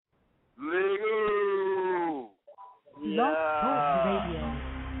Blog Talk Radio.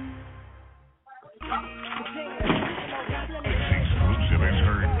 Exclusive is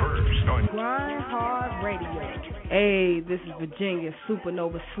heard first on GRINDHARD Radio. Hey, this is Virginia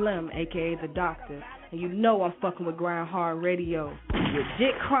Supernova Slim, a.k.a. The Doctor. And you know I'm fucking with GRINDHARD Radio. With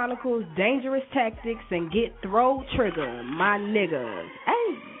Jit Chronicles, Dangerous Tactics, and Get Throw Trigger, my niggas.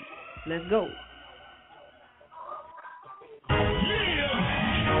 Hey, let's go.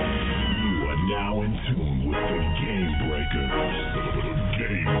 now in tune with the Game Breakers.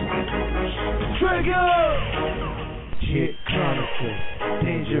 Trigger! Jit Chronicles,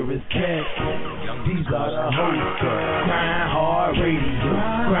 Dangerous Tactics. These are the hosts of GRINDHARD Radio.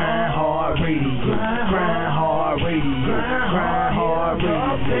 GRINDHARD Radio. GRINDHARD Radio. GRINDHARD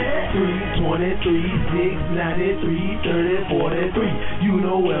Radio. 323 693 3043. You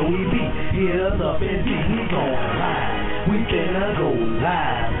know where we be. Hit us up and see we gon' live. We finna go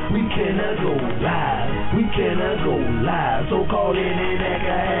live. We finna go live. We finna go live. So call in and act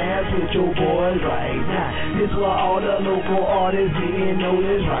a ass with your boys right now. This what all the local artists getting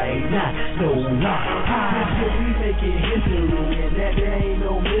noticed right now. No lie. We making history and that there ain't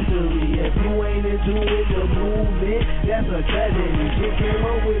no mystery. If you ain't into it, the movement, that's a tragedy. She came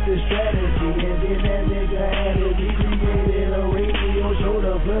up with the strategy and then that nigga had it. He created a radio show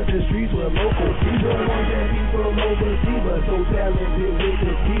to flood the streets with local. These are ones that people overseas, but so talented with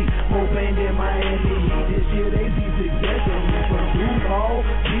the beat. More fame than Miami Heat. This year they see success in me from Duval,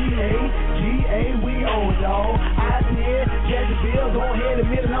 GA, we own dog. I did, Jacksonville, go ahead and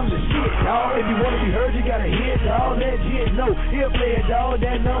admit it, I'm the shit, dog. If you wanna be heard, you gotta hit, dog. Let Jit know, he'll play it, dog.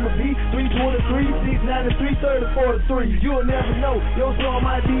 That number be 323 693 3043. You'll never know, your song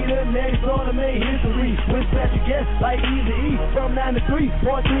might be the next song to make history. With special guests like Easy E from 9 to 3,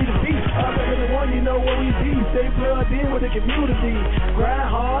 4 3 to B. Other than the one, you know where we be. Stay plugged in with the community. Grind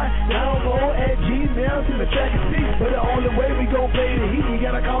hard, download at Gmail to the track and see. But the only way we gon' play the heat, you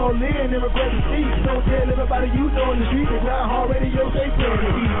gotta call in and request a seat. Don't tell everybody you know in the street that GRINDHARD Radio, they play the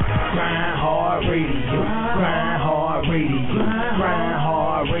heat. GRINDHARD Radio, GRINDHARD Radio,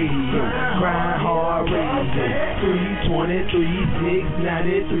 GRINDHARD Radio, GRINDHARD Radio. 323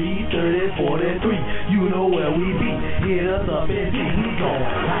 693 3043. You know where we be. Hit us up and see we gon'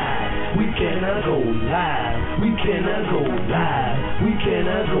 live. We finna go live. We finna go live. We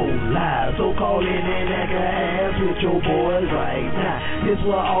finna go live. So call in and act a ass with your boys right now. This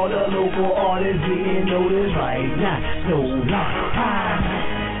what all the local artists getting noticed right now. No lie.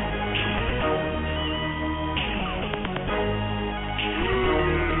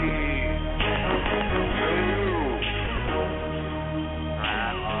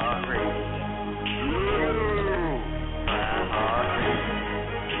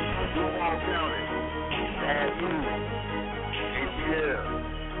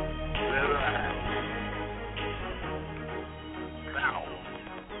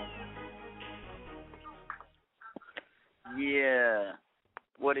 Yeah,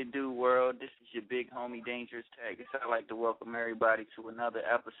 what it do, world? This is your big homie, Dangerous Tactics. I'd like to welcome everybody to another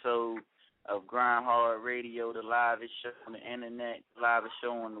episode of GRINDHARD Radio, the livest show on the internet, livest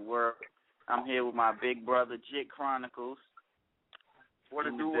show in the world. I'm here with my big brother, Jit Chronicles. What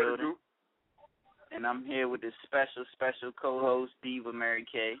it do, what it do? And I'm here with this special co-host, Diva Mary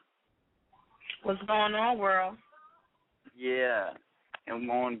Kay. What's going on, world? Yeah. And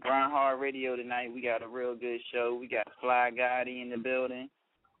on GRINDHARD Radio tonight, we got a real good show. We got Fly Gotti in the building.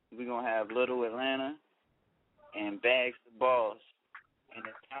 We're going to have Little Atlanta and Bags the Boss. And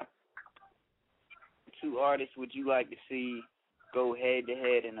the top two artists would you like to see go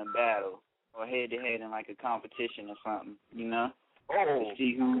head-to-head in a battle or head-to-head in like a competition or something, you know? Oh. To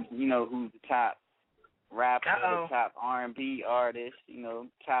see who's the top rapper, the top R&B artist,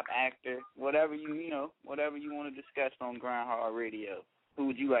 top actor, whatever you want to discuss on GRINDHARD Radio. Who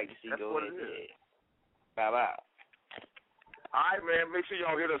would you like to see go head-to-head? Bye-bye. All right, man, make sure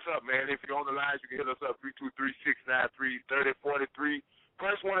y'all hit us up, man. If you're on the lines, you can hit us up, 323-693-3043.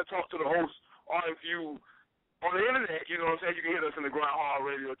 First, want to talk to the host, or if you on the internet, you know what I'm saying, you can hit us in the GRINDHARD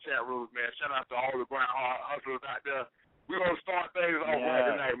Radio chat rooms, man. Shout out to all the GRINDHARD hustlers out there. We're going to start things off right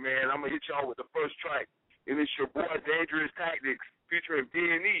tonight, man. I'm going to hit y'all with the first track, and it's your boy, Dangerous Tactics, featuring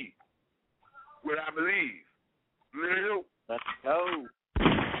B&E, What I Believe. Little. Let's go.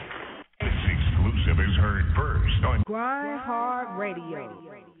 Exclusive is heard first on GRINDHARD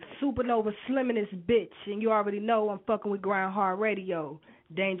Radio. Supernova Slim in this bitch, and you already know I'm fucking with GRINDHARD Radio.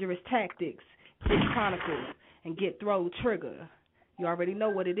 Dangerous Tactics, Jit Chronicles, and Get Throw Trigger. You already know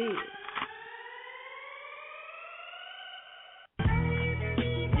what it is.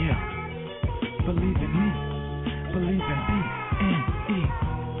 Yeah, believe in me, believe in B&E.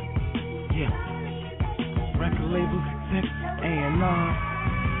 Yeah, record labels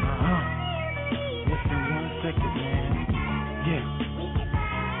Listen 1 second, man. Yeah.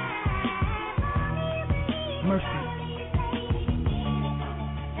 Mercy.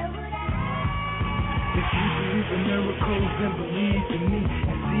 If you believe in miracles, then believe in me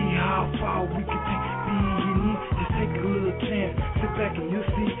and see how far we can take B&E. Just take a little chance, sit back and you'll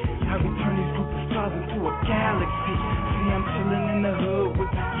see how we turn these superstars into a galaxy. See, I'm chilling in the hood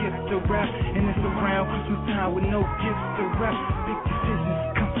with the gift to rap, and it's around Christmas time with no gifts to rap. Big decisions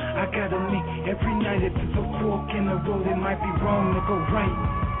come, I gotta make every night. If there's a fork in the road, it might be wrong to go right.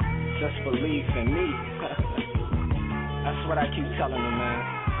 Just believe in me. That's what I keep telling them, man.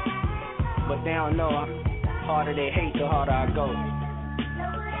 But they don't know, harder they hate, the harder I go.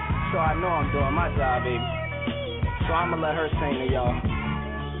 So I know I'm doing my job, baby. So I'ma let her sing to y'all.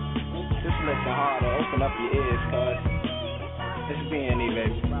 Just listen harder, open up your ears, cuz it's B&E,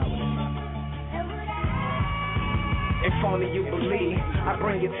 baby. If only you believe, I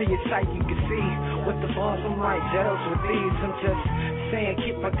bring it to your sight, you can see. With the bars, I'm like gels with these. I'm just saying,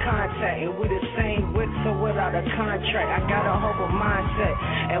 keep my contact, and we the same width, so without a contract, I got a whole mindset,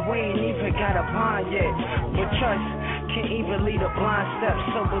 and we ain't even got a bond yet. But trust can even lead a blind step,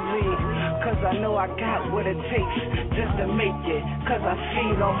 so believe, cause I know I got what it takes just to make it, cause I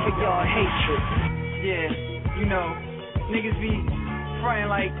feed off of y'all hatred. Yeah, you know, niggas be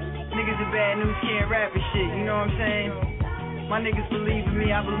frontin' like niggas are bad news, can't rap and shit, you know what I'm saying? My niggas believe in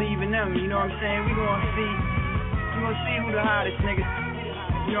me, I believe in them, you know what I'm saying? We gonna see who the hottest niggas,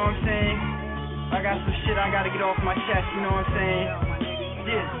 you know what I'm saying? I got some shit I gotta get off my chest, you know what I'm saying?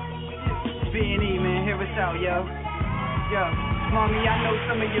 Yeah, it's B&E, man, hear us out, yo. Yo, mommy, I know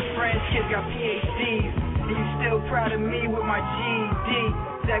some of your friends' kids got PhDs, and you still proud of me with my GED.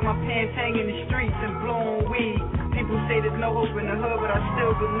 Sag my pants hang in the streets and blowing weed. People say there's no hope in the hood, but I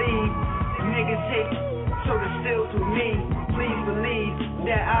still believe. Niggas hate, so the still through me. Please believe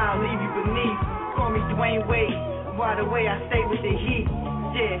that I'll leave you beneath. Call me Dwayne Wade, by the way I stay with the heat.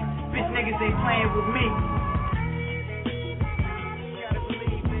 Yeah, bitch niggas ain't playing with me.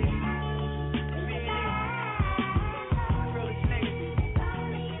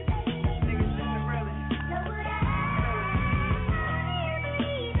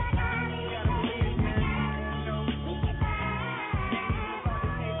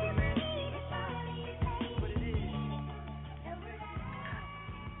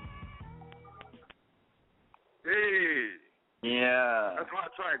 Yeah. That's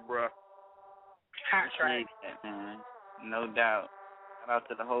hot track, bro. Hot track. Man. No doubt. Shout out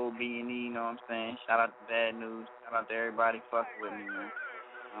to the whole B&E, you know what I'm saying? Shout out to Bad News. Shout out to everybody fucking with me, man. You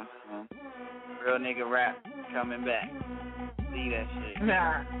know what I'm saying? Real nigga rap coming back. See that shit.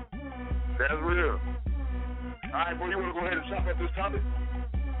 Nah. That's real. All right, bro, you want to go ahead and chop up this topic?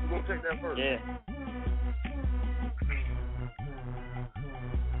 We're going to take that first. Yeah.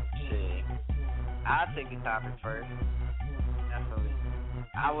 Shit. I'll take the topic first. Definitely.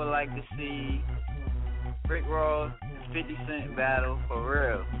 I would like to see Rick Ross and 50 Cent battle for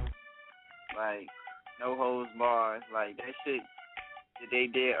real. Like, no holds bars. Like, that shit that they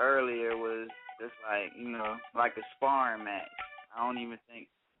did earlier was just like, you know, like a sparring match. I don't even think,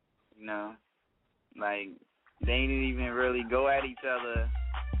 you know, like, they didn't even really go at each other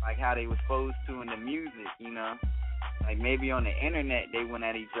like how they were supposed to in the music, you know. Like, maybe on the internet they went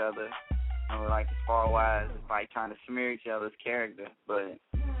at each other, you know, like as far as like trying to smear each other's character, but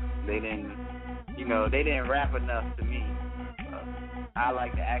they didn't, you know, they didn't rap enough to me. I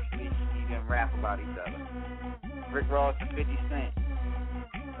like to actually see them rap about each other. Rick Ross and 50 Cent.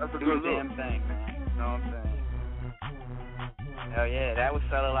 That's a do good the damn thing, man. You know what I'm saying? Hell yeah, that would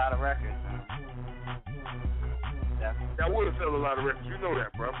sell a lot of records, man. Definitely. That would have sold a lot of records. You know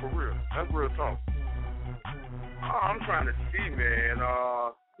that, bro, for real. That's real talk. I'm trying to see, man.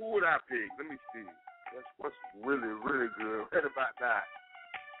 Who would I pick? Let me see. What's really, really good. Right about that.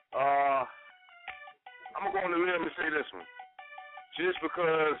 I'm going to go on the limb and say this one. Just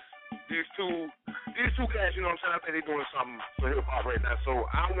because these two guys, you know what I'm saying, I think they're doing something for hip-hop right now. So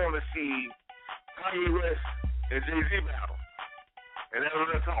I want to see Kanye West and Jay-Z battle. And that's what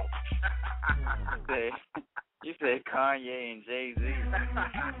they're talking. You said Kanye and Jay-Z.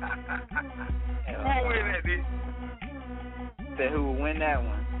 Who will win that, D? Said who will win that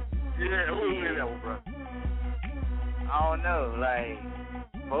one? Yeah, who will win that one, bro? I don't know. Like,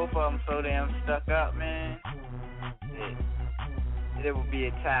 both of them so damn stuck up, man. It would be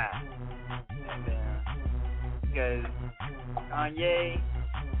a tie. And because Kanye,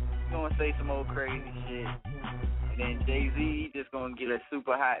 he's going to say some old crazy shit. And then Jay-Z, he just going to get a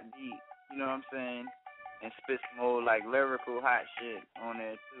super hot beat. You know what I'm saying? And spit some old, like, lyrical hot shit on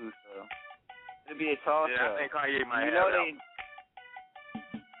there, too. So, it'll be a toss-up. Yeah, I think Kanye might you have know that.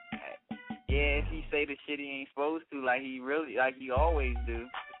 yeah, if he say the shit he ain't supposed to, like he always do,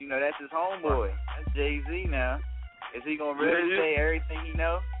 you know, that's his homeboy. That's Jay-Z now. Is he gonna really say everything he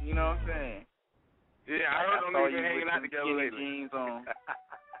know? You know what I'm saying? Yeah, I heard them niggas hanging out together lately. Jeans on.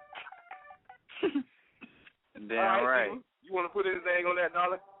 Damn all right. You want to put anything on that,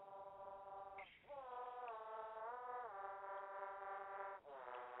 Dollar?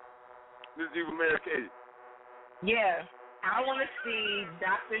 Miss Diva Mary Kay. Yeah, I want to see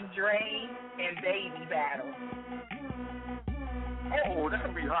Dr. Dre and Baby battle. Oh,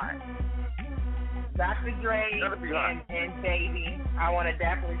 that'll be hot. Dr. Dre and Baby, I want to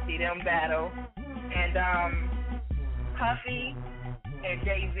definitely see them battle. And Puffy and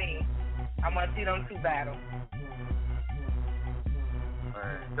Jay-Z, I want to see them two battle.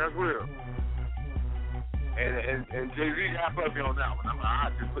 Man, that's real. And Jay-Z got Puffy on that one.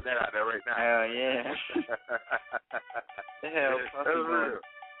 I'll just put that out there right now. Hell yeah. The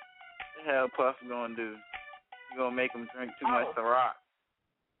hell Puffy gonna do? You gonna make him drink too much Ciroc?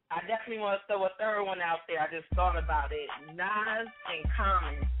 I definitely want to throw a third one out there. I just thought about it. Nas and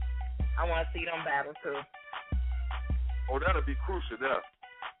Common. I want to see them battle too. Oh, that'll be crucial there.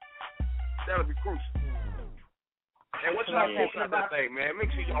 That'll be crucial. And what y'all talking about that thing, man?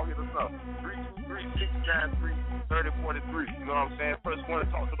 Make sure y'all hit us up. 323-693-3043. You know what I'm saying? First one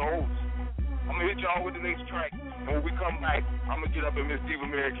to talk to the host. I'm going to hit y'all with the next track. And when we come back, I'm going to get up in Miss Diva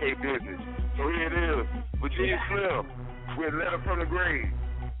Mary Kay business. So here it is. Virginia Slim with Letter from the Grave.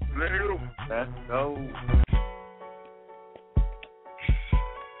 Let's go.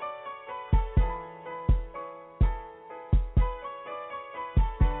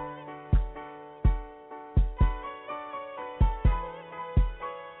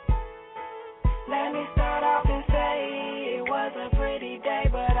 Let me start off and say it was a pretty day,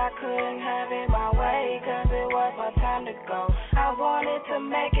 but I couldn't have it my way, 'cause it was my time to go. I wanted to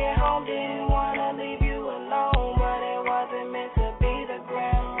make it home, didn't want to leave you alone, but it wasn't meant to be. The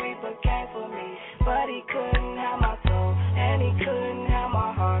Grim Reaper came for me, but he couldn't have my soul, and he couldn't have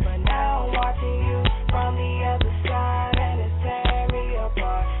my heart. But now I'm watching you from the other side, and it's tearing me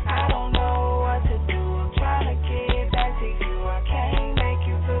apart. I don't know what to do, I'm trying to get back to you. I can't make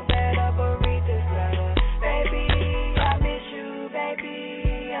you feel better, but read this letter. Baby, I miss you,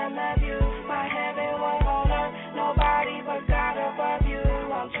 baby, I love you. My heaven was on earth, nobody but God above you.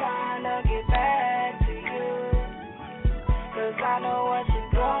 I'm trying to get back to you, 'cause I know what you're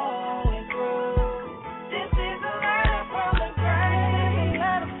going through. This is a letter from the grave, a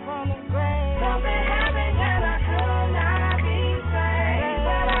letter from the grave. Something happened and I could not be saved,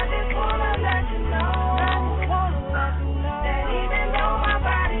 but I just wanna let you know, that even though my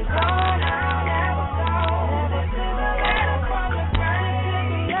body's gone, I'll never go. This is a letter from the grave,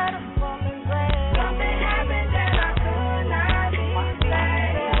 a letter from the grave. Something happened and I could not be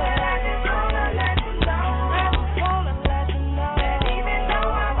saved, but I just wanna let you know, that even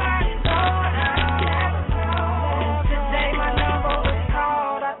though my body's gone, I'll never go. Today my number was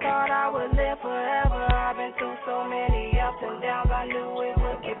called, I thought I would live forever. I've been through so many ups and downs, I knew it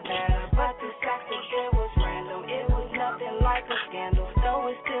would get better, but this accident was random. It was nothing like a scandal, though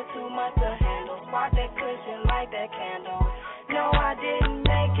it's still too much to handle. Spark that cushion, light that candle. No, I didn't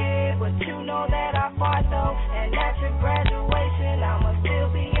make it, but you know that I fought though. And at your graduation, I'ma still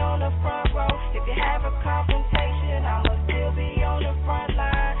be on the front row. If you have a confrontation, I'ma still be on the front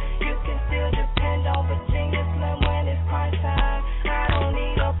line. You can still depend on Virginia Slim when it's crunch time. I don't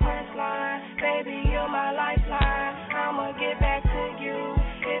need a punchline, baby, you're my lifeline. I'ma get back to you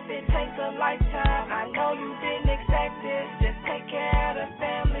if it takes a lifetime. I know you didn't expect this, just take care of the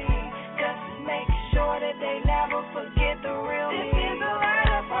family. Just make sure that they never forget the real me. This is a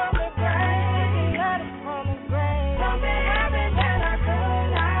letter from the grave, a letter from the grave. Something happened and I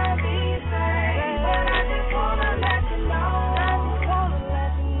could not be saved, but I just wanna let you know,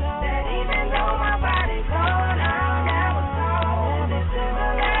 that even though my body's gone, I'll never go. This is a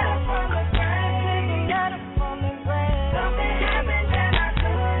letter from the grave, a letter from the grave. Something happened and I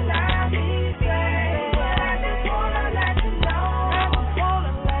could not be saved.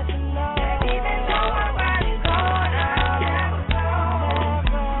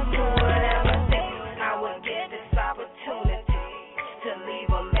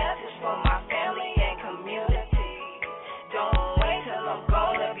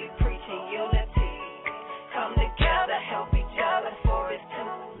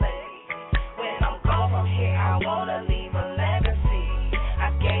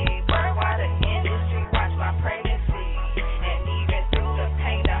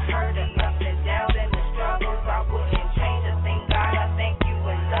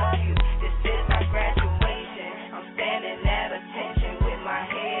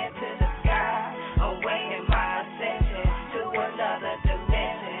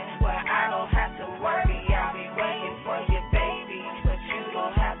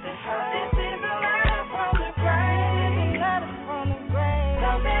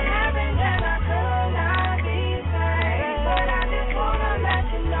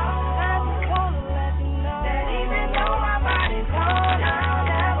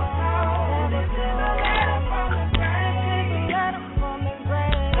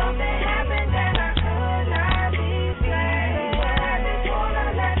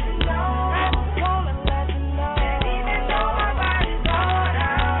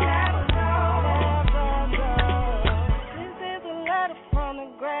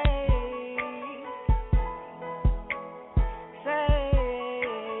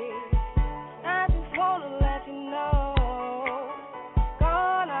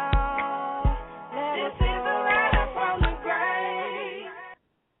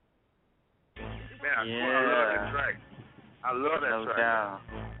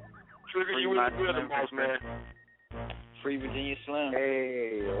 Trigger, you in the building, boss man. Free Virginia Slim.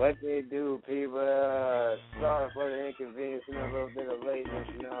 Hey, what they do, people? Sorry for the inconvenience and a little bit of lateness.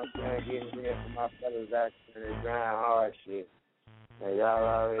 You know what I'm saying? Getting here for my fellas out there in the grind hard shit. And y'all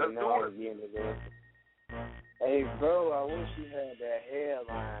already know I'm getting to this. Hey, bro, I wish you had the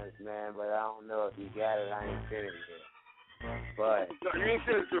headlines, man, but I don't know if you got it. I ain't finished it. But no, you ain't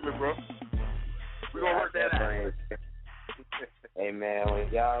sent it to me, bro. We gonna work that out. Hey, man, when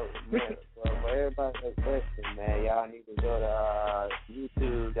y'all, man, for everybody that's listening, man, y'all need to go to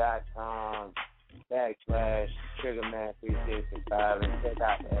youtube.com/Triggerman365 and check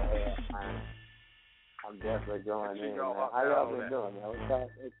out the headlines. I'm definitely going in, man. How y'all been doing, man?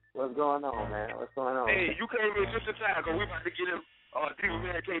 What's going on, man? What's going on? Hey, you came in just in time, because we about to get him Diva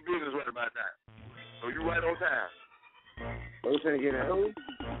Man K business right about that. So you right on time. We finna get in who?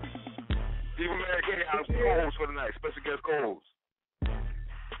 Diva Man K out Coles for the night, special guest Coles.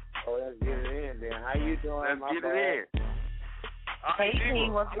 Oh, let's get it in, then. How you doing, Let's get it in. Hey, Diva,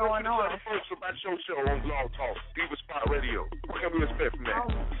 what's going on? I want you to tell the folks about your show on Blog Talk, Diva Spot Radio. What can we expect from that?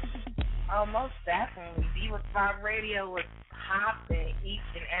 Oh, most definitely. Diva Spot Radio is hopping each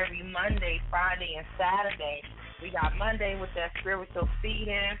and every Monday, Friday, and Saturday. We got Monday with that spiritual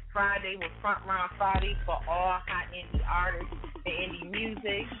feed-in, Friday with Front Round Friday for all hot indie artists and indie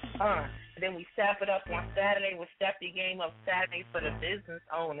music. Then we step it up on Saturday with Step Your Game Up Saturday for the business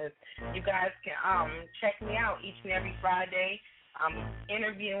owners. You guys can check me out each and every Friday. I'm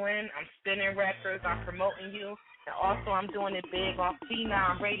interviewing, I'm spinning records, I'm promoting you. And also I'm doing it big on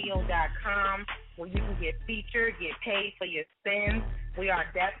phenomradio.com where you can get featured, get paid for your spins. We are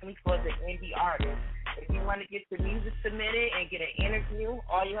definitely for the indie artists. If you want to get your music submitted and get an interview,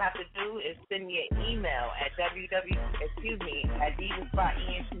 all you have to do is send me an email at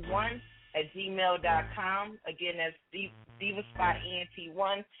divaspotent1@gmail.com. Again, that's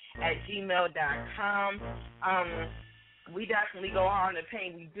divaspotent1@gmail.com. We definitely go hard in the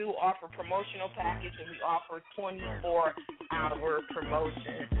paint. We do offer promotional package, and we offer 24-hour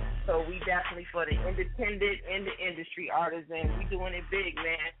promotion. So we definitely for the independent and the industry artisan. We doing it big,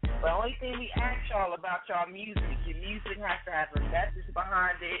 man. But the only thing we ask y'all about y'all music, your music has to have a message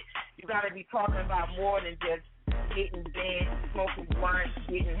behind it. You got to be talking about more than just getting bent, smoking blunts,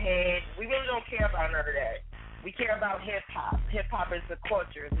 getting head. We really don't care about none of that. We care about hip-hop. Hip-hop is the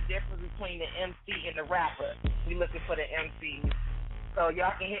culture. It's the difference between the MC and the rapper. We looking for the MC. So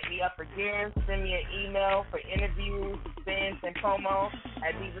y'all can hit me up again. Send me an email for interviews, spins, and promo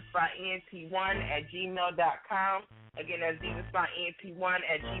at divaspotent1@gmail.com. Again, that's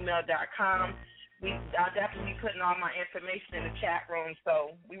divaspotent1@gmail.com. I'll definitely be putting all my information in the chat room,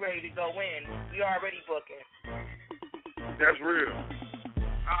 so we ready to go in. We already booking. That's real.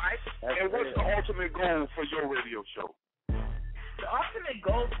 All right. And what's the ultimate goal for your radio show? The ultimate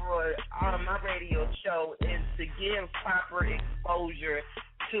goal for my radio show is to give proper exposure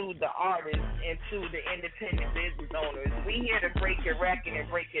to the artists and to the independent business owners. We here to break your record and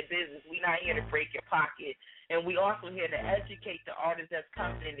break your business. We not here to break your pocket. And we also here to educate the artists that's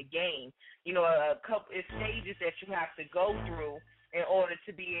coming in the game. You know, it's stages that you have to go through in order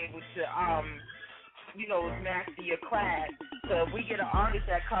to be able to master your craft. So if we get an artist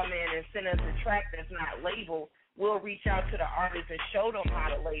that come in and send us a track that's not labeled, we'll reach out to the artist and show them how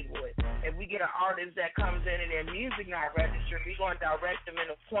to label it. If we get an artist that comes in and their music not registered, we're going to direct them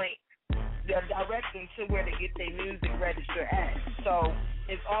to where to get their music registered at. So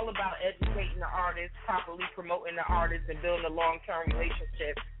it's all about educating the artist, properly promoting the artist, and building a long-term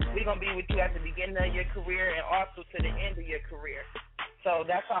relationship. We're going to be with you at the beginning of your career and also to the end of your career. So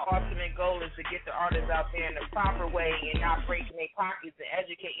that's our ultimate goal, is to get the artists out there in the proper way and not breaking their pockets and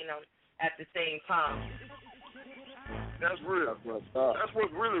educating them at the same time. That's real. That's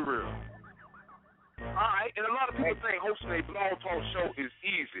what's really real. All right, and a lot of people think hosting a blog talk show is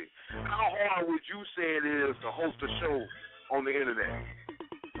easy. How hard would you say it is to host a show on the internet?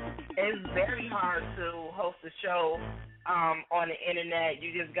 It's very hard to host a show on the internet.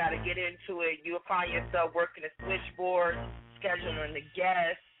 You just got to get into it. You'll find yourself working the switchboard, scheduling the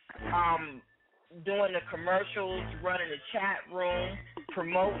guests, doing the commercials, running the chat room,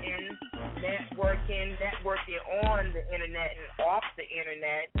 promoting, networking on the internet and off the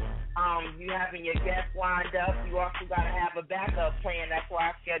internet. You having your guests lined up. You also got to have a backup plan. That's why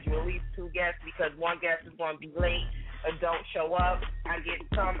I schedule at least 2 guests, because one guest is going to be late or don't show up. I get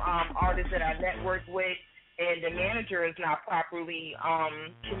some artists that I network with, and the manager is not properly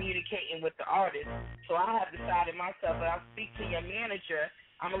communicating with the artist. So I have decided myself that I'll speak to your manager.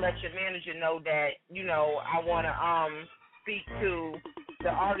 I'm going to let your manager know that, I want to speak to the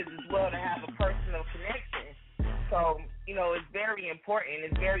artist as well to have a personal connection. So, you know, it's very important.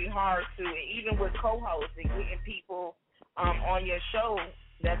 It's very hard to, even with co-hosts and getting people on your show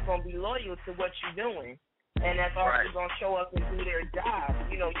that's going to be loyal to what you're doing. And that's also going to show up and do their job.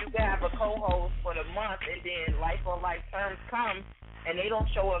 You know, you can have a co-host for the month and then life-on-life terms come and they don't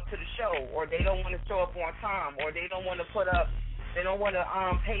show up to the show, or they don't want to show up on time, or they don't want to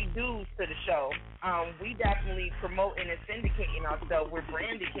pay dues to the show. We definitely promoting and syndicating ourselves. We're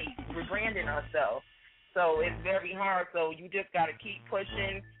branding ourselves. So it's very hard. So you just got to keep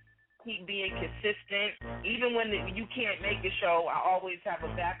pushing, keep being consistent. Even when you can't make a show, I always have a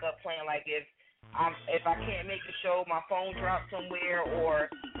backup plan. Like if I can't make a show, my phone drops somewhere, or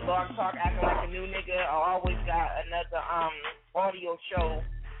Blog Talk acting like a new nigga, I always got another audio show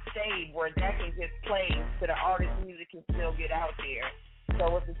saved where that can just play so the artist's music can still get out there.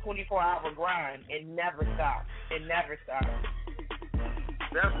 So it's a 24-hour grind. It never stops. It never stops.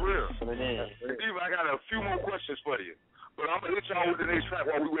 That's real. It is. Steve, I got a few more questions for you. But I'm going to hit y'all with the next track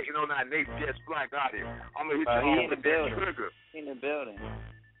while we're waiting on that next guest Black out here. I'm going to hit y'all with that trigger. In the building.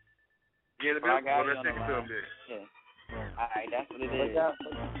 Yeah, the building. Well, let's take it to him then. Yeah. All right, that's what it is.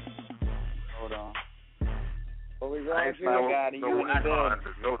 Hold on. What we going to do?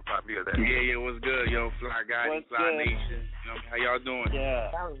 Notify me of that. Yeah, what's good, yo? Fly Gotti, Fly Nation. You know, how y'all doing?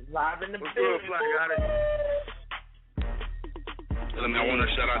 Yeah. I was live in the What's building. good, Fly Gotti? I mean, I want to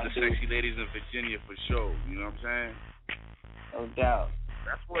shout out the sexy ladies in Virginia for sure. You know what I'm saying? No doubt.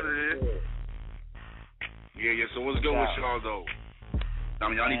 That's what it is. Yeah. So what's good with y'all though? I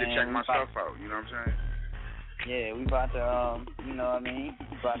mean, y'all need to check my stuff out. You know what I'm saying? Yeah, we about to, you know what I mean?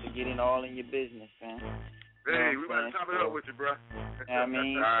 We about to get in all in your business, man. Hey, we about to top it up with you, bro. I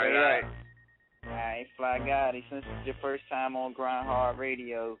mean, all right. All right, Fly Gotti, since it's your first time on GRINDHARD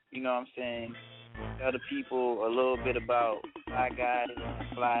Radio, you know what I'm saying? Tell the people a little bit about Fly Gotti and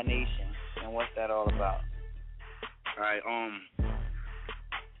Fly Nation and what's that all about. All right,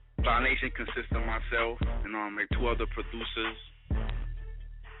 Fly Nation consists of myself and like two other producers,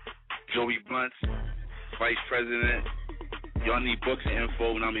 Joey Bluntz, Vice President. Y'all need books and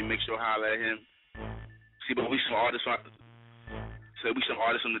info, and I mean, make sure to holler at him. See, but we some artists on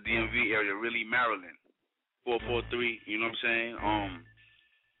the DMV area, really Maryland, 443. You know what I'm saying?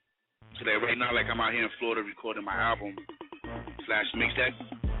 So that right now, like I'm out here in Florida recording my album /mixtape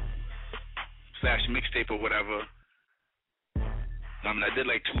or whatever. I mean, I did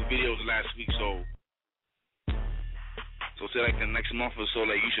like 2 videos last week, so say like the next month or so,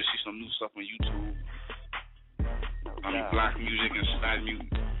 like you should see some new stuff on YouTube. I mean, black music and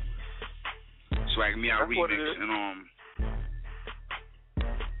swag me out remix and I'm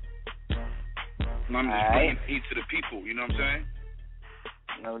just bringing heat to the people. You know what I'm saying?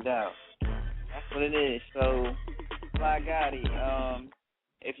 No doubt. That's what it is. So, Fly Gotti,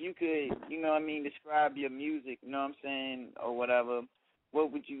 if you could, you know what I mean, describe your music, you know what I'm saying, or whatever,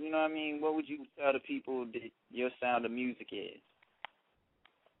 what would you, you know what I mean, what would you tell the people that your sound of music is?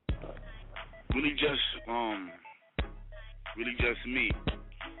 Really just me.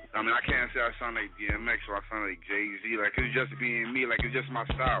 I mean, I can't say I sound like DMX or I sound like Jay-Z. Like, it's just being me. Like, it's just my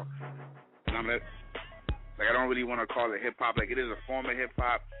style. And I'm like I don't really want to call it hip-hop. Like, it is a form of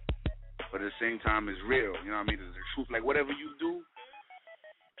hip-hop, but at the same time, it's real. You know what I mean? It's the truth. Like, whatever you do,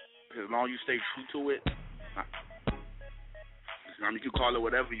 as long as you stay true to it, I mean, you call it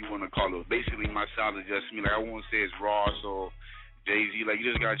whatever you want to call it. Basically, my style is just me. Like, I won't say it's Ross or Jay-Z. Like, you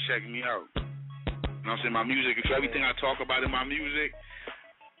just got to check me out. You know what I'm saying? My music, if everything I talk about in my music,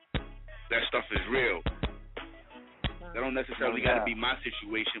 that stuff is real. That don't necessarily got to be my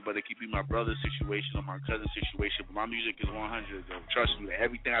situation, but it could be my brother's situation or my cousin's situation. But my music is 100, though. Trust me.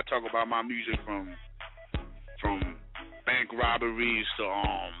 Everything I talk about my music, from bank robberies to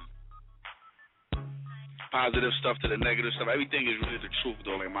positive stuff to the negative stuff, everything is really the truth,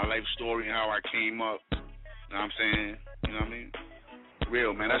 though. Like my life story and how I came up. You know what I'm saying? You know what I mean?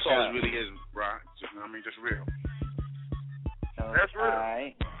 Real, man. That's all it really is, bro. You know what I mean? Just real. That's real. All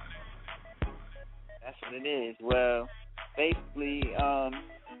right. That's what it is. Well, basically,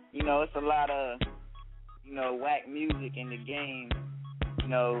 you know, it's a lot of, you know, whack music in the game, you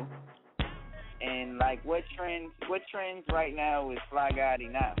know, and like what trends right now is Fly Gotti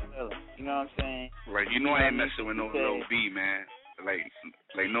not feeling? You know what I'm saying? Right. You know I ain't messing with no Lil B, man. Like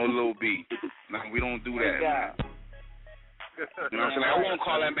no Lil B. Like, we don't do that, man. You know what I'm saying? Like, I won't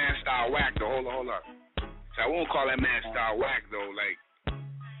call that man style whack, though. Hold up. So I won't call that man style whack, though. Like,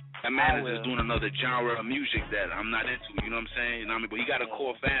 that man is just doing another genre of music that I'm not into, you know what I'm saying? You know what I mean? But he got a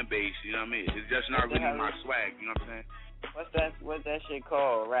core fan base, you know what I mean? It's just not really my swag, you know what I'm saying? What's that shit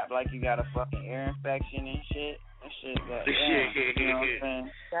called? Rap like you got a fucking ear infection and shit? That shit got, you know what I'm saying?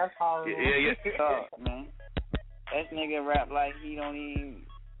 That's horrible. Yeah. Talk, man. That nigga rap like he don't even,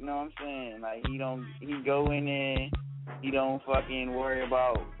 you know what I'm saying? Like he go in there, he don't fucking worry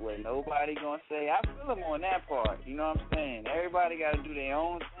about what nobody gonna say. I feel him on that part, you know what I'm saying? Everybody gotta do their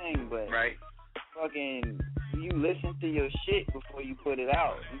own thing, but fucking you listen to your shit before you put it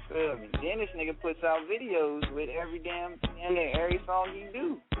out. You feel me? Then this nigga puts out videos with every song he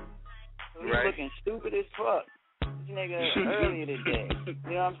do. So he's looking stupid as fuck. This nigga earlier today.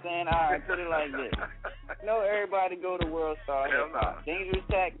 You know what I'm saying? Alright, put it like this. You know everybody go to World Star Hip Hop. Dangerous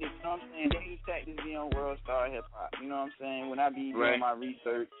Tactics, you know what I'm saying? Dangerous Tactics be on World Star Hip Hop. You know what I'm saying? When I be doing my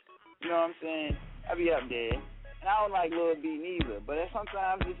research, you know what I'm saying? I be up there. And I don't like Lil B neither. But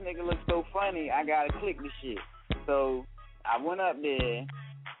sometimes this nigga looks so funny, I gotta click the shit. So I went up there.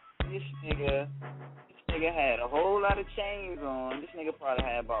 This nigga had a whole lot of chains on. This nigga probably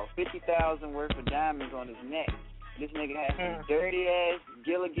had about 50,000 worth of diamonds on his neck. This nigga had some dirty ass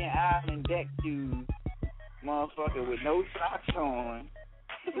Gilligan Island deck shoes, motherfucker, with no socks on.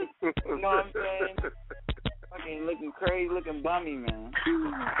 You know what I'm saying? Fucking looking crazy, looking bummy, man.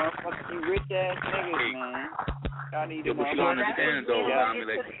 Motherfucker, you rich ass niggas, man. Y'all need to understand though. Into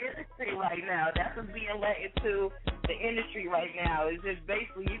the industry right now. That's what's being let into the industry right now. It's just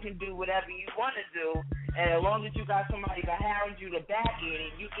basically you can do whatever you want to do, and as long as you got somebody to hound you to back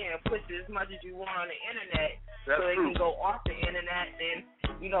it, you can push as much as you want on the internet. So it can go off the internet, then,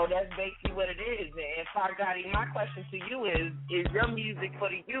 you know, that's basically what it is. And Fly Gotti, my question to you is your music for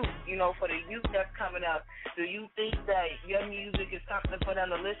the youth, you know, for the youth that's coming up, do you think that your music is something for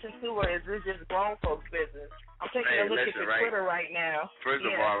them to listen to, or is this just grown folks' business? I'm taking a look at your Twitter right now. First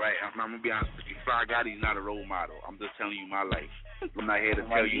of all, I'm going to be honest with you. Fly Gotti's not a role model. I'm just telling you my life. I'm not here to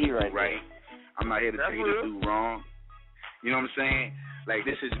tell you to do right. I'm not here to tell you to do wrong. You know what I'm saying? Like,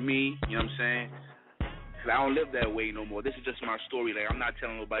 this is me, you know what I'm saying? I don't live that way no more. This is just my story. Like, I'm not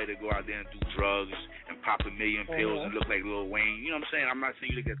telling nobody to go out there and do drugs and pop a million pills and look like Lil Wayne. You know what I'm saying? I'm not saying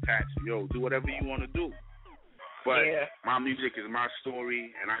you to get taxed. Yo, do whatever you want to do. But my music is my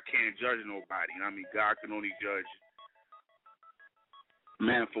story, and I can't judge nobody. You know what I mean? God can only judge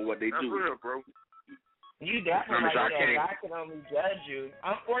men for what they do. That's real, bro. You definitely like that. God can only judge you.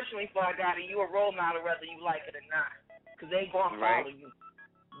 Unfortunately, Fly Gotti, you a role model whether you like it or not, because they going to follow you.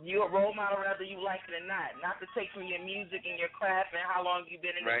 You're a role model whether you like it or not. Not to take from your music and your craft and how long you've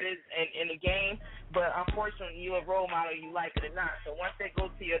been in the business and in the game, but unfortunately you're a role model, you like it or not. So once they go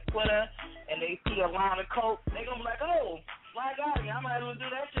to your Twitter and they see a line of coke, they're gonna be like, oh, Fly Gotti, I might as well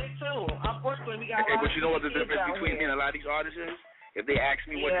do that shit too. Unfortunately, we got a lot but you know what the difference between me and a lot of these artists is? If they ask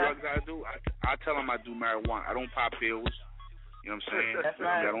me what drugs I do, I tell them I do marijuana. I don't pop pills. You know what I'm saying? That's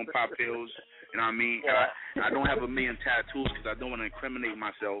right. I don't pop pills. You know what I mean? Yeah. I don't have a million tattoos because I don't want to incriminate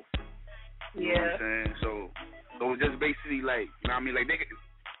myself. You know what I'm saying? So it's just basically like, you know what I mean? Like,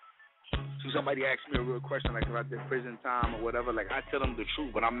 so somebody asks me a real question, like if I did prison time or whatever, like I tell them the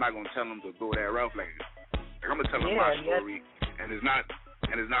truth, but I'm not going to tell them to go that route. Like I'm going to tell them my story. And it's not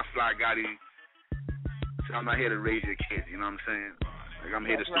Fly Gotti. So I'm not here to raise your kids, you know what I'm saying? Like I'm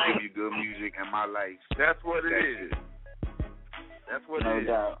here to still give you good music and my life. That's what it is. That's what it is.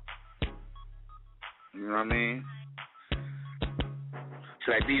 No doubt. You know what I mean?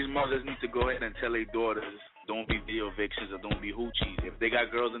 So like these mothers need to go ahead and tell their daughters, don't be video evictions or don't be hoochies. If they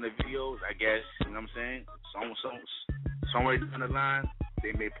got girls in the videos, I guess, you know what I'm saying? Somewhere down the line,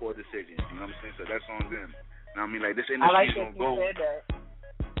 they made poor decisions, you know what I'm saying? So that's on them. You know what I mean? Like this industry is gonna go. Said that.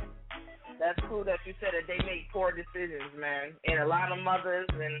 That's cool that you said that they make poor decisions, man. And a lot of mothers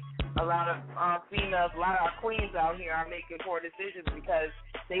and a lot of females, a lot of our queens out here are making poor decisions because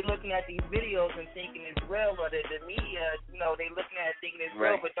they looking at these videos and thinking it's real, or the media, you know, they looking at it thinking it's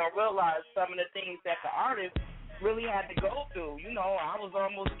real, but don't realize some of the things that the artists really had to go through. You know, I was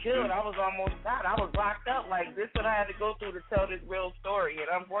almost killed. I was almost shot. I was locked up. Like, this is what I had to go through to tell this real story.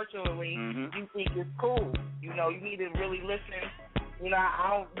 And unfortunately, you think it's cool. You know, you need to really listen. You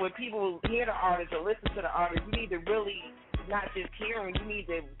know, when people hear the artist or listen to the artist, you need to really not just hear him. You need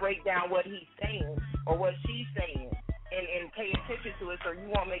to break down what he's saying or what she's saying and pay attention to it so you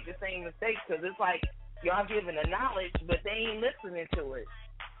won't make the same mistakes. Because it's like y'all giving the knowledge, but they ain't listening to it.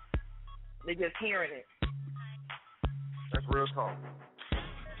 They're just hearing it. That's real talk.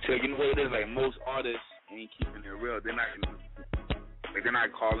 So you know what it is? Like most artists ain't keeping it real. They're not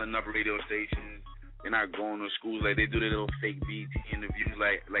calling up radio stations. They're not going to schools. Like they do their little fake BT interviews.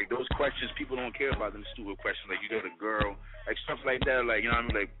 Like those questions, people don't care about them stupid questions. Like you got a girl, like stuff like that. Like, you know what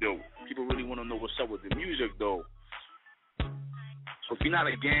I mean? Like, yo, people really want to know what's up with the music though. So if you're not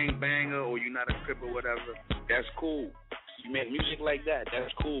a gang banger or you're not a crip or whatever, that's cool. You make music like that, that's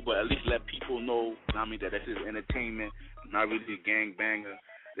cool. But at least let people know, you know what I mean, that this is entertainment, not really a gang banger.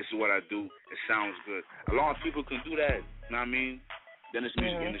 This is what I do. It sounds good. As long as people can do that, you know what I mean, then this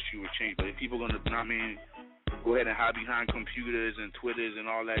music industry will change. But if people are going to, you know what I mean, go ahead and hide behind computers and Twitters and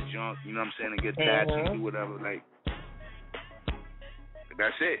all that junk, you know what I'm saying, and get tats and do whatever, like,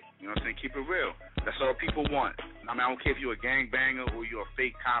 that's it. You know what I'm saying? Keep it real. That's all people want. I mean, I don't care if you're a gangbanger or you're a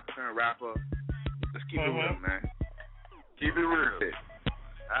fake cop turned rapper. Let's keep it real, man. Keep it real.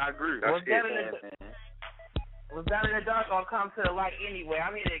 I agree. What's done in the dark gonna come to the light anyway.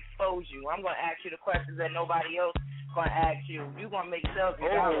 I'm here to expose you. I'm gonna ask you the questions that nobody else gonna ask you. You gonna make self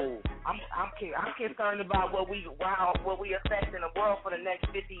dollars. I'm concerned about what we affect in the world for the next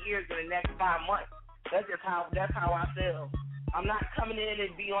 50 years and the next 5 months. That's how I feel. I'm not coming in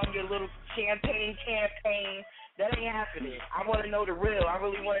and be on your little champagne. That ain't happening. I want to know the real. I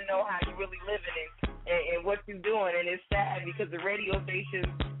really want to know how you really living and what you doing. And it's sad because the radio stations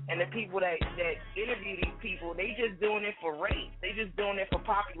and the people that interview these people, they just doing it for race. They just doing it for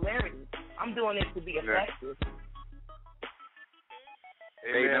popularity. I'm doing it to be effective.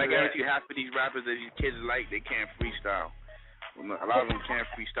 Hey, man, I guarantee half of these rappers that these kids like, they can't freestyle. A lot of them can't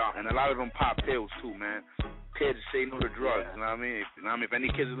freestyle, and a lot of them pop pills too, man. Kids say no to drugs. You know what I mean? If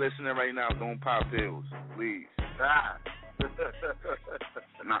any kids are listening right now, don't pop pills, please. Not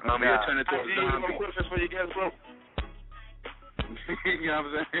turn into a zombie. Questions for you guys, bro. You know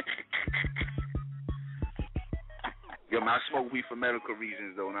what I'm saying? Yo, man, I smoke weed for medical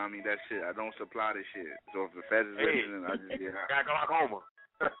reasons, though. Know what I mean? That's it. I don't supply this shit. So if the feds is listening, I just get high. Got glaucoma.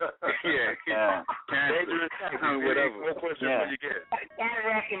 Yeah. Cancer. Whatever. What question will you get?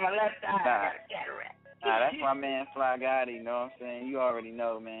 Cataract in my left eye. Cataract. That's my man Fly Gotti, you know what I'm saying? You already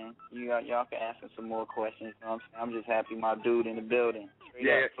know, man. Y'all can ask him some more questions, you know what I'm saying? I'm just happy my dude in the building.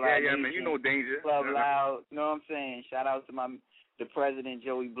 Yeah, man. You know danger. Club Loud, you know what I'm saying? Shout out to the president,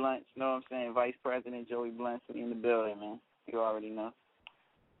 Joey Blunt, you know what I'm saying? Vice President Joey Blunt in the building, man. You already know.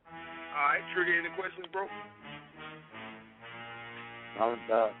 All right, Trigger, any questions, bro? I'm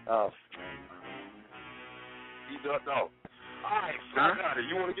ducked off. He ducked off. All right, Fly Gotti,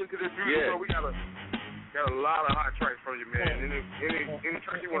 you want to get to this music, bro? We got a lot of hot tracks from you, man. Any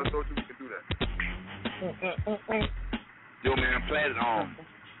track you want to throw to, we can do that. Yo, man, play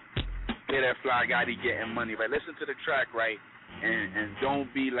that Fly Gotti getting money, right? Listen to the track, right? And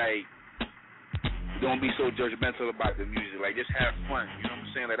don't be so judgmental about the music. Like, just have fun. You know what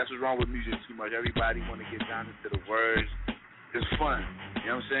I'm saying? Like, that's what's wrong with music too much. Everybody want to get down into the words. It's fun.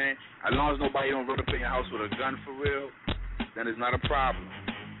 You know what I'm saying? As long as nobody don't run up in your house with a gun for real, then it's not a problem.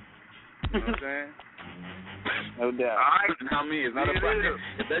 You know what I'm saying? No doubt. All right. You know what I mean? It's not a problem.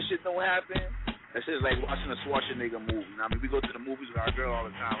 If that shit don't happen, that shit is like watching a Schwarzenegger movie. You know what I mean? We go to the movies with our girl all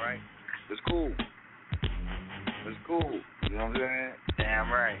the time, right? It's cool. It's cool. You know what I'm saying? Damn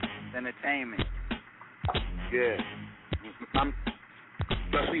right. It's entertainment. Yeah.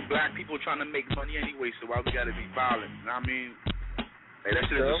 Plus, we black people trying to make money anyway, so why we gotta be violent? You know what I mean? Hey, that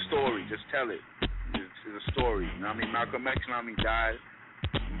shit is a story. Just tell it. It's a story. You know what I mean? Malcolm X, you know what I mean, died.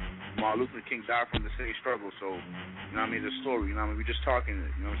 Martin Luther King died from the same struggle, so, you know what I mean? It's a story. You know what I mean? We just talking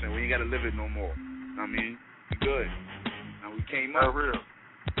it. You know what I'm saying? We ain't gotta live it no more. You know what I mean? We good. Now we came up. Real.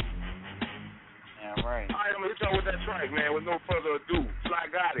 Yeah, right. All right, I'm gonna hit y'all with that track, man. With no further ado, Fly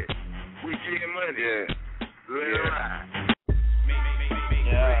Gotti. We getting money. Yeah. Let it ride.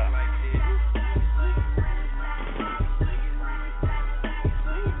 Yeah.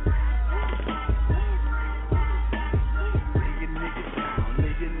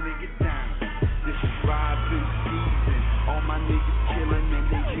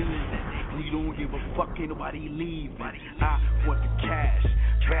 Give a fuck, ain't nobody leaving. I want the cash,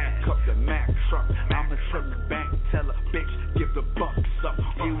 back up the Mack truck. I'ma sell the bank, tell a bitch, give the bucks up.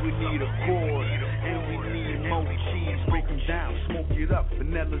 Yeah, we need a quarter, and we need more cheese. Break them down, smoke it up,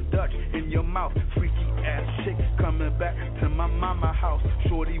 vanilla Dutch in your mouth. Freaky ass chicks coming back to my mama house.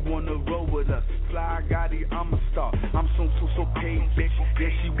 Shorty wanna roll with us. Fly Gotti, I'm a star. I'm so paid, bitch. Yeah,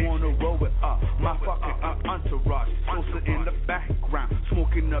 she wanna roll with us. My fucking entourage, closer in the background,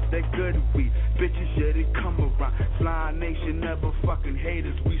 smoking up that good weed. Bitches, yeah, they come around. Fly Nation never fucking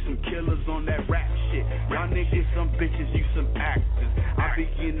haters. We some killers on that rap shit. Y'all niggas some bitches, you some actors. I be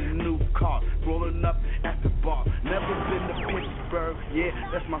in a new car, rolling up at the bar. Never been to Pittsburgh, yeah,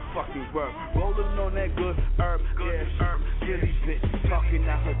 that's my fucking word. Rolling on that good herb, yeah, silly bitch. Talking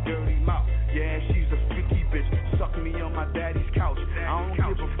out her dirty mouth, yeah, she's a freaky bitch. Suck me on my daddy's couch. I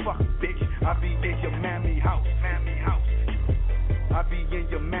don't give a fuck, bitch. I be in your mammy house. I be in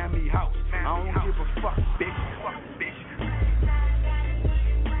your mammy house. I don't give a fuck, bitch. Fuck, bitch.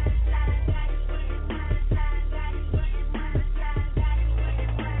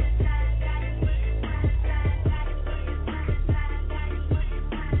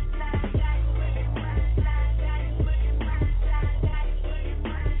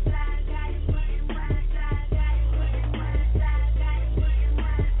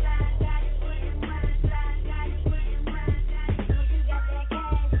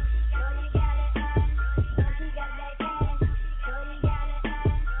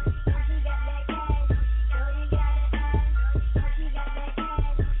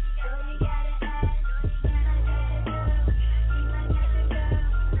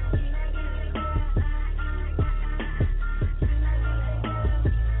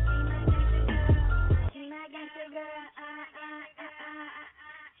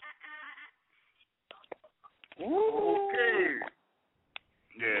 Okay.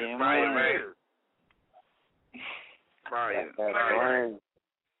 Yeah, fire, man. Fire.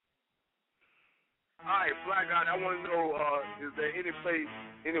 All right, Fly God, I want to know, is there any place,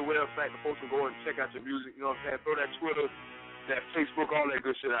 any website that folks can go and check out your music? You know what I'm saying? Throw that Twitter, that Facebook, all that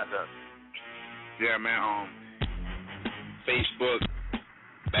good shit out there. Yeah, man. Facebook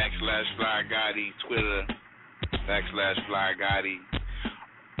 /Fly Gotti, Twitter /Fly Gotti.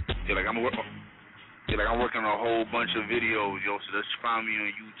 Yeah, like I'm working on a whole bunch of videos, yo. So just find me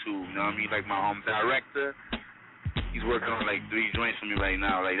on YouTube. You know what I mean? Like my director. He's working on like 3 joints for me right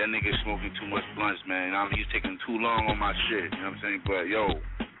now. Like that nigga's smoking too much blunts, man. I mean, he's taking too long on my shit. You know what I'm saying? But yo,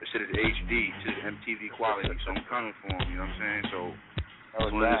 that shit is HD, shit is MTV quality. So I'm coming for him. You know what I'm saying? So as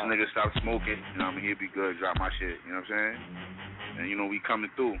soon as this nigga stops smoking, you know what I mean, he'll be good. Drop my shit. You know what I'm saying? And you know we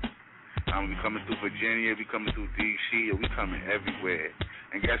coming through. We coming through Virginia. We coming through DC. We coming everywhere.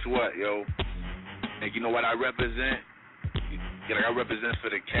 And guess what, yo? Like you know what I represent? Yeah, like I represent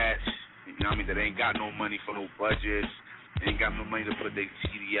for the cats. You know what I mean? That ain't got no money for no budgets. They ain't got no money to put their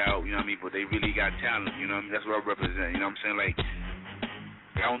CD out, you know what I mean? But they really got talent, you know what I mean? That's what I represent, you know what I'm saying? Like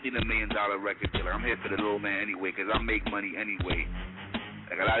I don't need $1 million record deal. Like, I'm here for the little man anyway, because I make money anyway.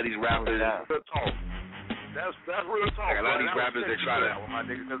 Like a lot of these rappers. Good talk. That's real talk. Like a lot of these rappers that try to. My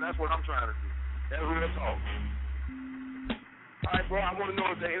nigga, because that's what I'm trying to do. That's real talk. All right, bro, I want to know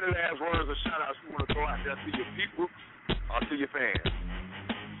if there are any last words or shout-outs you want to throw out there to your people or to your fans.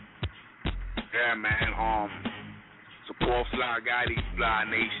 Yeah, man. Support Fly Gotti, Fly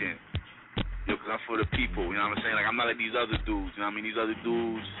Nation. Yo, because I'm for the people, you know what I'm saying? Like, I'm not like these other dudes, you know what I mean? These other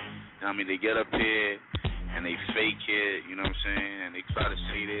dudes, you know what I mean? They get up here and they fake it, you know what I'm saying? And they try to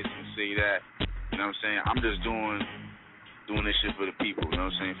say this and say that, you know what I'm saying? I'm just doing this shit for the people, you know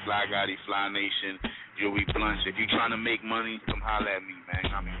what I'm saying? Fly Gotti, Fly Nation, Joey Blunts. If you're trying to make money, come holler at me, man.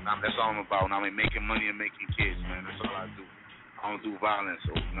 I mean, that's all I'm about. I mean, making money and making kids, man. That's all I do. I don't do violence,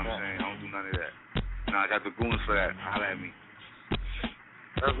 so, you know what I'm saying? I don't do none of that. You know, I got the goons for that. Holler at me.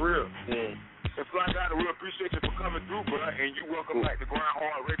 That's real. Yeah. And Fly God, we appreciate you for coming through, bro. And you welcome back to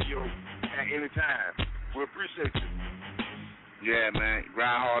GRINDHARD Radio at any time. We appreciate you. Yeah, man.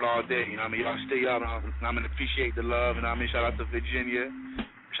 GRINDHARD all day. You know what I mean? Y'all stay up. I'm going to appreciate the love. You know what I mean? Shout out to Virginia.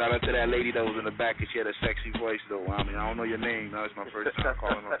 Shout out to that lady that was in the back, and she had a sexy voice, though. I mean, I don't know your name. Now it's my first time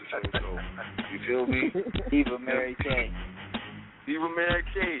calling off the show, so you feel me? Eva Mary Kay. Eva Mary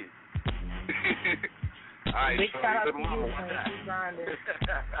Kay. All right, big so shout out good to mama. you, man. Keep grinding.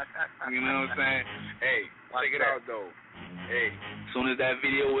 You know what I'm saying? Hey, check it out, though. Hey, as soon as that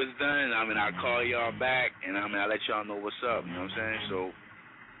video is done, I mean, I'll call y'all back, and I mean, I'll let y'all know what's up. You know what I'm saying? So,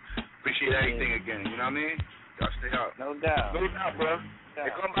 appreciate everything again. You know what I mean? Y'all stay out. No doubt. No doubt, bro.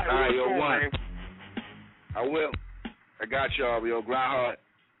 Hey, come back. All right, yo, one. Man. I will. I got y'all, yo. GRINDHARD.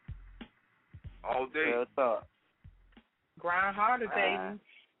 All day. Real talk. Grind harder, baby.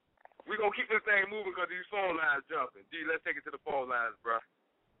 We're going to keep this thing moving because these phone lines jumping. D, let's take it to the phone lines, bro.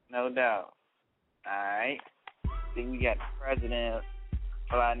 No doubt. All right. I think we got the president of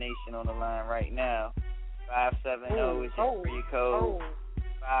Fly Nation on the line right now. 570 is your free code.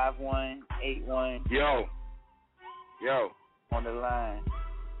 5181. Yo. On the line.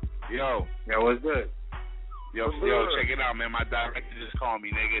 Yo, what's good? Yo, check it out, man. My director just called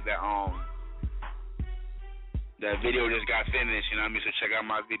me, nigga. That video just got finished, you know what I mean? So check out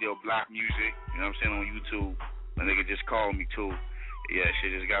my video, Block Music, you know what I'm saying, on YouTube. My nigga just called me, too. Yeah,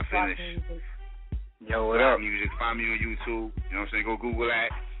 shit just got finished. Yo, what Block up? Music, find me on YouTube, you know what I'm saying? Go Google that.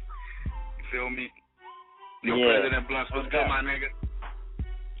 You feel me? Yo, Yeah. President Blunts, what's good, my nigga?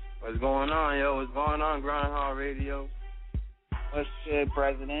 What's going on, yo? What's going on, GRINDHARD Radio? What's good,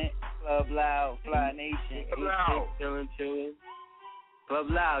 President? Club Loud, Fly Nation. Club Loud. Chillin'. Club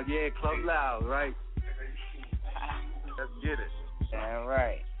Loud, yeah, Club Loud, right? Let's get it. All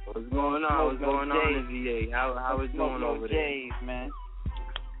right. What's going on? What's going on in VA? How it's doing over there? J's, man.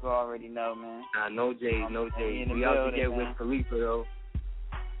 You already know, man. Nah, no J's, no J's. In the We out to building, get man. with Khalifa, though.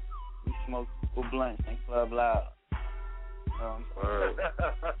 We smoke blunts in Club Loud. Word.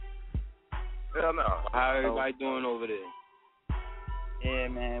 Hell no. How everybody doing over there? Yeah,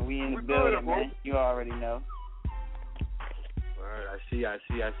 man. We in the We building, good, bro. man. You already know. Word. I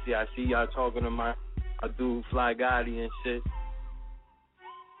see y'all talking to my dude Fly Gotti and shit.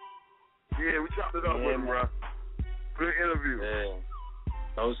 Yeah, we chopped it up with him, man. bro. Good interview. Yeah.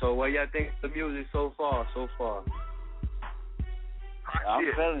 So what y'all think of the music so far? Hot I'm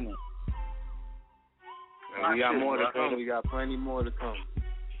shit. feeling it. And we got shit, more to bro. come. We got plenty more to come.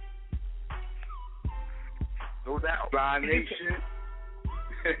 No doubt. Fly Nation.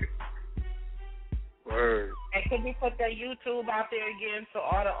 Word. And could you put that YouTube out there again so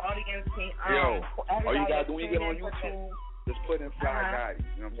all the audience can all you gotta do when you get on tune in YouTube, just put in Fly Gotti.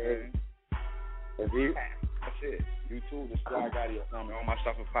 You know what I'm saying? That's it. YouTube, just Fly Gotti. All my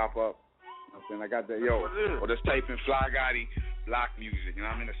stuff will pop up. You know what I'm saying? I got that, or just type in Fly Gotti, Block Music. You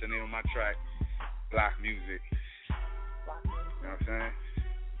know what I mean? That's the name of my track, Block Music. You know what I'm saying?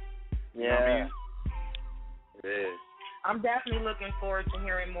 Yeah. You know what I mean? Yeah. I'm definitely looking forward to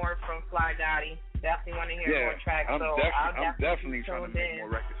hearing more from Fly Gotti. Definitely want to hear more tracks. I'm I'll definitely trying to make more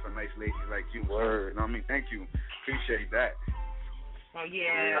records for nice ladies like you. Word. You know what I mean? Thank you. Appreciate that. Oh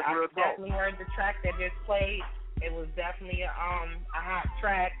yeah, I definitely heard the track that just played. It was definitely a hot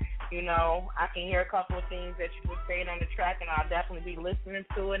track. You know, I can hear a couple of things that you were saying on the track, and I'll definitely be listening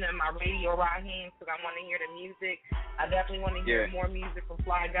to it in my radio right here because I want to hear the music. I definitely want to hear more music from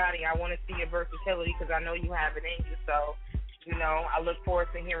Fly Gotti. I want to see your versatility because I know you have it in you. So, you know, I look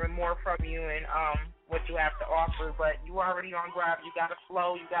forward to hearing more from you and what you have to offer. But you already on Grab. You got a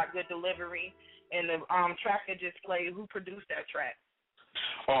flow. You got good delivery. And the track that just played, who produced that track?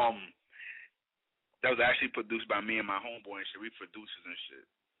 That was actually produced by me and my homeboy and shit. We producers and shit.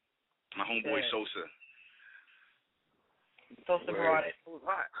 My homeboy Sosa. Sosa brought it. It was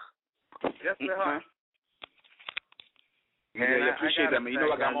hot. Yes, they're hot. Man, I appreciate that, man. You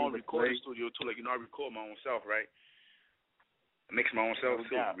know, I got my own recording studio too. Like, you know, I record my own self, right? I mix my own self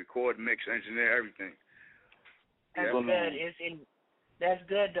too. Record, mix, engineer, everything. That's good. That's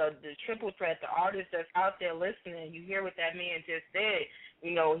good, though. The triple threat, the artist that's out there listening, you hear what that man just said. You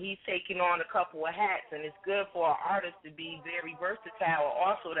know, he's taking on a couple of hats, and it's good for an artist to be very versatile,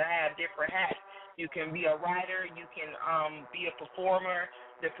 also to have different hats. You can be a writer, you can be a performer,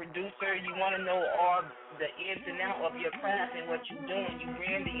 the producer. You want to know all the ins and outs of your craft and what you're doing. You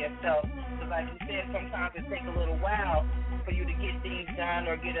branding yourself. So like you said, sometimes it takes a little while for you to get things done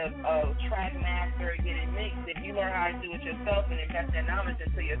or get a track master or get it mixed. If you learn how to do it yourself and invest that knowledge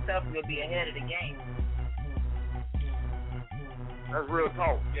into yourself, you'll be ahead of the game. That's real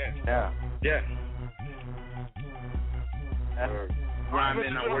talk. Yeah.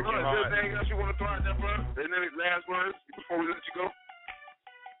 Grinding, I'm working hard. Anything else you want to throw out there, bro? Any last words before we let you go?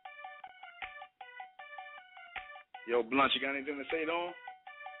 Yo, Blunt, you got anything to say, though?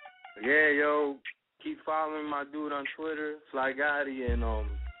 Yeah, yo, keep following my dude on Twitter, Fly Gotti, and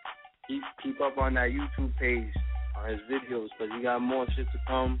keep up on that YouTube page on his videos because he got more shit to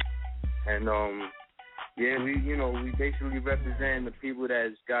come. And we basically represent the people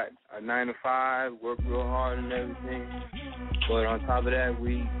that's got a 9-to-5, work real hard and everything. But on top of that,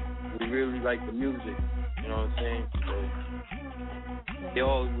 we really like the music. You know what I'm saying? So we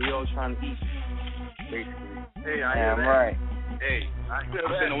all trying to eat, basically. Hey, I'm right. Hey, I'm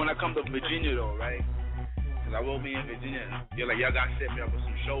saying when I come to Virginia though, right? Because I will be in Virginia. Y'all got to set me up with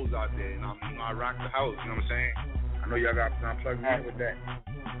some shows out there, and I rock the house. You know what I'm saying? I know y'all got to plug me in with that.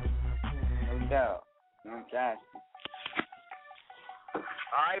 No doubt. All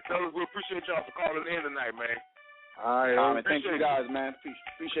right, fellas, we appreciate y'all for calling in tonight, man. All right, man. Thanks you guys, man.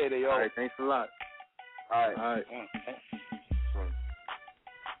 Appreciate it, yo. All right, thanks a lot. All right,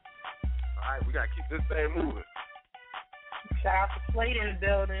 we gotta keep this thing moving. Shout out to Slade in the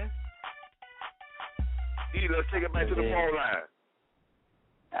building. Let's take it back to the phone line.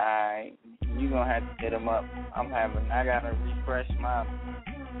 Alright, you gonna have to hit him up. I gotta refresh my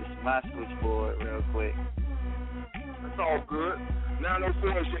switchboard real quick. That's all good.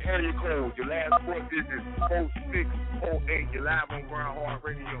 904 is your area code. Your last 4 digits, 4608. You're live on GRINDHARD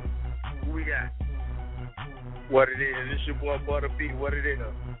Radio. Who we got? What it is? It's your boy Butter B. What it is?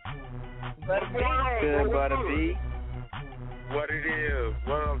 Good, Butter B. What it is?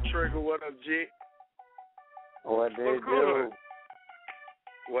 What up, Trigger? What up, G? What they do?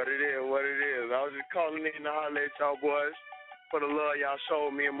 What it is? I was just calling in to holler at y'all boys for the love y'all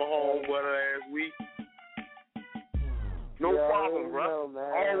showed me and my homeboy last week. No problem, bro.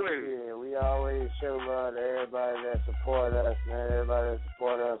 Always. Yeah, we always show love to everybody that support us, man. Everybody that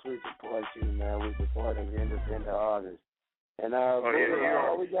support us, we support you, man. We support the independent artists. And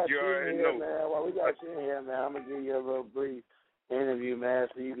while we got you in here, man, I'm gonna give you a little brief interview, man,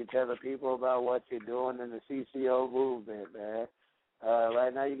 so you can tell the people about what you're doing in the CCO movement, man.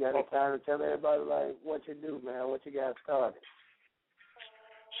 Right now, you got time to tell everybody like what you do, man, what you got started.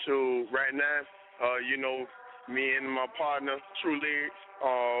 So right now, me and my partner, True Lyrics,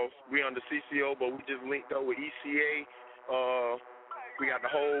 we on the CCO, but we just linked up with ECA. We got the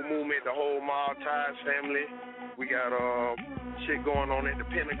whole movement, the whole Mob Ties family. We got shit going on at the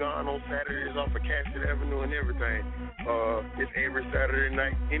Pentagon on Saturdays off of Cassidy Avenue and everything. It's every Saturday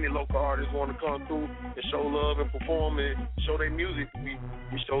night. Any local artists want to come through and show love and perform and show their music, we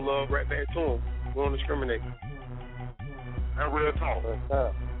show love right back to them. We don't discriminate. That's real talk.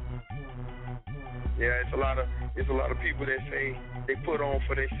 Yeah, it's a lot of people that say they put on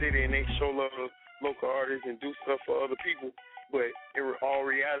for their city and they show love to local artists and do stuff for other people. But in all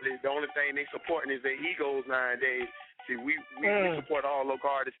reality, the only thing they supporting is their egos nowadays. See, we support all local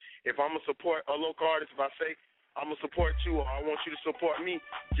artists. If I'm gonna support a local artist, if I say I'm gonna support you or I want you to support me,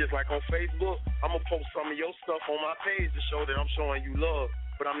 just like on Facebook, I'm gonna post some of your stuff on my page to show that I'm showing you love.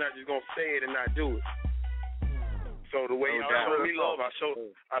 But I'm not just gonna say it and not do it. So the way y'all show me love, I show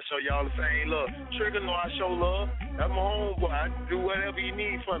y'all the same love. Trigger know I show love. That's my homeboy. I do whatever you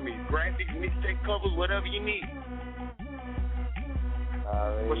need from me. Graphics, mixtape covers, whatever you need.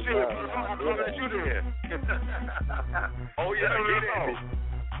 Well, shit, I'm coming at you then. Oh yeah, get at me.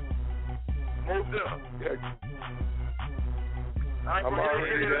 Most up. Yeah. I'm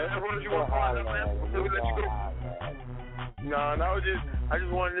already there. No, I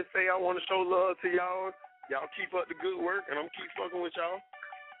just wanted to say I want to show love to y'all. Y'all keep up the good work, and I'm keep fucking with y'all. All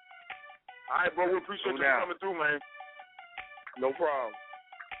right, bro. We appreciate you coming through, man. No problem.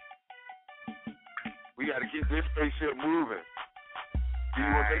 We got to keep this spaceship moving. Do you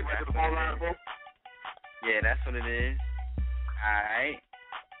want to take me to the phone line, bro? Yeah, that's what it is. All right.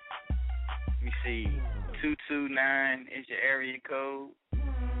 Let me see. 229 is your area code.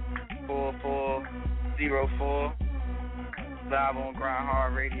 4404. Live on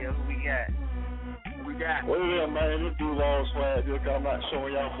GRINDHARD Radio. Who we got? Well, yeah, man, this dude all swag. Just I'm not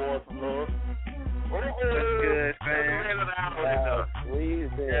showing y'all boys some love. What's good, fam?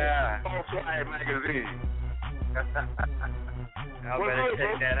 Yeah. All Swag magazine. Y'all better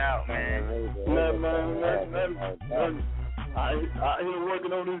check that out, man. Man. I ain't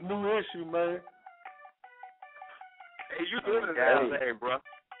working on this new issue, man. Hey, you doing the damn thing, bro.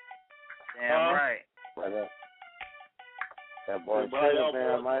 Damn right. That boy Trigger,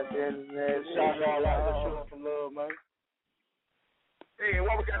 man, my business. Shout y'all out there showing some love, man. Hey,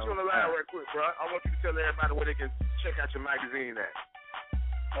 while we got you on the line real quick, bro, I want you to tell everybody where they can check out your magazine at.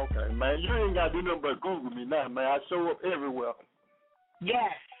 Okay, man, you ain't got to do nothing but Google me now, man. I show up everywhere.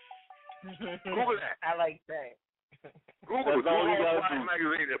 Yes. Google that. I like that. Google all you got to do.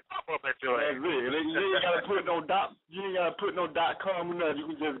 Magazine that pop up at your ass. That's it. You ain't got to put no .com or nothing. You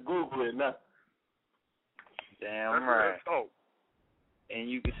can just Google it now. Damn right. And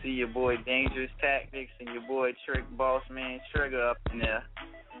you can see your boy Dangerous Tactics and your boy Boss Man Trigger up in there.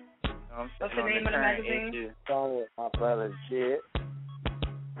 What's the name of the magazine? My brother, shit.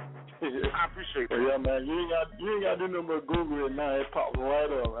 I appreciate that. Yeah, man, you ain't got to do nothing but Google it now. It popped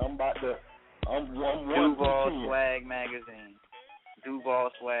right up. I'm Duval Swag Magazine. Duval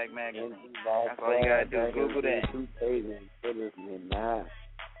Swag Magazine. That's all you got to do. Google that.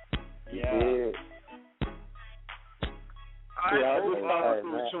 Yeah. Yeah, I was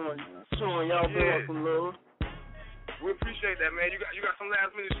showing y'all boys some love. We appreciate that, man. You got some last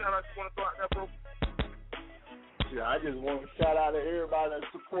minute shout outs you want to throw out there, bro? Yeah, I just want to shout out to everybody that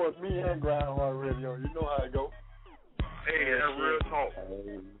supports me and GRINDHARD Radio. You know how it go. Hey, that's real talk.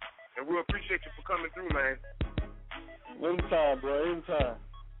 And we appreciate you for coming through, man. Anytime, bro. Anytime.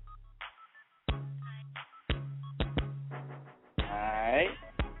 All right.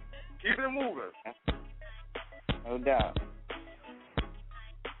 Keep it moving. No doubt.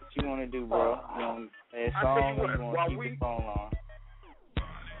 What you want to do, bro? You want to play a song or you want to keep the phone on?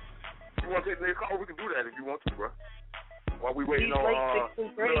 You want to take the call? We can do that if you want to, bro. While we waiting on a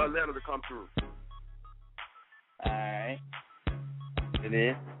letter to come through. All right. It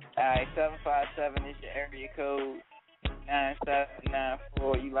is. All right, 757 is your area code.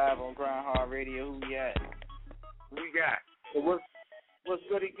 9794. You live on GRINDHARD Radio. Who we got? What's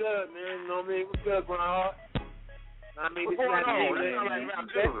pretty good, man? You know what I mean? What's good, GRINDHARD? I mean, what's going on,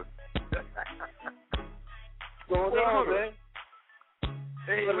 man?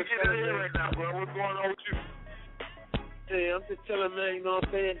 Hey, we're getting in here right now, bro. What's going on with you? Hey, I'm just chilling, man. You know what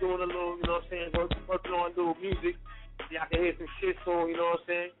I'm saying? Doing a little, you know what I'm saying? Working on little music. Y'all can hear some shit soon, you know what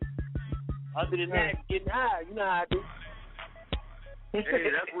I'm saying? Other than that, getting high. You know how I do. Hey,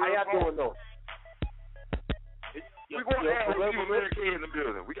 that's real. How y'all doing, though? We're going to have a few in the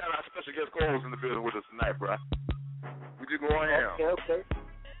building. We got our special guest co-host in the building with us tonight, bro. We just going ham. Okay.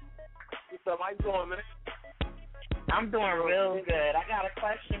 What's up? How you doing, man? I'm doing real good. I got a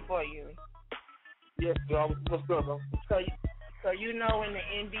question for you. Yes, bro. What's up, bro? So you know in the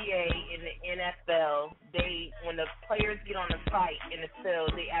NBA, in the NFL, when the players get on the fight in the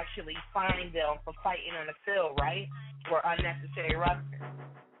field, they actually fine them for fighting on the field, right? For unnecessary wrestling.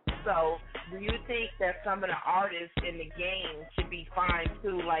 So do you think that some of the artists in the game should be fined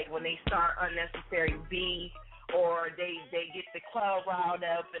too, like when they start unnecessary beef or they get the club riled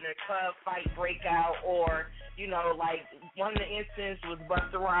up and a club fight break out, or, you know, like one of the instances was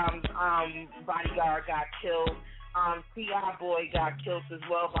Busta Rhymes' bodyguard got killed. T.I. Boy got killed as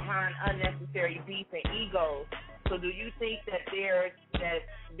well behind unnecessary beef and egos. So do you think that there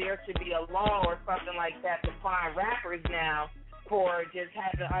should be a law or something like that to fine rappers now for just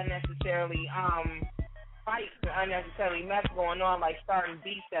having unnecessarily fights and unnecessarily mess going on, like starting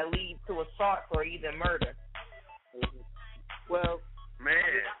beefs that lead to assault or even murder? Well, man,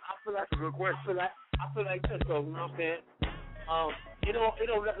 I feel like that's a good question. I feel like this, though, you know what I'm saying? It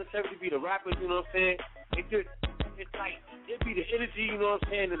don't necessarily be the rappers, you know what I'm saying? It's like it be the energy, you know what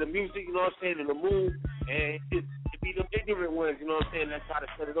I'm saying, and the music, you know what I'm saying, and the mood, and it be the ignorant ones, you know what I'm saying, that try to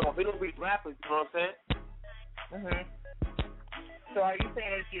set it off. It don't be rappers, you know what I'm saying? Mhm. So are you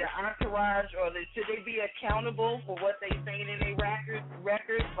saying it's either entourage or should they be accountable for what they saying in their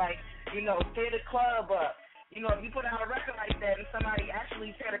records? Like, you know, tear the club up. You know, if you put out a record like that and somebody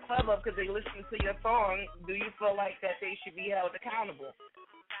actually tear the club up because they listen to your song, do you feel like that they should be held accountable?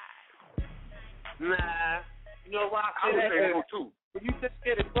 Nah. You know why? I would say so too. When you just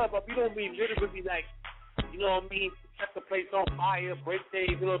tear the club up, you don't mean literally like, you know what I mean, set the place on fire, break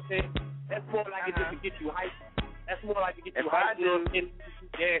things, you know what I'm saying? That's more like it just to get you hyped. That's more like to get you hyped, you know what I'm saying?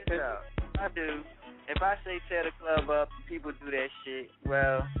 Yeah, I do. If I say tear the club up, people do that shit,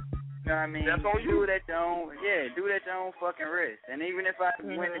 well, you know what I mean? That's on you. Do that to your own fucking risk. And even if I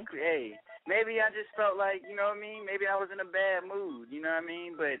went to, hey, maybe I just felt like, you know what I mean? Maybe I was in a bad mood, you know what I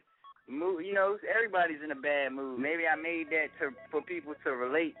mean? But you know, everybody's in a bad mood. Maybe I made that for people to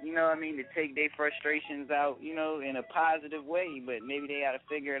relate, you know what I mean, to take their frustrations out, you know, in a positive way, but maybe they got to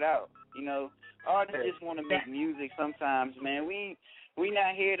figure it out, you know. Artists just want to make music sometimes, man. We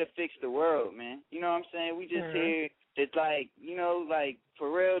not here to fix the world, man. You know what I'm saying? We just here to, like, you know, like,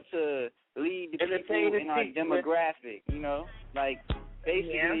 for real, to lead the people in our demographic, you know. Like,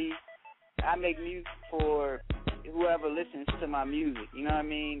 basically, I make music for whoever listens to my music, you know what I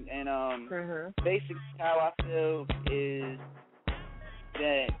mean? And basically how I feel is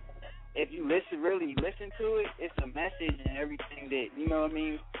that if you really listen to it, it's a message and everything that, you know what I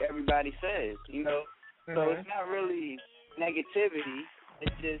mean, everybody says, you know? So it's not really negativity,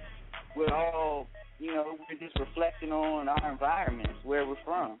 it's just we're all, you know, we're just reflecting on our environments, where we're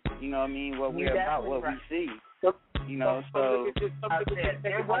from, you know what I mean, what we're about, what we see, you know, so...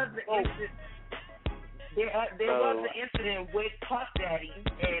 There was an incident with Puff Daddy,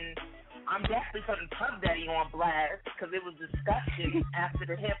 and I'm definitely putting Puff Daddy on blast because it was discussion after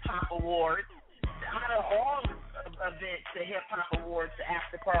the Hip Hop Awards. Out of all events, the Hip Hop Awards, the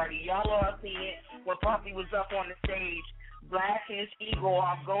after party, y'all all seen it when Puffy was up on the stage, blasting his ego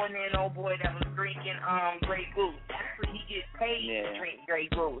off, going in, old boy that was drinking Grey Goose. Actually, he gets paid to drink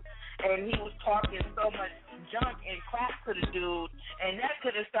Grey Goose, and he was talking so much junk and crap to the dude, and that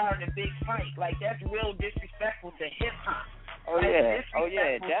could have started a big fight. Like, that's real disrespectful to hip hop. Definitely.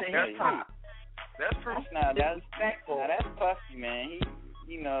 That's true. That's disrespectful. Now that's Puffy, man.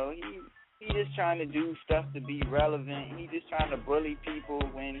 He just trying to do stuff to be relevant. He just trying to bully people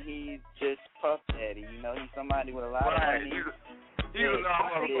when he's just Puff Daddy. You know, he's somebody with a lot of money. He's a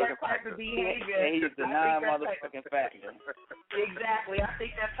non-motherfucking factor. He's the non-motherfucking factor. Exactly. I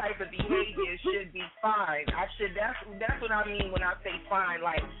think that type of behavior should be fine. That's what I mean when I say fine.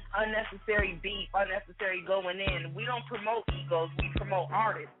 Like, unnecessary beef, unnecessary going in. We don't promote egos. We promote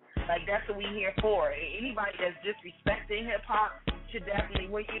artists. Like, that's what we here for. Anybody that's disrespecting hip-hop should definitely,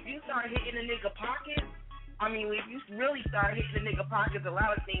 if you start hitting a nigga pockets, I mean, if you really start hitting the nigga pockets, a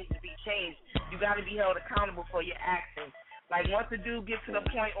lot of things to be changed. You got to be held accountable for your actions. Like, once a dude gets to the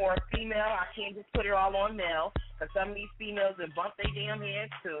point, or a female, I can't just put it all on male, because some of these females will bump their damn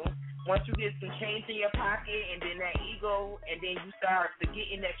heads too. Once you get some change in your pocket, and then that ego, and then you start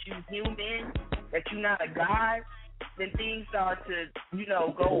forgetting that you human, that you're not a god, then things start to, you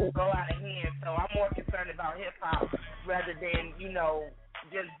know, go out of hand. So I'm more concerned about hip-hop rather than, you know,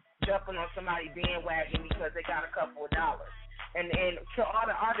 just jumping on somebody's bandwagon because they got a couple of dollars. And to all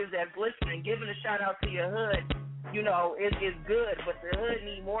the artists that's listening, giving a shout-out to your hood, you know, is good, but the hood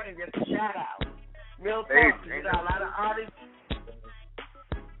need more than just a shout-out. Real talk, you got a lot of artists.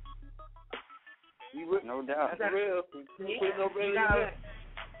 No doubt. That's real. You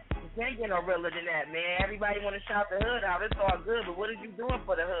can't get no realer than that, man. Everybody want to shout the hood out. It's all good, but what are you doing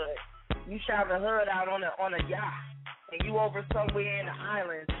for the hood? You shout the hood out on a yacht, and you over somewhere in the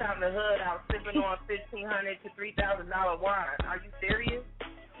islands shouting the hood out, sipping on $1,500 to $3,000 wine. Are you serious?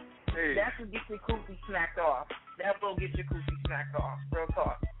 Hey. That will get your coochie smacked off. That will get your coochie smacked off. Real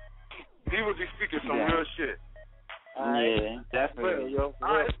talk. He was just speaking some real shit. Yeah, definitely. Real, yo.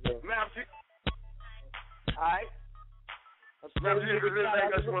 All right, man. Alright? Now, if there's anything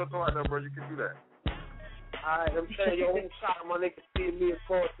else you want to throw out there, bro, you can do that. Alright, I'm saying, yo, shout out my nigga me, of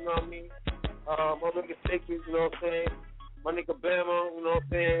course, you know what I mean? My nigga Sixers, you know what I'm saying? My nigga Bama, you know what I'm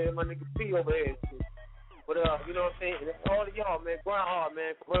saying? My nigga P over here and shit. But, you know what I'm saying? And all of y'all, man, grind hard,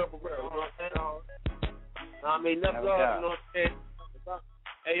 man, for real, you know what I'm saying? I mean, nothing love, you know what I'm saying?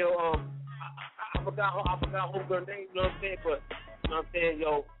 Hey, yo, I forgot homegirl name, you know what I'm saying? But, you know what I'm saying,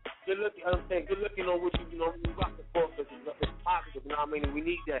 yo, good looking on what you know, you rock the court, because it's positive, you know what I mean? And we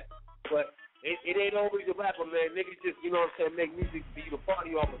need that. But it ain't always a rapper, man. Niggas just, you know what I'm saying, make music for you to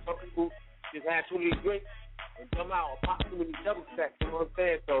party off. But some people just have too many drinks and come out or pop too many double stacks, you know what I'm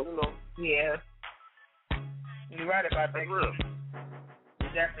saying? So, you know. Yeah. You're right about that, King.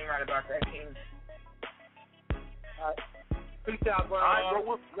 You're definitely right about that, King. All right. Peace out, bro. All right,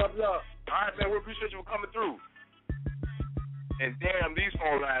 bro. Love. All right, man. We appreciate you for coming through. And damn, these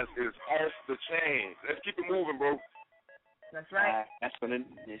phone lines is off the chain. Let's keep it moving, bro. That's right. That's what it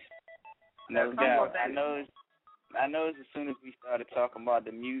is. No doubt. I know as soon as we started talking about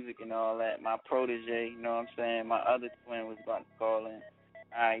the music and all that, my protege, you know what I'm saying, my other twin was about to call in.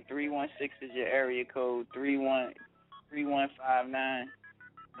 All right, 316 is your area code, 3159.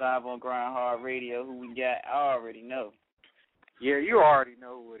 Live on GRINDHARD RADIO. Who we got? I already know. Yeah, you already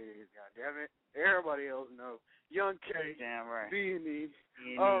know what it is, goddammit. Everybody else know. Young K, damn right. B&E,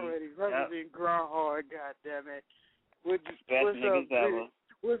 already representing GRINDHARD, goddammit. What's up, ever.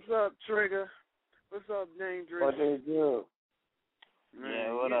 What's up, Trigger? What's up, Dangerous? What they do? Man,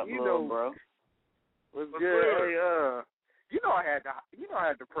 yeah, what up, bro? What's good? Hey, you know I had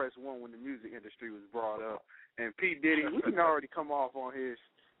to press one when the music industry was brought up, and P Diddy, we can already come off on his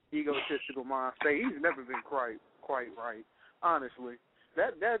egotistical mind state. He's never been quite right, honestly.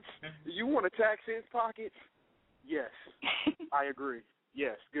 That's you want to tax his pockets? Yes, I agree.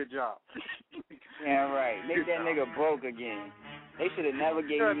 Yes, good job. Yeah, right. Make that nigga broke again. They should have never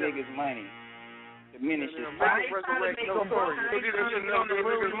gave you niggas money. Diminish his I ain't trying to make him broke. I ain't trying to get on the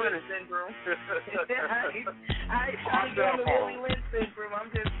Willie Lynch syndrome. I ain't trying to get on the Willie Lynch syndrome. I'm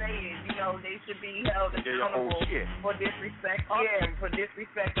just saying, you know, they should be held accountable for disrespect. Yeah, for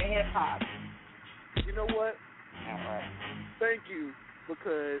disrespecting hip-hop. You know what? All right. Thank you,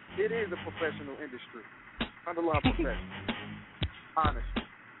 because it is a professional industry. Underline professional. Honestly.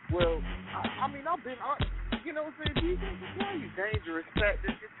 Well, I mean, I've been, you know what I'm saying, these things can tell you dangerous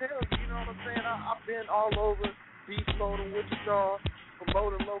tactics can tell you, you know what I'm saying? I've been all over Beast Mode and Wichita,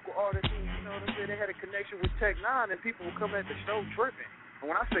 promoting local artists, you know what I'm saying? They had a connection with Tech 9 and people would come at the show tripping. And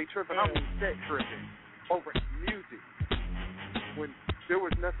when I say tripping, I mean set tripping over music. When there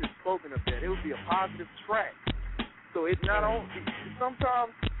was nothing spoken of that. It would be a positive track. So it not only,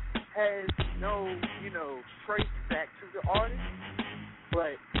 sometimes has no, you know, trace back to the artist,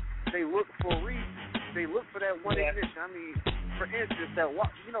 but they look for a reason. They look for that one ignition. I mean, for instance, that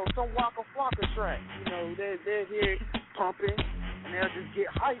some Waka Flocka track. You know, they're here pumping, and they'll just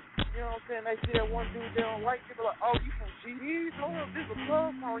get hyped. You know what I'm saying? They see that one dude they don't like. They be like, "Oh, you from GDs? Oh, this is a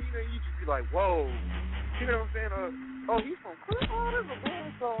love song." You know, you just be like, "Whoa." You know what I'm saying? Oh, he's from Clip. Oh, this is a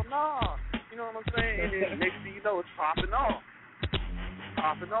love song. Nah. You know what I'm saying? And then next thing you know, it's popping off.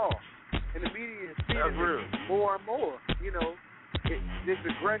 And the media is feeding more and more. You know. This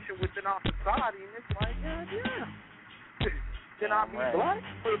aggression within our society, and it's like, yeah. Can I be black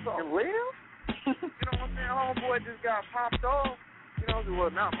and live? You know what I'm saying? Homeboy just got popped off. You know,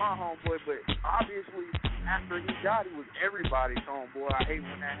 well, not my homeboy, but obviously after he died, he was everybody's homeboy. I hate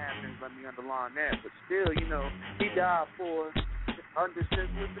when that happens. Let me underline that. But still, you know, he died for under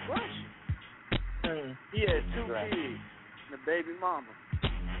senseless aggression. He had 2 kids and a baby mama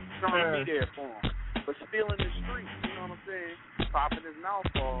trying to be there for him. But still in the streets, you know what I'm saying? Popping his mouth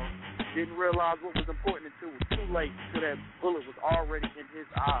off, didn't realize what was important until it was too late, until that bullet was already in his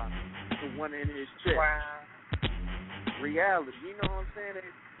eye, the one in his chest. Wow. Reality, you know what I'm saying?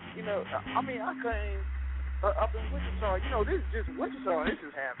 And, you know, I mean, I came up in Wichita, you know, this is just Wichita, this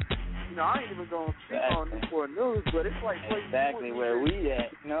is happening. You know, I ain't even going to speak on this for news, but it's like exactly where we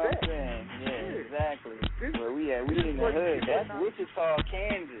at. You know what I'm saying? Yeah, exactly. Where we at. We in the hood. That's Wichita,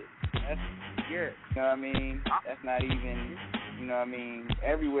 Kansas. That's, you know what I mean? That's not even, you know what I mean?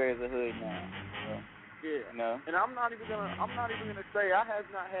 Everywhere is a hood now. So, yeah. You know? And I'm not even gonna say I have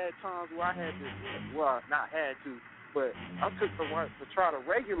not had times where I had to, well, not had to, but I took the right to try to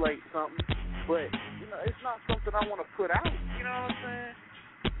regulate something. But you know, it's not something I want to put out. You know what I'm saying?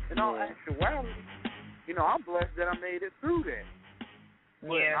 In all actuality, you know, I'm blessed that I made it through that.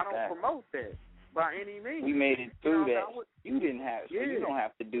 But I don't promote that by any means. We made it through that. You didn't have, so you don't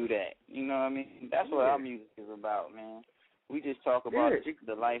have to do that. You know what I mean? That's what our music is about, man. We just talk about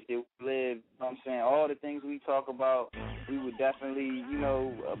the life that we live. You know what I'm saying? All the things we talk about, we would definitely,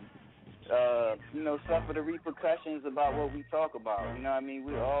 suffer the repercussions about what we talk about. You know what I mean?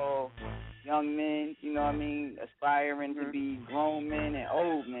 We're all young men, you know what I mean, aspiring to be grown men and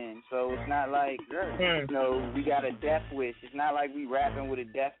old men. So it's not like, we got a death wish. It's not like we rapping with a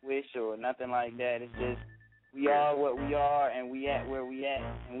death wish or nothing like that. It's just we are what we are and we at where we at.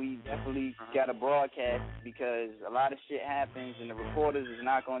 And we definitely got to broadcast because a lot of shit happens and the reporters is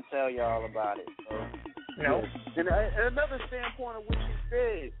not going to tell y'all about it. So, no. And another standpoint of what you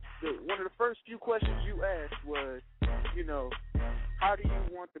said, one of the first few questions you asked was, how do you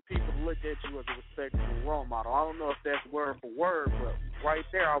want the people to look at you as a respectable role model? I don't know if that's word for word, but right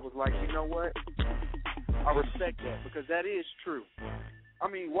there I was like, you know what? I respect that because that is true. I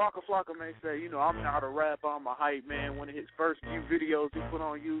mean, Waka Flocka may say, I'm not a rapper, I'm a hype man. One of his first few videos he put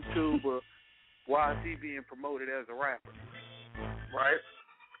on YouTube, but why is he being promoted as a rapper? Right?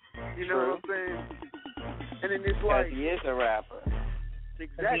 You know what I'm saying? And then it's like... he is a rapper.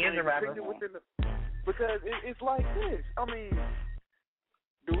 Exactly. He is a rapper. Because it's like this. I mean,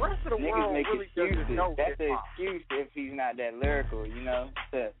 the rest of the niggas world make really excuses. doesn't know That's an hip-hop. excuse if he's not that lyrical,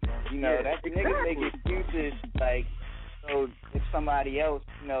 that's exactly. Niggas make excuses like so if somebody else,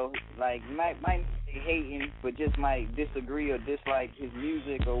 like might be hating but just might disagree or dislike his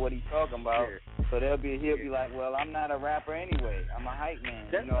music or what he's talking about. Yeah. So he'll be like, well, I'm not a rapper anyway. I'm a hype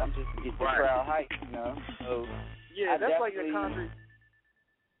man. I'm just to get the crowd hype, So that's like a country.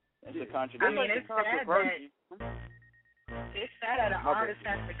 That's a contradiction. I mean, it's sad that an artist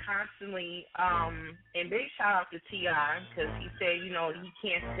has to constantly, and big shout out to T.I. because he said, he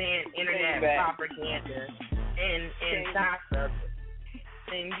can't stand internet propaganda and gossip.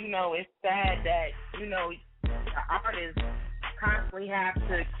 And, it's sad that, the artists constantly have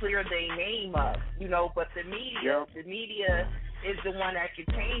to clear their name up, but the media is the one that can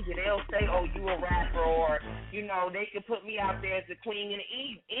change it. They'll say, oh, you a rapper, or, they could put me out there as a queen in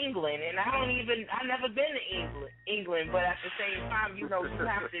England, and I've never been to England, but at the same time, you have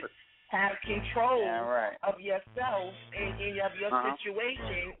to have control of yourself and of your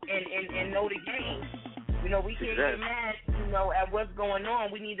situation and know the game. We can't get mad, at what's going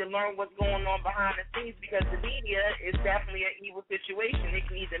on. We need to learn what's going on behind the scenes because the media is definitely an evil situation. It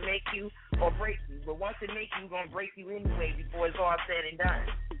can either make you or break you. But once it makes you, it's going to break you anyway before it's all said and done.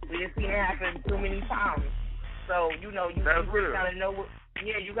 We have seen it happen too many times. So, you got to know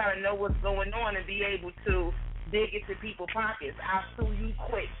you got to know what's going on and be able to dig into people's pockets. I'll sue you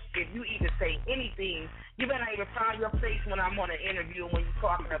quick. If you even say anything, you better not even frown your face when I'm on an interview when you're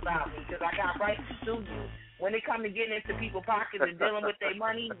talking about me because I got rights to sue you. When it comes to getting into people's pockets and dealing with their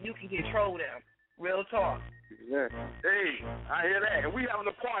money, you can control them. Real talk. Yeah. Hey, I hear that. And we having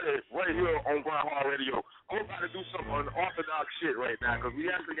a party right here on GRINDHARD Radio. I'm about to do some unorthodox shit right now because we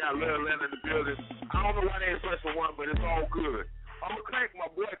actually got Lil Atlanta in the building. I don't know why they ain't pressing one, but it's all good. I'm going to crank my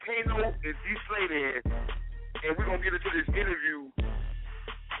boy Kano and D Slade in, and we're going to get into this interview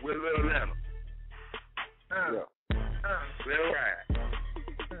with Lil Atlanta. Lil Ride.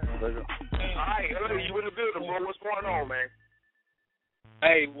 All right, you in the building, bro. What's going on, man?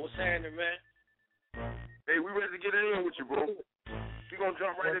 Hey, what's happening, man? Hey, we ready to get in with you, bro. We gonna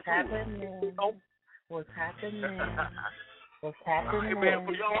jump right into it. What's happening? Hey, man,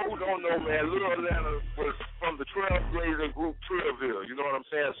 for y'all who don't know, man, Lil Atlanta was from the Trailblazer group Trailville. You know what I'm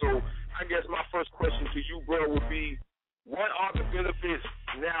saying? So I guess my first question to you, bro, would be, what are the benefits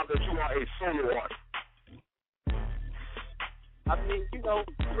now that you are a solo artist? I mean,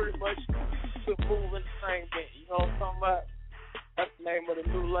 pretty much to move in the same thing. You know what I'm talking about? That's the name of the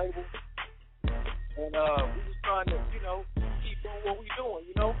new label. And we just trying to, keep doing what we doing,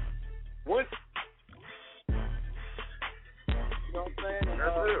 What? You know what I'm saying? And,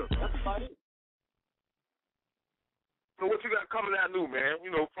 that's real. That's about it. So what you got coming out new, man?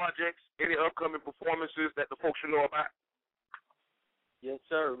 Projects, any upcoming performances that the folks should know about? Yes,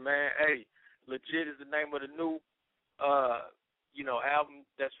 sir, man. Hey, Legit is the name of the new album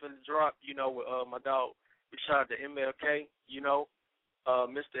that's finna drop, with my dog. We shot the MLK,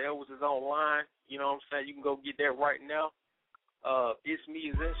 Mr. Elvis is online, you know what I'm saying? You can go get that right now. It's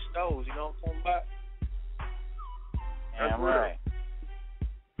Me is in stores, you know what I'm talking about? That's right.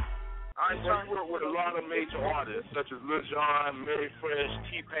 I work with a lot of major artists, such as Lil Jon, Mary Fresh,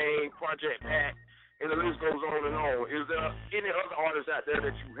 T-Pain, Project Pat, and the list goes on and on. Is there any other artists out there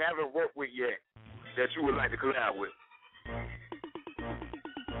that you haven't worked with yet that you would like to collab with?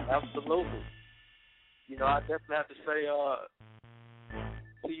 Absolutely. I definitely have to say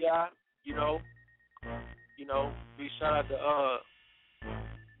T.I., big shout out to,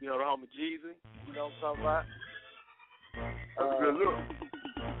 the homie Jeezy, you know what I'm talking about? That's a good look.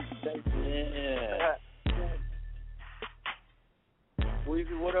 Yeah.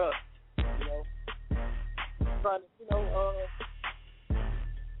 Weezy, what up? You know, trying to,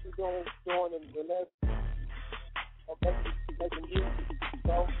 keep going and that's making music,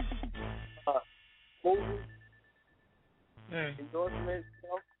 movies, endorsements,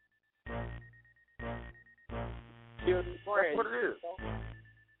 That's what it is.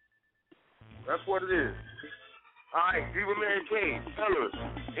 That's what it is. All right, Diva Man King, fellas,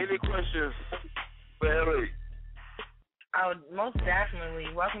 any questions for LA? Oh, most definitely.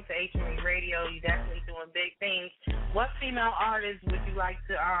 Welcome to HME Radio. You're definitely doing big things. What female artists would you like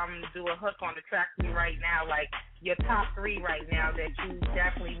to do a hook on the track for you right now? Like your top 3 right now that you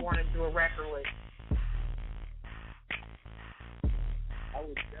definitely want to do a record with? I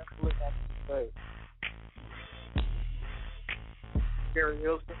would definitely have to say Carrie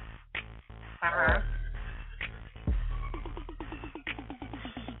Hilson.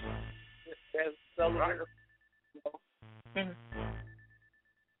 As Sullivan. And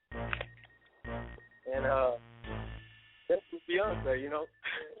that's with Beyonce,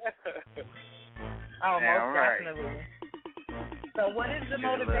 Oh, most definitely. So what is the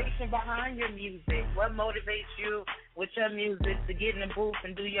motivation behind your music? What motivates you with your music to get in the booth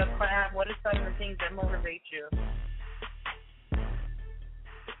and do your craft? What are some of the things that motivate you?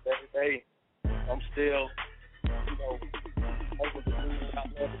 Every day, I'm still, able to do what I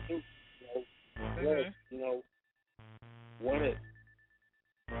love to do. Want it.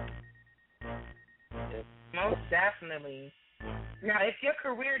 Most definitely. Now, if your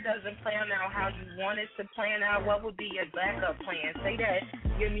career doesn't plan out how you want it to plan out, what would be your backup plan? Say that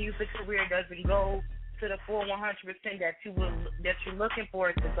your music career doesn't go to the full 100% that you're looking for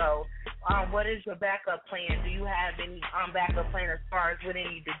it to go. What is your backup plan? Do you have any backup plan as far as with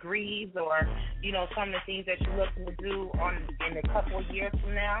any degrees or some of the things that you're looking to do in a couple of years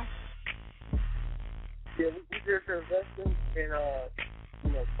from now? Yeah, we just investing in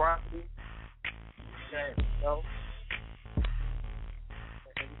property. And,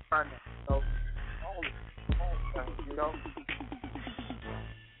 and trying to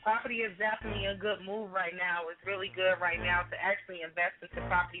Property is definitely a good move right now. It's really good right now to actually invest into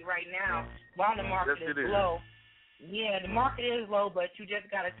property right now while the market is low. Yeah, the market is low, but you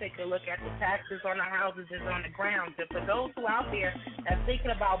just got to take a look at the taxes on the houses is on the ground. So for those who out there that's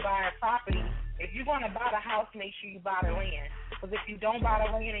thinking about buying property, if you're going to buy the house, make sure you buy the land. Because if you don't buy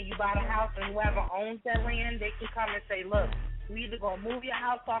the land and you buy the house and whoever owns that land, they can come and say, look, we either going to move your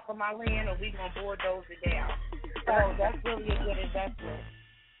house off of my land or we going to bulldoze it down. So that's really a good investment.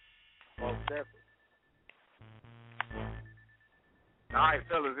 Well, definitely. All right,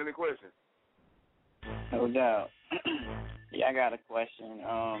 fellas, any questions? No doubt. Yeah, I got a question.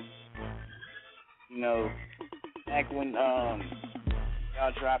 Back when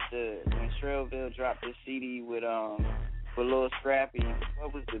y'all dropped when Shrillville dropped the CD with Lil Scrappy,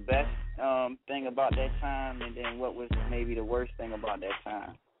 what was the best thing about that time, and then what was maybe the worst thing about that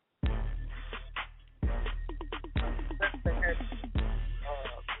time? Best thing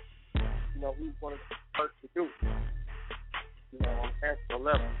that we wanted to first to do, on a national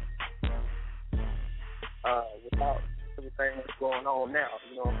level. Without everything that's going on now, as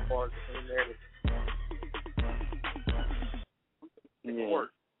far as the internet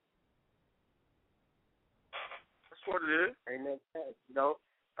work. That's what it is. Ain't that changed,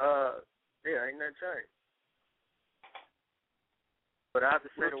 ain't that changed. But I have to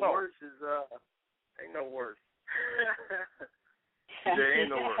say the worst is, ain't no worse. There ain't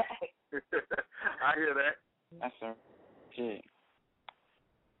no worse. I hear that. That's a shit.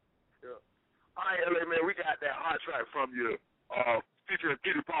 Yeah. All right, LA, man, we got that hot track from you, featuring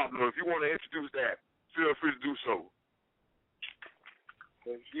Petey Pablo. If you want to introduce that, feel free to do so.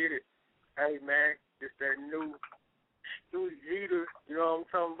 Let's get it. Hey, man, it's that new Jeter, you know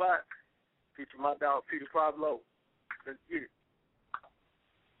what I'm talking about? Featuring my dog, Petey Pablo. Let's get it.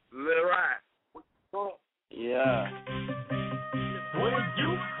 Let it ride. Yeah. Where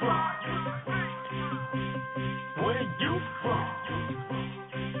you from? Where you from?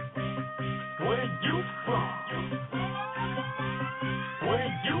 Where you from? Where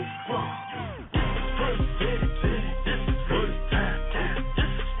you from? This is first city. This is first time. This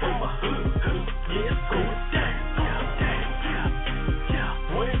is for my hood. Yeah, it's going down.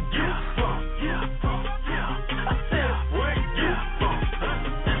 Where you from? I said, where you from?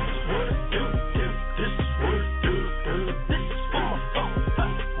 This is what it do. This is what it do. This is for my phone.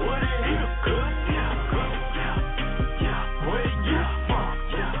 What it is good. Where you from?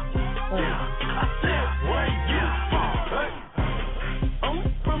 I said, where you from? I'm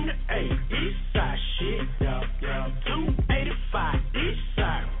from the A.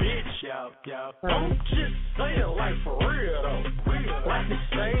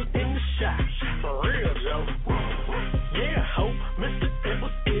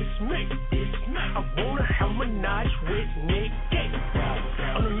 me. I wanna have a nice with Nick.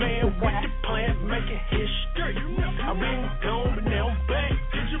 I'm the man with the plan, making history. I've been gone, but now I'm back.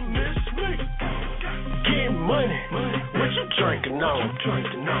 Did you miss me? Getting money, what you drinking on?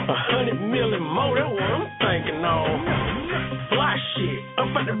 100 million more, that's what I'm thinking on. Fly shit,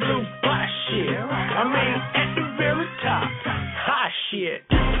 up at the blue fly shit. I mean, at the very top, high shit.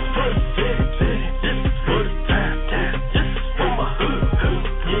 For the city, this is for the time. This is for my hood.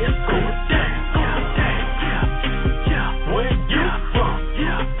 Yeah, it's going down. Where you from? I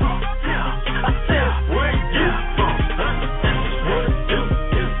said, where you from? This is what it do.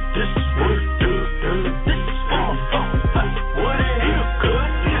 This is what it do. This is for my phone. What it is good.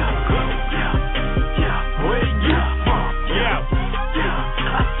 Where you from?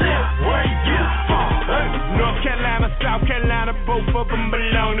 I said, where you from? North Carolina, South Carolina, both of them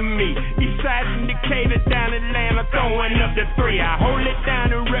belong to me. Eastside and Decatur, down Atlanta, throwing up the 3. I hold it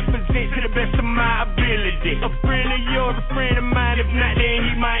down and represent to the best of my ability. A friend of yours, a friend of mine, if not, then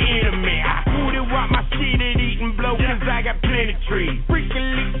he my enemy. I food it, walk my shit and eat and blow, cause I got plenty trees.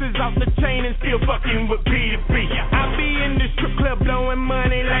 Freaking leaks is off the chain and still fucking with P2P. I be in the strip club blowing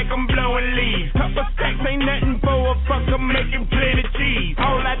money like I'm blowing leaves. Couple stacks ain't nothing for a fucker making plenty cheese.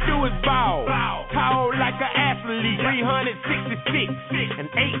 All I do is ball, tall like an athlete. 366 and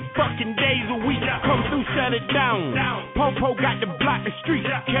 8 fucking days a week. Come through, shut it down. Popo got to block the street.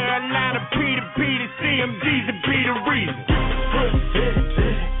 Carolina, P2P, the CMGs to be the reason. For the city,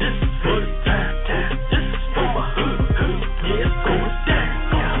 this is for the time. This is for my hood. Yeah, it's going down.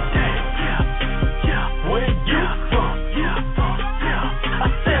 Where you from? I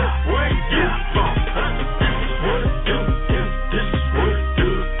said, where you from? This is what it do. This is what it do.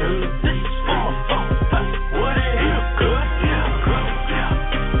 This is for my phone. What it is good.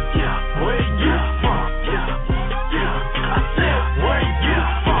 Where you from? I said, where you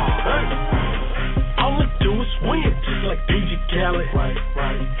from? All I do is win, just like DJ Khaled.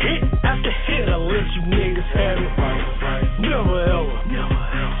 Hit after hit, I let you niggas have it. Never ever.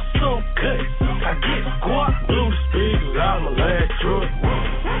 So cut. I get squat, blew the speakers out my last truck.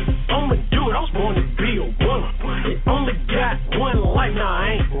 I'ma do it, I was born to be a winner. It only got one life, now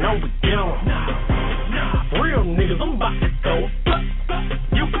I ain't no beginner. Real niggas, I'm about to throw a buck.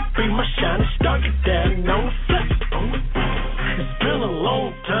 You could be my shining star, get down on the flex. It's been a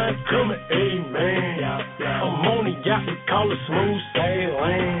long time coming, amen. I'm on the yacht, we call it smooth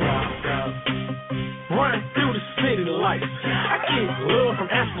sailing. Running through the city lights. I get love from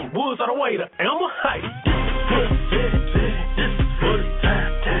Aspen Woods all the way to Elmer Heights. For the city, this is for the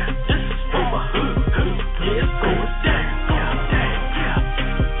time. This is for my hood. Yeah, it's going down.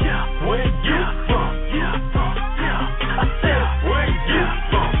 Where you from? I said, where you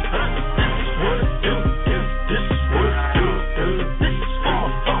from? This is what it do. This is what it do. This is for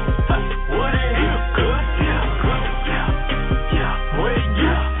my phone. What it is good. Where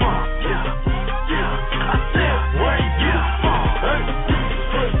you from? I said, where you from?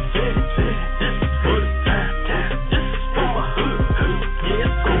 For the city, this is for the time. This is for my hood. Yeah,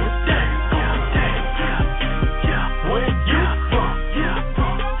 it's going down. Where you from?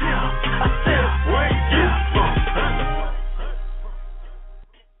 I said, where you from?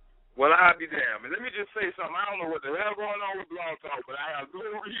 Well, I'll be damned. And let me just say something. I don't know what the hell going on with Blog Talk, but I have no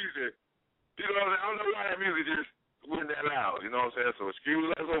reason. You know what I'm saying? I don't know why that music just wasn't that loud. You know what I'm saying? So excuse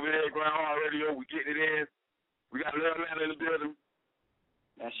us over here at GRINDHARD Radio. We getting it in. We got Little Atlanta in the building.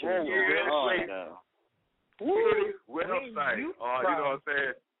 That shit was going hard, though. Website. You know what I'm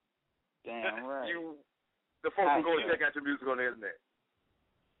saying? Damn right. The folks can go and check out your music on the internet.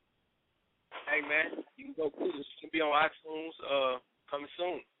 Hey man, you can go cool. It's gonna be on iTunes coming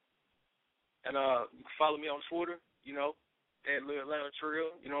soon. And you can follow me on Twitter, you know, at Little Atlanta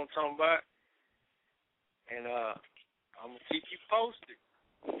Trill, you know what I'm talking about. And I'm gonna keep you posted.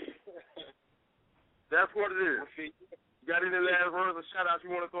 That's what it is. You got any last words or shout outs you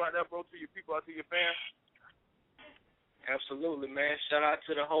want to throw out there, bro, to your people, out to your fans? Absolutely, man. Shout out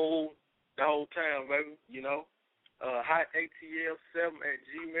to the whole town, baby. You know,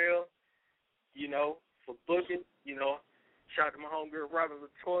 hotATL7@gmail. You know, for booking. You know, shout out to my homegirl Robin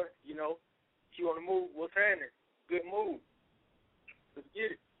Latoya. You know, she on the move. What's happening? Good move. Let's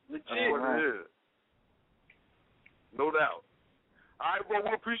get it. Legit. That's what it is. No doubt. All right, bro, we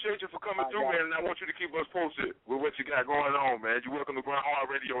appreciate you for coming through, man, and I want you to keep us posted with what you got going on, man. You're welcome to GRINDHARD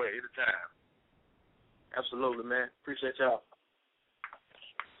Radio at any time. Absolutely, man. Appreciate y'all.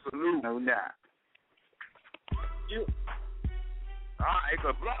 Salute. No doubt. You. All right,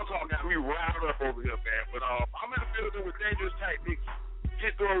 because Blog Talk got me riled up over here, man. But I'm in the building with Dangerous Tactics.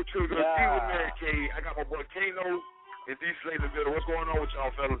 Get through to the D with Mary K. I got my boy Kano and D Slate the building. What's going on with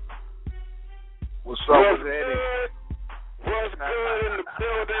y'all, fellas? What's up with Eddie? What's good in the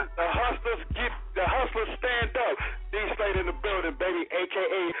building? The hustlers stand up. D Slate in the building, baby,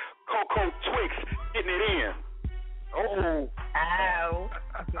 aka Coco Twix, getting it in. Ow.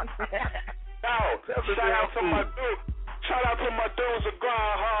 Now, shout out to my dudes at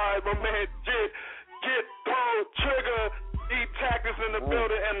Grind Hard, my man Get Pull Trigger, E-Tactics in the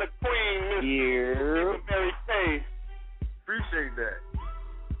building, and the Queen, Miss Mary Kay. Appreciate that.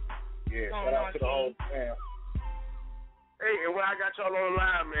 Yeah, shout out to the whole fam. Hey, and when I got y'all on the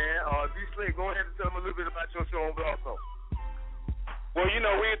line, man, D Slate, go ahead and tell them a little bit about your show also. Well, you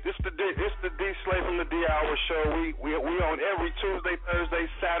know, it's the D Slate from the D Hour Show. We on every Tuesday, Thursday,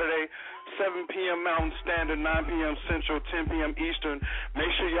 Saturday, 7 p.m. Mountain Standard, 9 p.m. Central, 10 p.m. Eastern.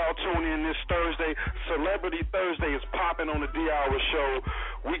 Make sure y'all tune in this Thursday. Celebrity Thursday is popping on the D Hour Show.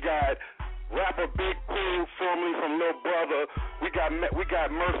 We got rapper Big Pooh, formerly from Lil Brother. We got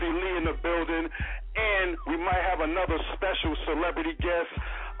Murphy Lee in the building, and we might have another special celebrity guest.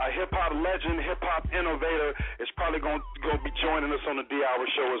 A hip-hop legend, hip-hop innovator is probably going to be joining us on the D Hour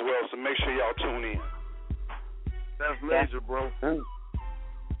Show as well, so make sure y'all tune in. That's major, bro.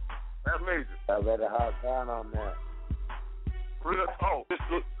 That's major. I better hop down on that. Real talk.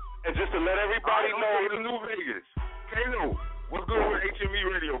 Just to let everybody know, the New Vegas. Kano, what's good with HME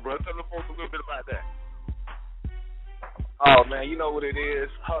Radio, bro? Tell the folks a little bit about that. Oh, man, you know what it is.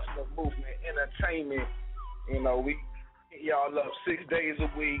 Hustler Movement Entertainment. You know, we hit y'all up 6 days a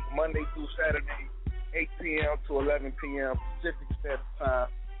week, Monday through Saturday, 8 p.m. to 11 p.m. Pacific Standard Time.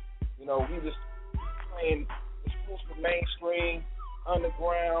 You know, we just playing exclusive mainstream,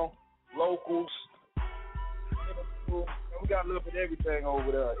 underground, locals. We got a little bit of everything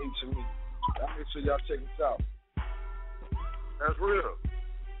over there at HME. I'll make sure y'all check us out. That's real.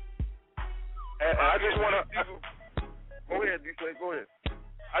 And I just want to... Go ahead, D-Slate, go ahead.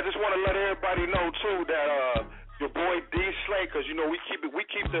 I just want to let everybody know, too, that... your boy D Slate, because you know we keep the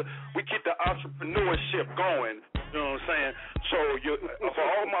entrepreneurship going. You know what I'm saying? So for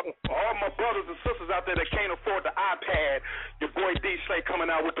all my brothers and sisters out there that can't afford the iPad, your boy D Slate coming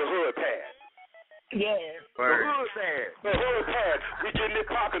out with the hood pad. Yes. The hood pad. The hood pad. We getting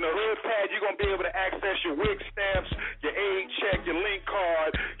it popping. The hood pad. You're gonna be able to access your wig stamps, your aid check, your link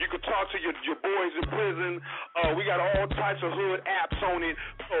card. You can talk to your boys in prison. We got all types of hood apps on it.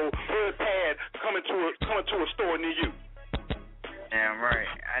 So hood pad coming to a store near you. Damn right.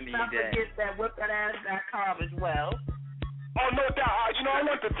 I need that. Don't forget that whipthatass.com as well. Oh, no doubt. You know, I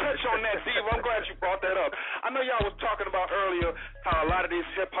wanted to touch on that, Steve. I'm glad you brought that up. I know y'all was talking about earlier how a lot of these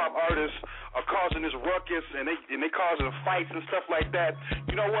hip-hop artists are causing this ruckus and they causing fights and stuff like that.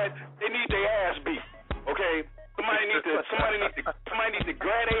 You know what? They need their ass beat, okay? Somebody needs to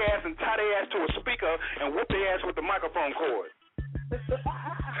grab their ass and tie their ass to a speaker and whip their ass with the microphone cord.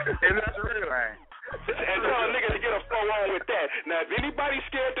 And that's real. Right. And tell a nigga to get a flow on with that. Now, if anybody's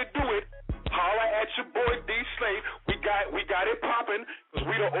scared to do it, holla at your boy D Slate. We got it popping because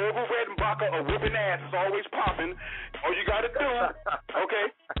we the over Redenbacher of whipping ass is always popping. All you gotta do,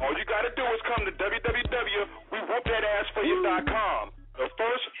 okay? All you gotta do is come to www.wewhoopthatassforyou.com. The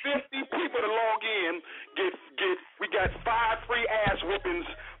first 50 people to log in we got 5 free ass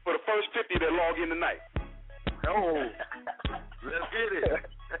whoopings for the first 50 that log in tonight. Oh, let's get it.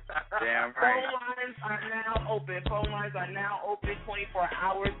 Damn right. Phone lines are now open. 24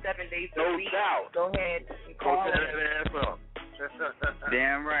 hours, 7 days a week. No doubt. Go ahead and call that ass up.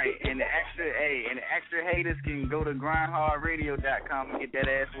 Damn right. And the extra haters can go to grindhardradio.com and get that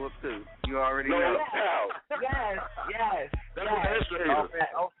ass whooped too. You already know. Yes. That's what extra haters.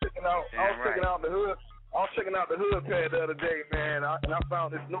 I was checking out the hood. I was checking out the hood pad the other day, man, and I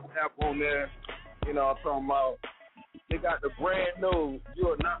found this new app on there. You know, I'm talking about. They got the brand new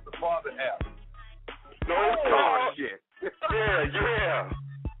 "You Are Not the Father" app. No shit. Yeah.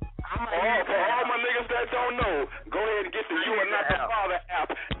 For all my niggas that don't know, go ahead and get the "You Are Not the Father"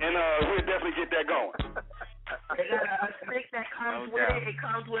 app, and we'll definitely get that going. They got a stick that comes with it. It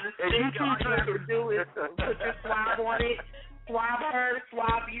comes with a stick. All you have to do is put your swab on it. Swab her,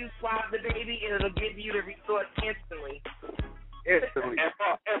 swab you, swab the baby, and it'll give you the resort instantly. And for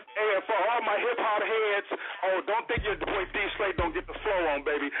all my hip hop heads, don't think your boy D Slate don't get the flow on,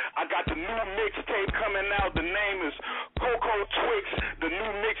 baby. I got the new mixtape coming out. The name is Coco Twix. The new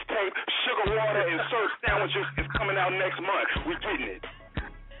mixtape, Sugar Water and Surf Sandwiches, is coming out next month. We getting it.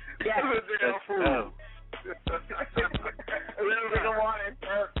 Yes. Sugar Water and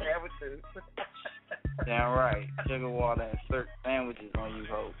Surf Sandwiches. Damn right. Sugar Water and Surf Sandwiches on you,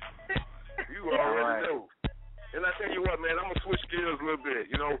 folks. You already know. And I tell you what, man, I'm going to switch gears a little bit.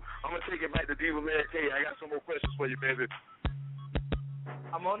 You know, I'm going to take it back to Diva Man K. I got some more questions for you, baby.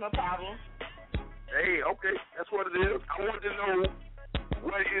 Come on, no problem. Hey, okay, that's what it is. I want to know,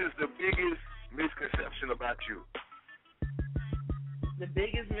 what is the biggest misconception about you? The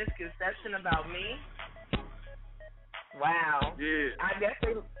biggest misconception about me? Wow. Yeah. I guess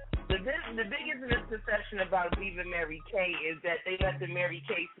the biggest misconception about Diva Mary Kay is that they let the Mary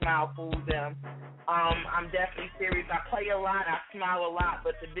Kay smile fool them. I'm definitely serious. I play a lot, I smile a lot,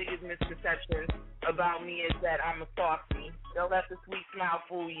 but the biggest misconception about me is that I'm a softie. Don't let the sweet smile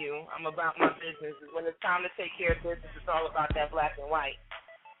fool you. I'm about my business. When it's time to take care of business, it's all about that black and white.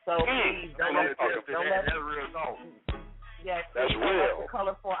 So please don't let that's real talk. Yes, that's don't real. let the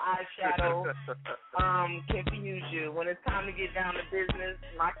colorful eyeshadow confuse you. When it's time to get down to business,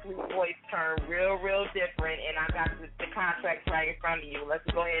 my sweet voice turned real, real different, and I got the contracts right in front of you. Let's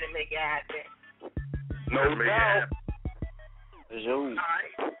go ahead and make it happen. No doubt. All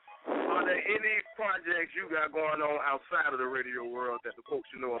right. Are there any projects you got going on outside of the radio world that the folks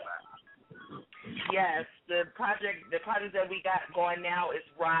should know about? Yes, the project that we got going now is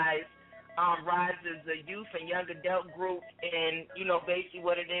Rise. Rise is a youth and young adult group, and basically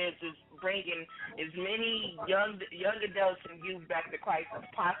what it is bringing as many young adults and youth back to Christ as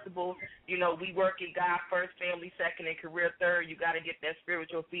possible. We work in God first, family second, and career third. You got to get that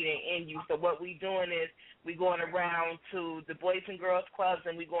spiritual feeding in you. So what we doing is we going around to the Boys and Girls Clubs,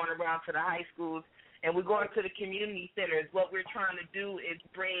 and we going around to the high schools, and we're going to the community centers. What we're trying to do is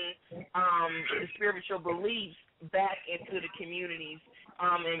bring the spiritual beliefs back into the communities.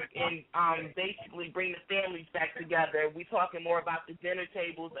 And basically bring the families back together. We're talking more about the dinner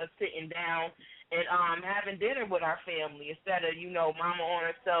tables of sitting down and having dinner with our family instead of, mama on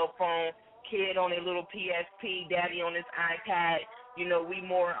her cell phone, kid on a little PSP, daddy on his iPad. We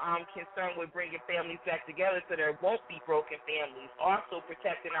more concerned with bringing families back together so there won't be broken families. Also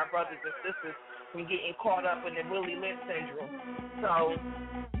protecting our brothers and sisters from getting caught up in the Willie Lynch syndrome. So,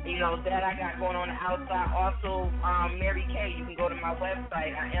 that I got going on the outside. Also, Mary Kay, you can go to my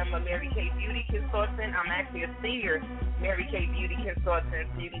website. I am a Mary Kay beauty consultant. I'm actually a senior Mary Kay beauty consultant.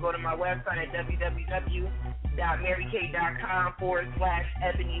 So you can go to my website at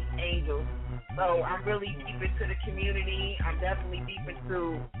www.marykay.com/Ebony's Angels. So I'm really deep into the community. I'm definitely deep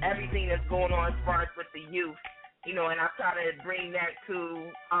into everything that's going on as far as with the youth. And I try to bring that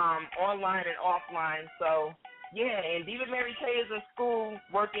to online and offline. So, yeah, and Diva Mary Kay is in school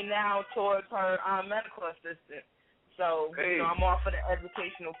working now towards her medical assistant. So, I'm all for the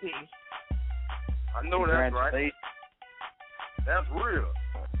educational piece. I know that's right. That's real.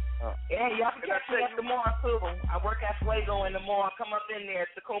 Yeah, y'all can catch me at the mall, too. I work at Fuego in the mall. Come up in there,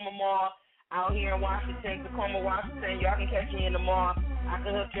 Tacoma Mall, out here in Washington, Tacoma, Washington. Y'all can catch me in the mall. I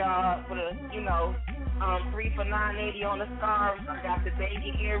can hook y'all up with a, 3 for $9.80 on the scarves. I got the baby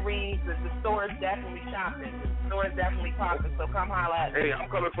earrings. The store is definitely shopping. The store is definitely popping, so come holla at me. Hey, I'm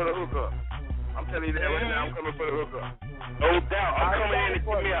coming for the hookup. I'm telling you that right now. I'm coming for the hookup. No doubt. I'm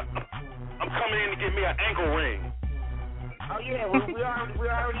coming in to get me an ankle ring. Oh yeah, well, we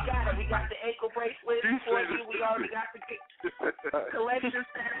already got it. We got the ankle bracelet for you. We already got the collection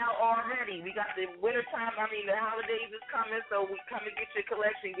set out already. We got the wintertime. The holidays is coming, so we come and get your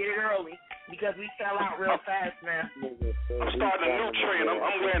collection, get it early because we sell out real fast, man. I'm starting a new trend.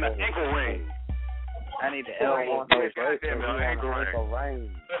 I'm wearing an ankle ring. I need the elbow pierce. I need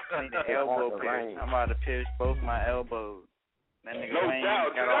the elbow pierce. I'm about to pierce both my elbows. That nigga no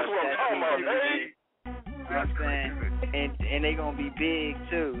doubt. That's what I'm talking about, hey. You know what I'm saying? And they gonna be big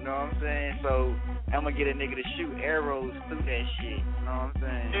too, you know what I'm saying? So I'm gonna get a nigga to shoot arrows through that shit, you know what I'm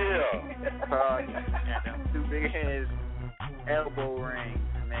saying? Yeah. Them two big ass elbow rings,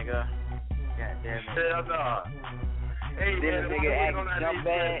 nigga. God damn it. Hell nah. Hey, then man, the nigga jump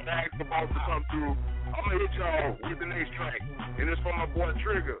back. About to come through. I'm gonna hit y'all with the next track. And it's from my boy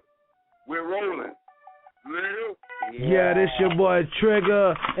Trigger. We're rolling. Little. Yeah, this your boy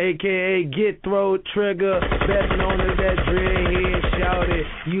Trigger, a.k.a. Get Throat Trigger, best known as that dreadhead shouted.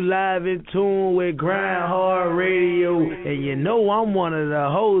 You live in tune with GRINDHARD Radio, and you know I'm one of the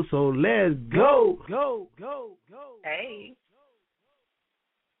hosts, so let's go. Go. Hey.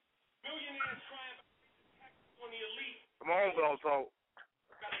 Come on, Gonzo.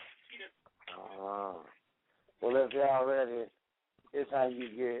 Well, if y'all ready, it's how you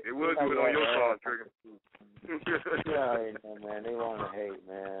get. They will do it on your song, Trigger. Yeah, man. They want to hate,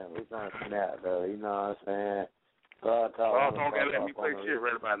 man. We gonna snap, though. You know what I'm saying? God talk and let me play shit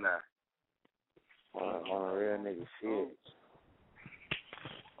right about now. On a real nigga shit.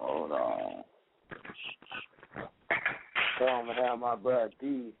 Hold on. So I'm gonna have my brother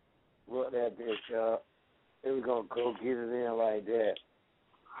D look that bitch up. Then we gonna go get it in like that.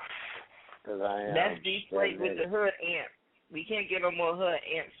 Cause I am. That's D Slate with the hood amp. We can't get no more hood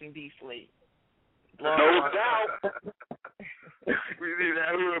amps and B-Slate. No doubt. We need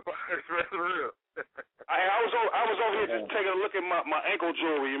that hood for real. I was over here just taking a look at my ankle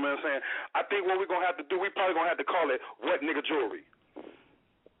jewelry, you know what I'm saying? I think what we're going to have to do, we probably going to have to call it What Nigga Jewelry.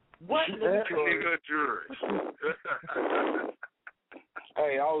 What nigga jewelry?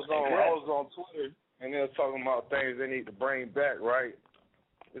 Hey, I was on Twitter, and they was talking about things they need to bring back, right?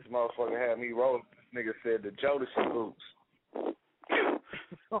 This motherfucker had me rolling. This nigga said the Jodeci boots.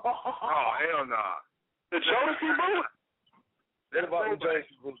 Oh, hell nah. The Jodeci boots? What about the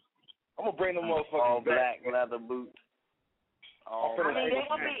Jodeci boots? I'm going to bring them motherfuckers all back. black leather boots. I mean, they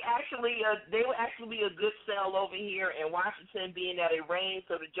would actually be a good sell over here in Washington, being that it rains,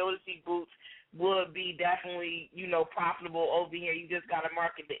 so the Jodeci boots would be definitely, profitable over here. You just got to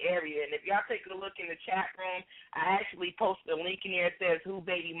market the area. And if y'all take a look in the chat room, I actually posted a link in there that says, "Who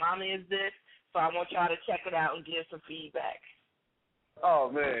baby mama is this?" So I want y'all to check it out and give some feedback.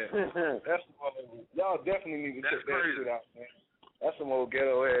 Oh, man. Y'all definitely need to check that shit out, man. That's some old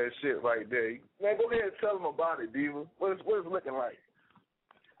ghetto-ass shit right there. Man, go ahead and tell them about it, Diva. What it's looking like?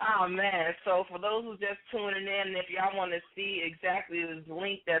 Oh, man. So for those who just tuning in, if y'all want to see exactly the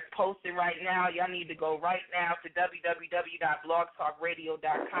link that's posted right now, y'all need to go right now to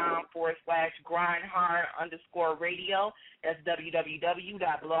www.blogtalkradio.com/grindhard_radio. That's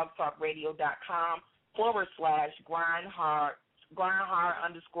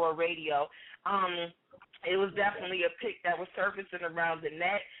www.blogtalkradio.com/grindhard_radio. It was definitely a pic that was surfacing around the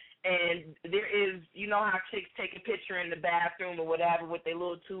net. And there is, how chicks take a picture in the bathroom or whatever with their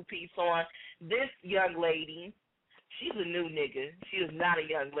little two-piece on. This young lady, she's a new nigga. She is not a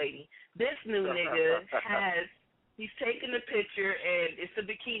young lady. This new nigga he's taking a picture, and it's a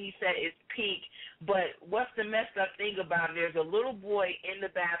bikini set. It's pink. But what's the messed up thing about it? There's a little boy in the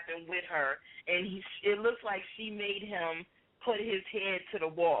bathroom with her, and it looks like she made him put his head to the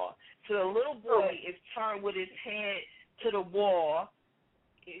wall. So the little boy is turned with his head to the wall.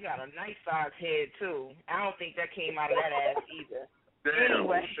 He got a nice size head too. I don't think that came out of that ass either. Damn.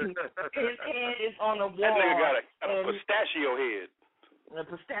 Anyway, his head is on the wall. That nigga got a pistachio head. A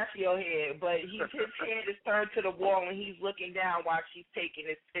pistachio head, but his head is turned to the wall and he's looking down while she's taking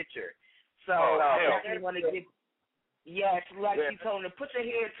his picture. So I definitely want to get. Yeah, it's like she told him to put your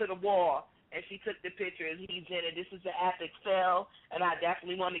head to the wall, and she took the picture and he's in it. This is an epic fail, and I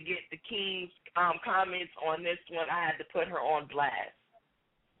definitely want to get the King's comments on this one. I had to put her on blast.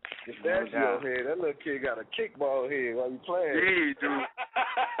 Pistachio head. That little kid got a kickball head while you playing. Yeah, he do.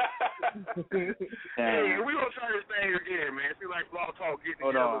 Hey, we gonna try this thing again, man. See like Blog Talk getting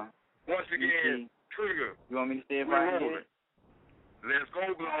together. Once again, Trigger. You want me to stay right here? Let's go,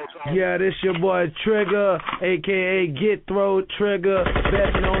 Blog Talk. Yeah, this your boy Trigger, a.k.a. Get Throat Trigger,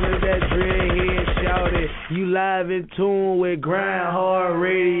 best known as that dreadhead shouted. You live in tune with GRINDHARD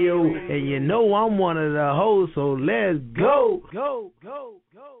Radio, and you know I'm one of the hosts, so let's go. Go.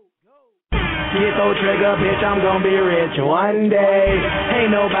 Get throat trigger, bitch, I'm gonna be rich one day.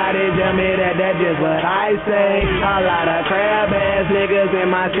 Ain't nobody tell me that's just what I say. A lot of crab ass niggas in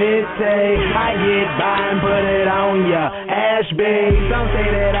my shit say I get by and put it on ya, Ashby. Some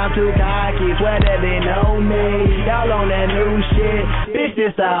say that I'm too cocky, swear that they know me. Y'all on that new shit, bitch,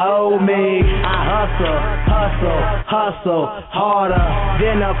 this the old me. I hustle harder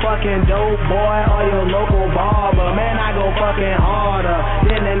than a fucking dope boy or your local barber. Man, I go fucking harder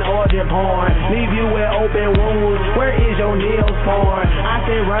than an orgy porn. Leave you with open wounds. Where is your nails porn? I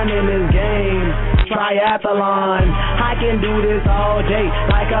been running this game, triathlon. I can do this all day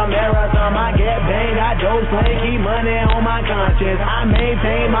like a marathon. I get bang, I dope slang, keep money on my conscience. I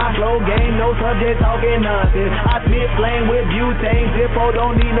maintain my flow game, no subject talking nonsense. I spit flame with butane, Zippo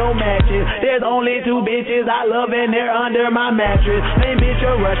don't need no matches. There's only two bitches I love and they're under my mattress. Same bitch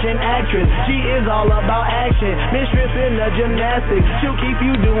a Russian actress, she is all about action. Mistress in the gymnastics, she'll keep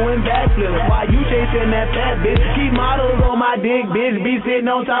you doing backflips while you chasing that fat bitch. Keep models on my dick, bitch. Be sitting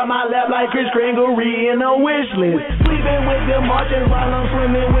on top of my lap like Chris Kringle reading a wish list. Sleeping with them Martians while I'm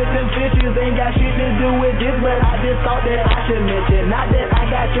swimming with them fishes. Ain't got shit to do with this, but I just thought that I should mention. Not that I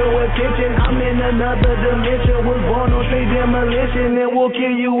got your attention, I'm in another dimension. Was born on straight demolition and will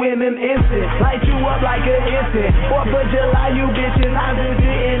kill you in an instant. Light you up like an instant. 4th of July, you bitches. I've been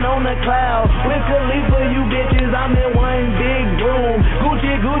sitting on the cloud with Khalifa, you bitches. I'm in one big room.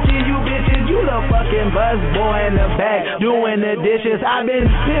 Gucci, you bitches. You the fucking bus boy in the back doing the dishes. I've been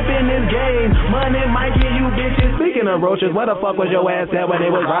pimping this game. Money might get you bitches. Speaking of roaches, where the fuck was your ass at when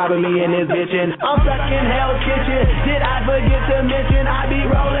they was robbing me in this bitchin'? I'm stuck in Hell's Kitchen. Did I forget to mention I be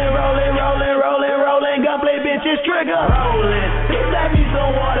rolling. Gunplay bitches trigger. Rolling. Bitch, let me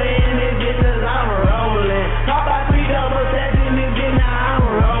some water in this bitch 'cause I'm rolling. Talk about 3 double sex.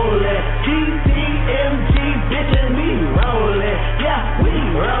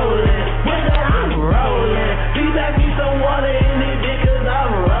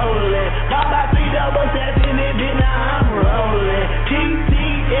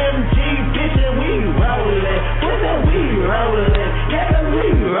 AMG, bitch, and we rollin'. What's that we rollin'? Yeah, 'cause we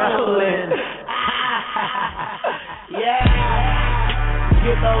rollin'. Yeah.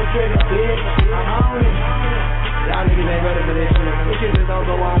 Get those triggers, bitch. I'm on it. Y'all niggas ain't ready for this shit. This shit just don't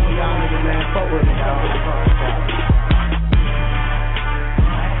go on for y'all niggas, man. Fuck with it, y'all.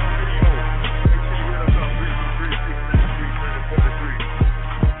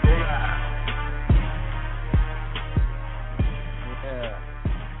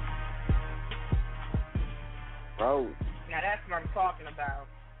 Road. Now that's what I'm talking about.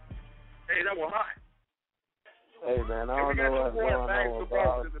 Hey, that was hot. Hey, man, I don't know what's going on with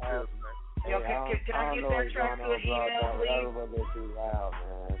Broad Talk. Yo, can I get that track to an email, please? That was a little bit too loud,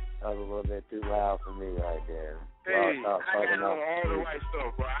 man. That was a little bit too loud for me right there. Hey, I got on all the right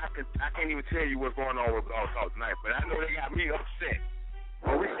stuff, bro. I can't even tell you what's going on with Blog Talk tonight, but I know they got me upset.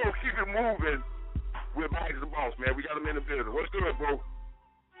 But we gonna keep it moving with Mike the Boss, man. We got him in the building. What's good, bro?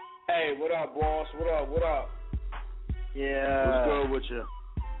 Hey, what up, boss? What up? What up? Yeah. What's good with you?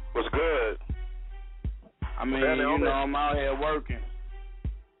 What's good? I mean, you know, I'm out here working.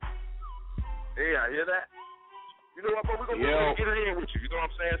 Yeah, I hear that. You know what, bro? We're gonna get it in with you. You know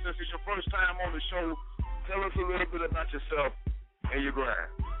what I'm saying? Since it's your first time on the show, tell us a little bit about yourself and your grind.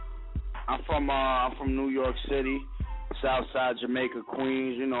 I'm from New York City, Southside Jamaica,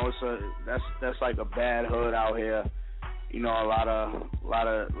 Queens. You know, that's like a bad hood out here. You know, a lot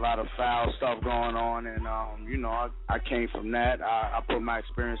of foul stuff going on, and you know, I came from that. I put my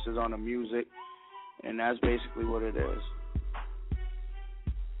experiences on the music, and that's basically what it is.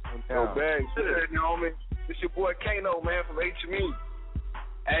 Yo, Bang, you homie. This your boy Kano, man, from HME.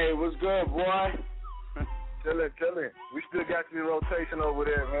 Hey, what's good, boy? Tell it. We still got you in rotation over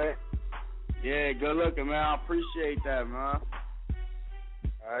there, man. Yeah, good looking, man. I appreciate that, man.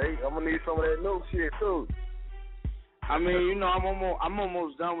 All right, I'm gonna need some of that new shit too. I mean, you know, I'm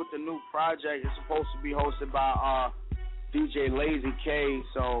almost done with the new project. It's supposed to be hosted by DJ Lazy K,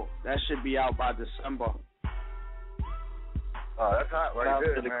 so that should be out by December. Oh, that's hot right out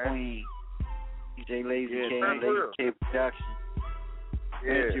there, to the man. Queen. DJ Lazy K, Lazy K Production.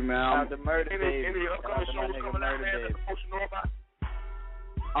 Yeah. Thank you, man. The murder baby. Any upcoming shows coming out, man, that folks know about?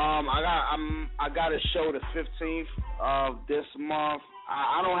 I got a show the 15th of this month.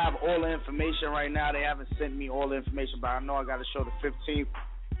 I don't have all the information right now. They haven't sent me all the information, but I know I got a show the 15th,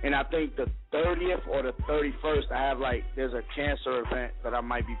 and I think the 30th or the 31st. I have there's a cancer event that I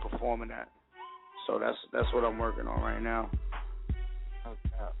might be performing at. So that's what I'm working on right now.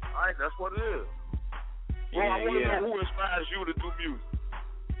 Okay. All right, that's what it is. Well, I want to know who inspires you to do music.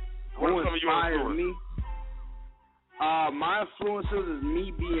 Who inspires me? My influences is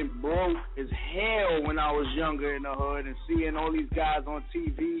me being broke as hell when I was younger in the hood and seeing all these guys on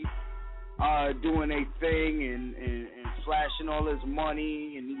TV doing their thing and flashing all this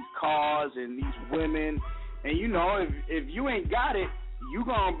money and these cars and these women. And, you know, if you ain't got it, you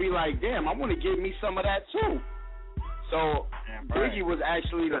going to be like, damn, I want to give me some of that too. So Biggie was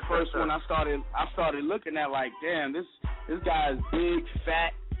actually the first one I started looking at like, damn, this guy is big,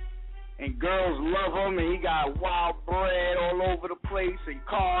 fat, and girls love him, and he got wild bread all over the place and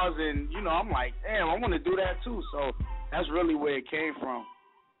cars, and, you know, I'm like, damn, I want to do that too. So that's really where it came from.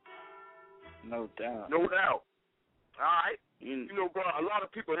 No doubt. No doubt. All right. You know, bro, a lot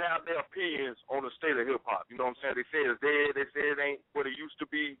of people have their opinions on the state of hip-hop. You know what I'm saying? They say it's dead. They say it ain't what it used to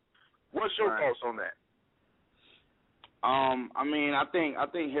be. What's your thoughts on that? I mean, I think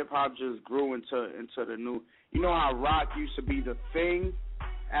hip hop just grew into the new. You know how rock used to be the thing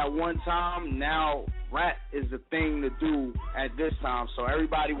at one time. Now rap is the thing to do at this time. So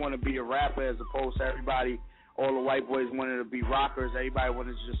everybody want to be a rapper as opposed to everybody. All the white boys wanted to be rockers. Everybody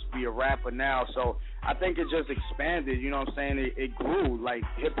wanted to just be a rapper now. So I think it just expanded. You know what I'm saying? It grew. Like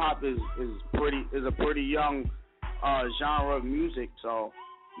hip hop is a pretty young genre of music. So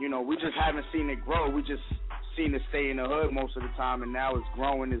you know we just haven't seen it grow. We just seen it stay in the hood most of the time, and now it's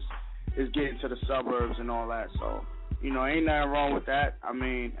growing, it's getting to the suburbs and all that. So, you know, ain't nothing wrong with that. I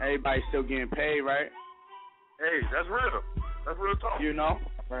mean, everybody's still getting paid, right? Hey, that's real. That's real talk. You know?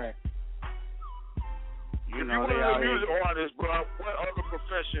 Right. You know, if you were a music artist, bro, what other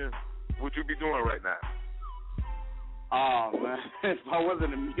profession would you be doing right now? Oh, man. If I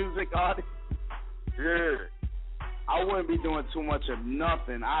wasn't a music artist? Yeah. I wouldn't be doing too much of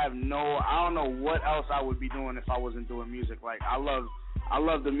nothing. I don't know what else I would be doing if I wasn't doing music. Like I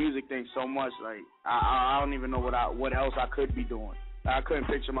love the music thing so much. Like I don't even know what else I could be doing. I couldn't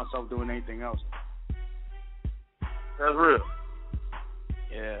picture myself doing anything else. That's real.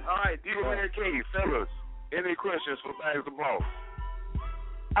 Yeah. All right, D-Man King, fellas, any questions for Bags the Boss?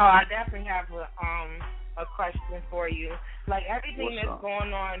 Oh, I definitely have a question for you. Like everything What's that's up?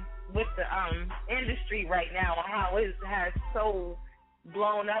 going on with the industry right now, and how it has so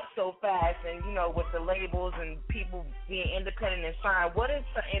blown up so fast, and with the labels and people being independent and signed, what is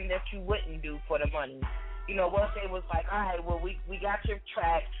something that you wouldn't do for the money? What if they was like, all right, well, we got your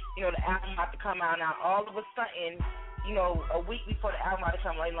track, the album about to come out now. All of a sudden, a week before the album about to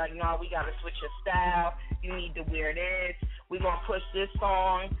come, like, no, we got to switch your style. You need to wear this. We're going to push this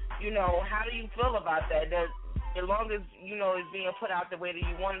song. How do you feel about that? As long as, it's being put out the way that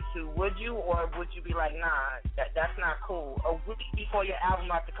you want it to, would you? Or would you be like, nah, that's not cool? A week before your album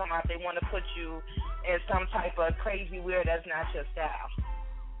about to come out, they want to put you in some type of crazy weird that's not your style.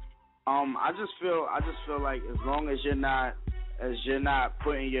 I just feel like as long as you're not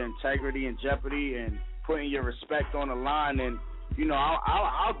putting your integrity in jeopardy and putting your respect on the line, and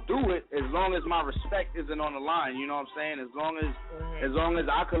I'll do it as long as my respect isn't on the line. You know what I'm saying? As long as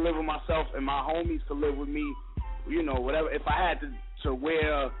I could live with myself and my homies could live with me, whatever. If I had to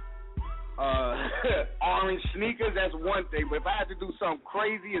wear orange sneakers, that's one thing. But if I had to do something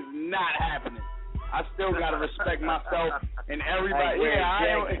crazy, it's not happening. I still gotta respect myself and everybody.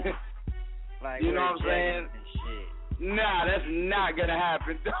 You know what I'm saying? Nah, that's not gonna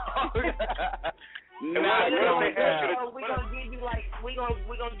happen, dog. We're gonna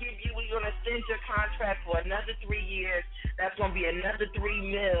extend your contract for another 3 years. That's gonna be another $3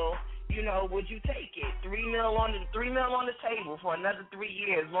 million. Would you take it? $3 million on the table for another 3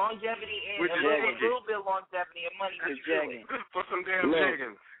 years. Longevity and a little bit of longevity and money. For some damn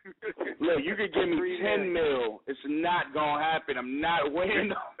digging. Look, you could give me $10 million. It's not gonna happen. I'm not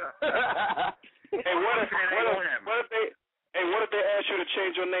winning. Hey, what if they ask you to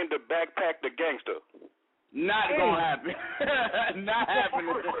change your name to Backpack the Gangster? Not gonna happen. Not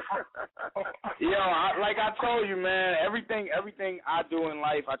happening. Like I told you, man, everything I do in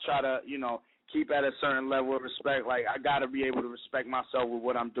life, I try to, keep at a certain level of respect. Like I gotta be able to respect myself with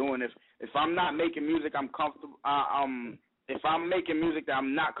what I'm doing. If I'm not making music, I'm comfortable. If I'm making music that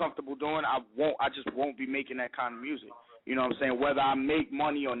I'm not comfortable doing, I just won't be making that kind of music. You know what I'm saying? Whether I make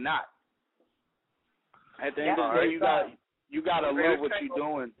money or not. At the end of the day, you gotta love what you're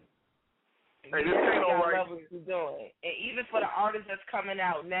doing. Hey, this ain't all right. Love what you're doing. And even for the artists that's coming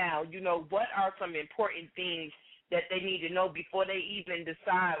out now, what are some important things that they need to know before they even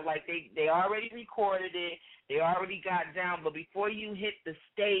decide? Like they already recorded it, they already got down, but before you hit the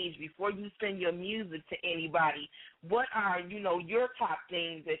stage, before you send your music to anybody, what are, your top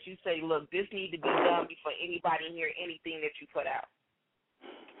things that you say, look, this needs to be done before anybody hear anything that you put out?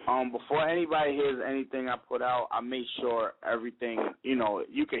 Before anybody hears anything I put out, I make sure everything,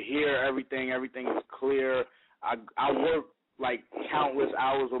 you can hear everything is clear. I work like countless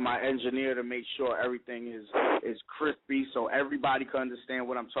hours with my engineer to make sure everything is crispy so everybody can understand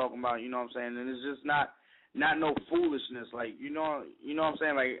what I'm talking about, you know what I'm saying? And it's just not no foolishness, like, you know what I'm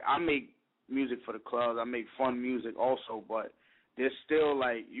saying? Like, I make music for the clubs, I make fun music also, but there's still,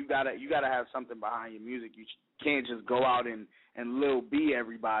 like, you gotta have something behind your music. You can't just go out and Lil B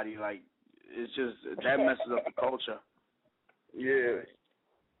everybody. Like, it's just, that messes up the culture. Yeah.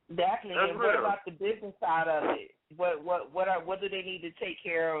 Definitely. And what about the business side of it? What do they need to take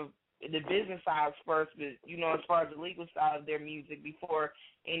care of the business side first, but, as far as the legal side of their music before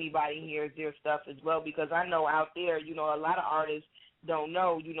anybody hears their stuff as well? Because I know out there, a lot of artists don't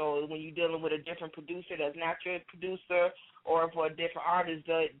know, when you're dealing with a different producer that's not your producer, or for a different artist,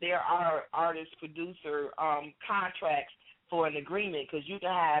 there are artist-producer contracts for an agreement, because you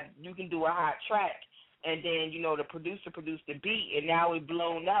can do a hot track, and then, the producer produced the beat, and now it's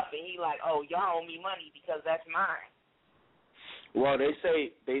blown up, and he like, oh, y'all owe me money because that's mine. Well, they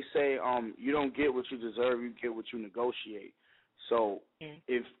say you don't get what you deserve, you get what you negotiate. So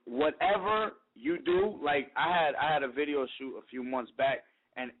if whatever you do, like I had a video shoot a few months back,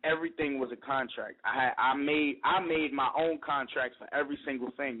 and everything was a contract. I made my own contracts for every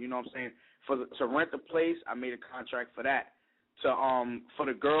single thing. You know what I'm saying? To rent the place, I made a contract for that. For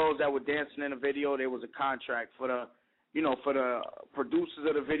the girls that were dancing in the video, there was a contract. For the producers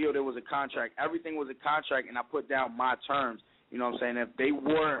of the video, there was a contract. Everything was a contract, and I put down my terms. You know what I'm saying? If they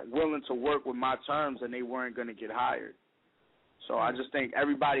weren't willing to work with my terms, then they weren't going to get hired. So I just think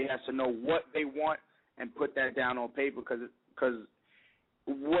everybody has to know what they want and put that down on paper, because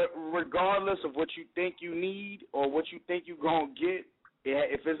regardless of what you think you need or what you think you're going to get,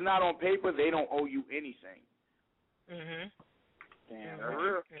 if it's not on paper, they don't owe you anything. Mhm.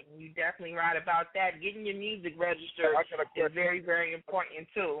 You definitely right about that. Getting your music registered is very, very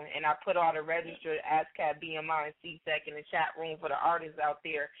important too. And I put all the registered ASCAP, BMI, and CSEC in the chat room for the artists out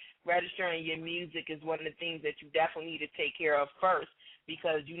there. Registering your music is one of the things that you definitely need to take care of first,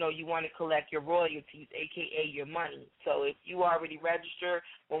 because, you want to collect your royalties, a.k.a. your money. So if you already register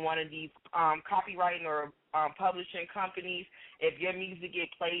with one of these copywriting or publishing companies, if your music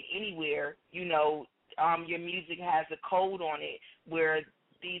get played anywhere, your music has a code on it where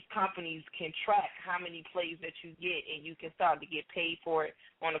these companies can track how many plays that you get, and you can start to get paid for it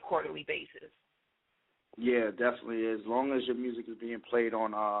on a quarterly basis. Yeah, definitely. As long as your music is being played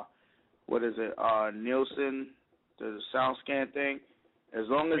on, Nielsen, the SoundScan thing. As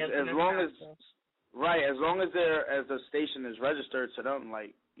long as the station is registered to them,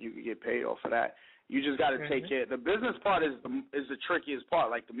 like, you can get paid off of that. You just got to take care. The business part is the trickiest part.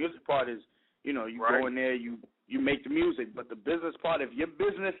 Like, the music part is, you go in there, you make the music. But the business part, if your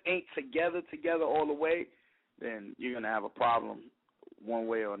business ain't together all the way, then you're going to have a problem one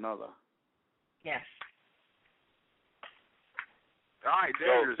way or another. Yes. All right,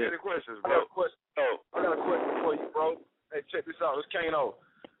 Dangerous, any questions, bro? I got a question for you, bro. Hey, check this out. It's Kano.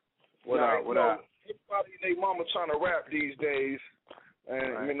 What up? Everybody and their mama trying to rap these days.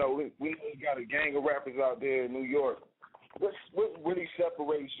 And, we know we got a gang of rappers out there in New York. What really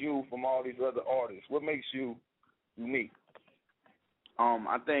separates you from all these other artists? What makes you unique?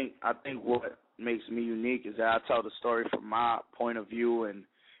 I think what makes me unique is that I tell the story from my point of view, and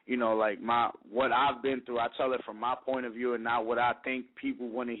what I've been through. I tell it from my point of view and not what I think people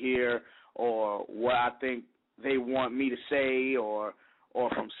want to hear or what I think they want me to say or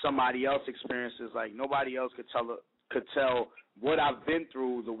from somebody else's experiences. Like, nobody else could tell what I've been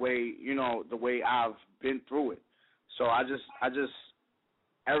through the way I've been through it. So all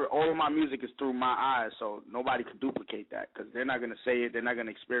of my music is through my eyes, so nobody can duplicate that because they're not going to say it, they're not going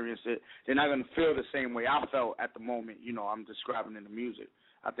to experience it, they're not going to feel the same way I felt at the moment, I'm describing in the music.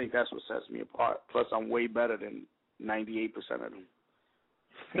 I think that's what sets me apart. Plus, I'm way better than 98% of them.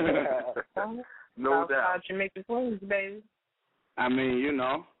 No doubt. You make the plays, baby. I mean,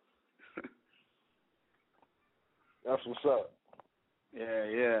 That's what's up.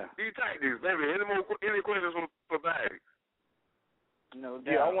 Yeah. D-Tactics, baby. Any questions for Bags? No doubt.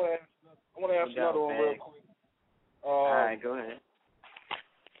 Yeah, I want to ask another one real quick. All right, go ahead.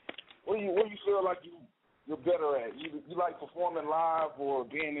 What do you feel like you're better at? You like performing live or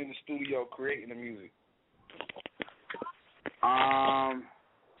being in the studio creating the music?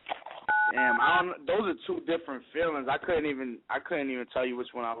 Those are two different feelings. I couldn't even tell you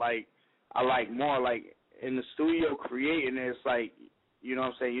which one I like. I like more like in the studio creating it. It's like, you know what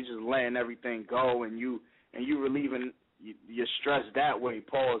I'm saying, you're just letting everything go and you relieving your stress that way.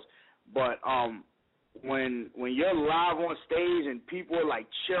 Pause. But when you're live on stage and people are like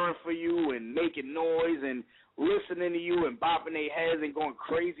cheering for you and making noise and listening to you and bopping their heads and going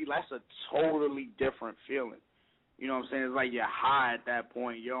crazy, that's a totally different feeling. You know what I'm saying? It's like you're high at that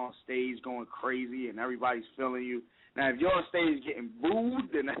point. You're on stage going crazy and everybody's feeling you. Now, if you're on stage getting booed,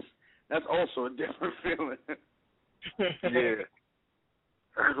 then that's also a different feeling. Yeah.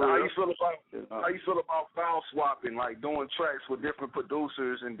 How you feel about file swapping, like doing tracks with different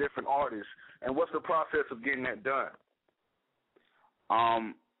producers and different artists, and what's the process of getting that done? I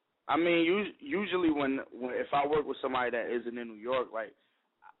mean, usually if I work with somebody that isn't in New York, like,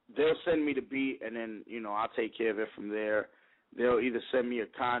 they'll send me the beat, and then I'll take care of it from there. They'll either send me a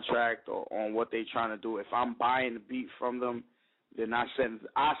contract or on what they're trying to do. If I'm buying the beat from them, then I send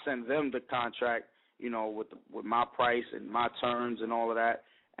them the contract, with my price and my terms and all of that.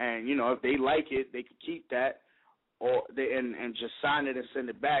 And if they like it, they could keep that, or and just sign it and send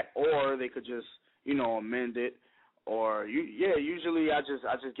it back, or they could just amend it. Or usually I just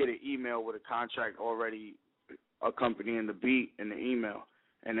get an email with a contract already accompanying the beat in the email,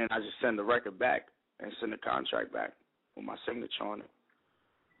 and then I just send the record back and send the contract back with my signature on it.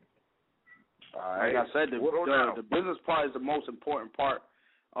 All right. Like I said, the business part is the most important part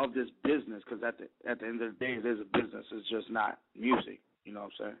of this business, because at the end of the day, it is a business. It's just not music. You know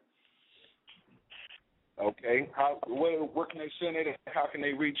what I'm saying? Okay. Where can they send it? How can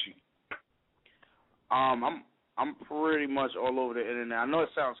they reach you? I'm pretty much all over the internet. I know it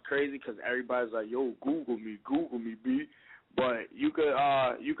sounds crazy because everybody's like, "Yo, Google me, B." But you could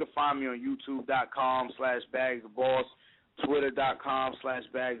find me on YouTube.com/BagsTheBoss,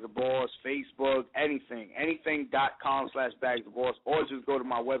 Twitter.com/BagsTheBoss, Facebook, anything.com/BagsTheBoss, or just go to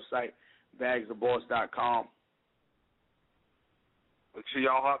my website, BagsTheBoss.com. Make sure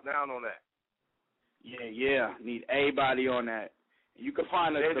y'all hop down on that. Yeah. Need everybody on that. You can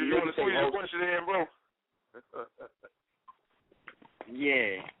find us. Andrew, you want to squeeze your question in, bro?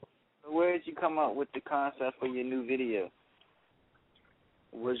 Yeah. So where did you come up with the concept for your new video?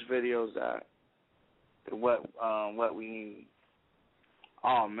 Which video is that? What we need.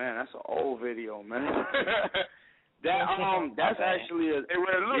 Oh man, that's an old video, man. That's actually a. It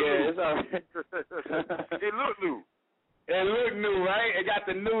look new. It look new, right? It got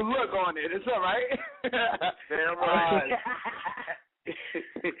the new look on it. It's all right. Damn right.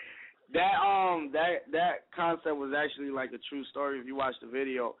 That concept was actually like a true story. If you watch the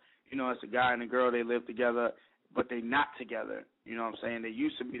video, you know, it's a guy and a girl. They live together, but they not together. You know what I'm saying? They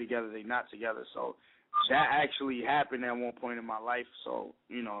used to be together. They not together. So that actually happened at one point in my life. So,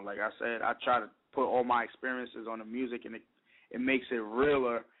 you know, like I said, I try to put all my experiences on the music, and it makes it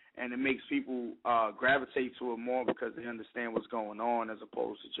realer, and it makes people gravitate to it more because they understand what's going on, as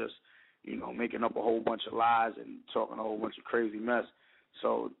opposed to just, you know, making up a whole bunch of lies and talking a whole bunch of crazy mess.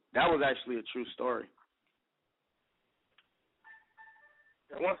 So that was actually a true story.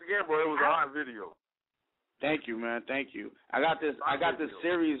 Once again, bro, it was a hot video. Thank you, man. Thank you. I got this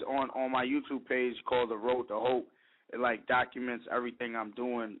series on my YouTube page called The Road to Hope. It like documents everything I'm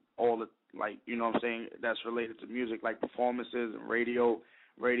doing, all the, like, you know what I'm saying, that's related to music, like performances and radio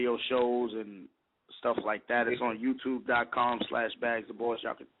shows and stuff like that. It's on youtube.com/BagsTheBoss.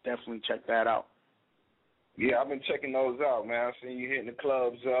 Y'all can definitely check that out. Yeah, I've been checking those out, man. I've seen you hitting the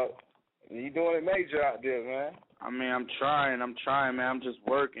clubs up. You doing it major out there, man. I mean, I'm trying, man. I'm just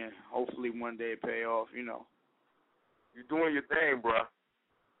working. Hopefully one day it pay off, you know. You're doing your thing, bro.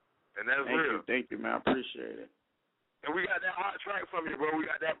 And that's real. Thank you, man. I appreciate it. And we got that hot track from you, bro. We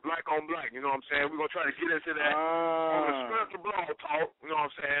got that black on black, you know what I'm saying? We're going to try to get into that on the spiritual blog talk, you know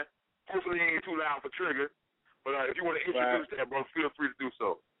what I'm saying? Hopefully it ain't too loud for Trigger. But if you want to introduce that, bro, feel free to do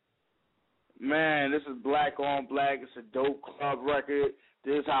so. Man, this is Black on Black. It's a dope club record.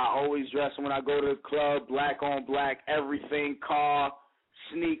 This is how I always dress when I go to the club. Black on black, everything, car,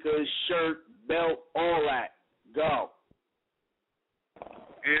 sneakers, shirt, belt, all that. Go.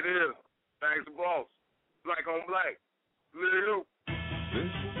 It is. Bags the Boss. Black on black. Little. This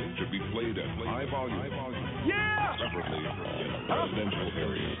should be played at high volume. Yeah! Preferably in residential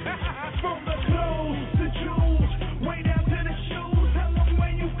areas. From the clothes, the jewels, way down to the shoes. Tell them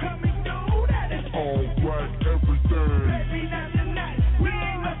when you coming through. That is all black everything. Baby, not tonight. We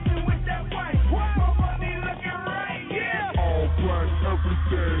ain't messing with that white. My money looking right, yeah. All black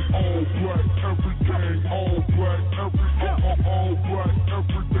everything. All black everything. All black everything. All black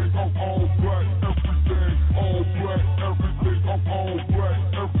everything. All black everything. All black everything. All black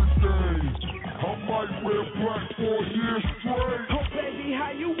everything. I might wear black 4 years straight. Oh, baby,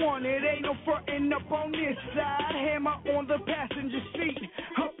 how you want it? Ain't no frontin' up on this side. Hammer on the passenger seat.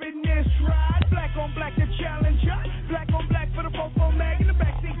 Up in this ride. Black on black, the challenger. Black on black for the fofo mag in the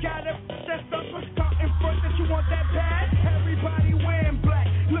backseat. Got it. That stuff was caught in front that you want that bad. Everybody wearing black.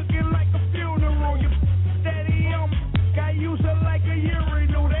 Looking like a funeral. You steady on. Got use it like a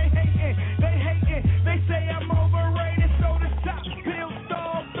urinal. They hating. They say I'm overrated. So the top peeled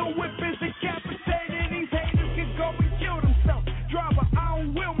off. The whip is decapitated. These haters can go and kill themselves. Driver, I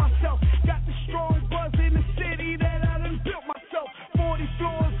don't will myself. Got the strong buzz in the city that I done built myself. 40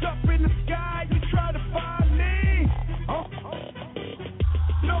 floors up in the sky. You try to find me.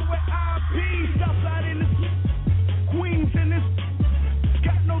 Know where I be. Southside in this. Queens in this.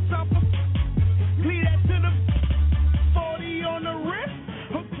 Got no time for. Leave that to the 40 on the wrist.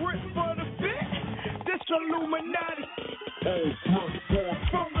 A grip for the fit. This Illuminati.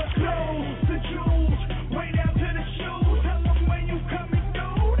 From the clothes, the jewels, way down to the shoes. Tell them when you coming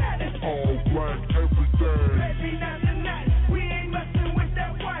through. That is all black everything. Baby, not tonight. We ain't messing with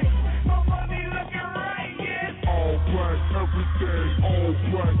that white. My money looking right, yeah. All black everything. All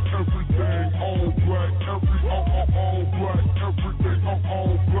black everything. All black everything. All black everything.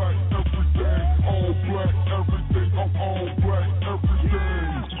 All black everything. All black everything. All black everything.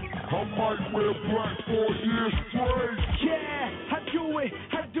 I might wear black 4 years straight. Yeah, I do it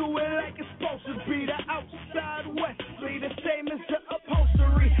like it's supposed to be. The outside Wesley, the same as the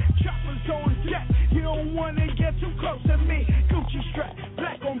upholstery. Choppers on deck, you don't wanna get too close to me. Gucci strap,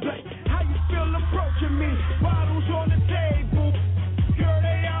 black on black. How you feel approaching me? Bottles on the table, girl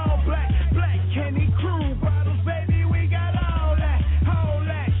they all black. Black Kenny Crew bottles, baby we got all that.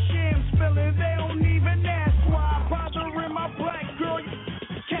 Sham spilling, they don't even ask why. Bothering my black girl,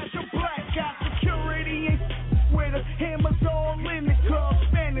 catch a black guy. Security ain't with her.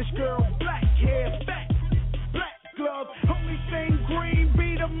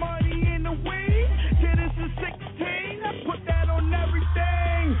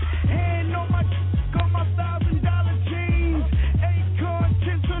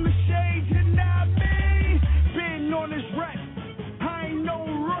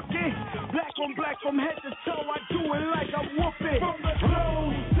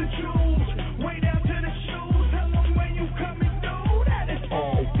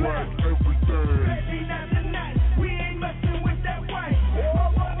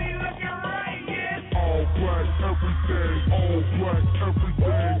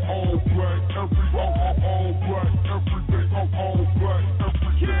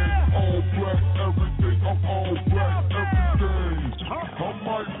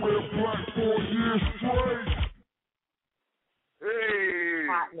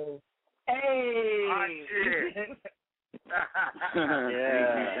 chocolate. Hey. Hot shit.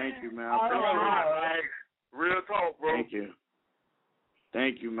 Thank you, man. Real talk, bro.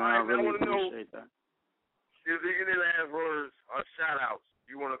 Thank you, man. I really appreciate that. Is there any last words or shout-outs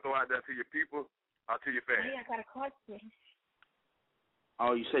you want to throw out there to your people or to your fans? Hey, I got a question.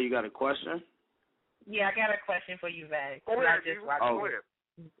 Oh, you say you got a question? Yeah, I got a question for you, Vax. Go ahead,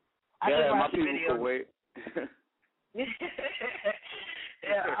 my people video. could wait.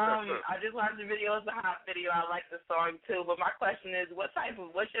 I just watched the video. It's a hot video. I like the song too. But my question is, what's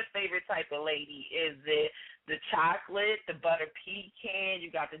your favorite type of lady? Is it the chocolate, the butter pecan? You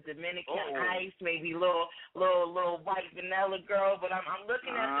got the Dominican ice, maybe little white vanilla girl. But I'm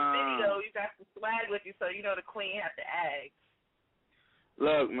looking at the video. You got the swag with you, so you know the queen has to ask.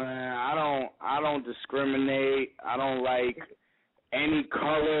 Look, man, I don't discriminate. I don't like any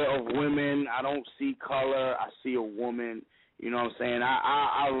color of women. I don't see color. I see a woman. You know what I'm saying?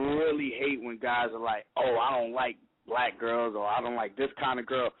 I really hate when guys are like, oh, I don't like black girls or I don't like this kind of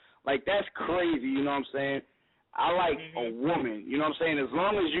girl. Like, that's crazy, you know what I'm saying? I like a woman, you know what I'm saying? As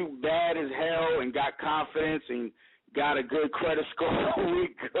long as you bad as hell and got confidence and got a good credit score,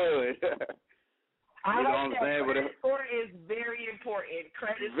 we good. You know what I'm saying? Credit score is very important.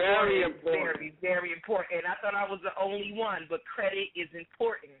 Credit very score is important. very important. I thought I was the only one, but credit is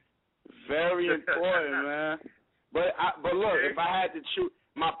important. Very important, man. But look, if I had to choose,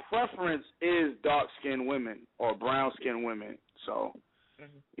 my preference is dark-skinned women or brown-skinned women. So,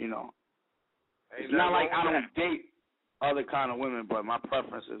 you know, it's not like I don't date other kind of women, but my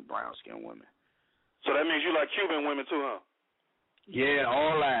preference is brown-skinned women. So that means you like Cuban women too, huh? Yeah,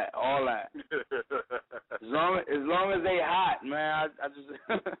 all that. As long as they hot, man. I just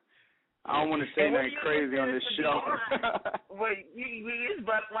I don't want to say nothing crazy on this show. Well, it's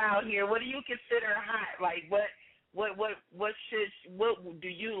Buck Wild here. What do you consider hot? Like what do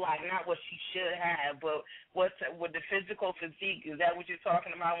you like? Not what she should have, but with the physical physique. Is that what you're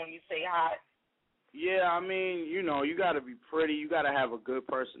talking about when you say hot? Yeah, I mean, you know, you got to be pretty. You got to have a good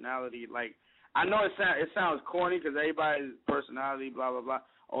personality. Like, I know it sounds corny because everybody's personality, blah, blah, blah,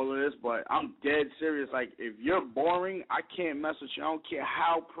 all of this, but I'm dead serious. Like, if you're boring, I can't mess with you. I don't care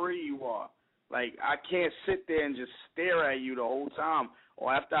how pretty you are. Like, I can't sit there and just stare at you the whole time.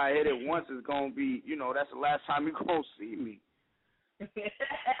 Or after I hit it once, it's going to be, you know, that's the last time you're going to see me.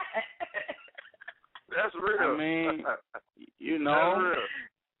 That's real. I mean, you know.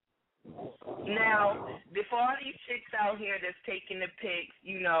 Now, before all these chicks out here that's taking the pics,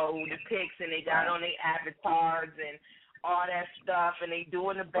 you know, the pics, and they got on their avatars and all that stuff, and they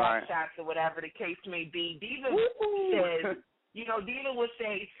doing the back shots or whatever the case may be, Diva says, you know, Diva would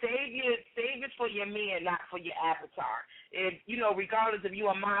say, save it for your men, not for your avatar. If, you know, regardless if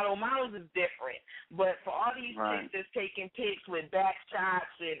you're a model, models is different. But for all these chicks that's taking pics with back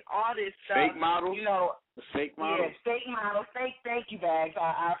shots and all this stuff, fake models, you know, fake models. Yeah, fake models. Thank you, Bags.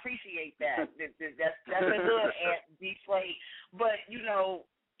 I appreciate that. That's a good display. But, you know,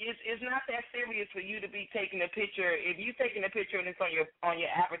 it's not that serious for you to be taking a picture. If you taking a picture and it's on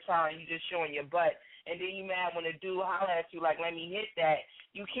your avatar and you just showing your butt, and then you mad when a dude holler at you like, let me hit that,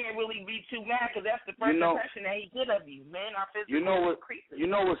 you can't really be too mad because that's the first impression that he get of you. Men are physical creatures. You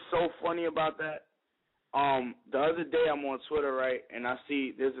know what's so funny about that? The other day I'm on Twitter, right, and I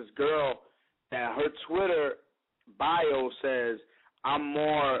see there's this girl that her Twitter bio says, I'm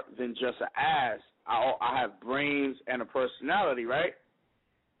more than just an ass. I have brains and a personality, right?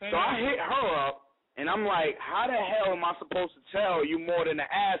 So I hit her up, and I'm like, how the hell am I supposed to tell you more than an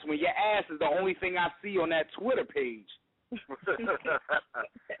ass when your ass is the only thing I see on that Twitter page? She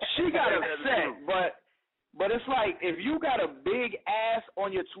got upset, but it's like, if you got a big ass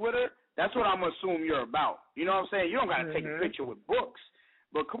on your Twitter, that's what I'm going to assume you're about. You know what I'm saying? You don't got to take a picture with books,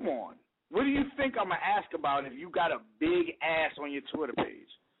 but come on. What do you think I'm going to ask about if you got a big ass on your Twitter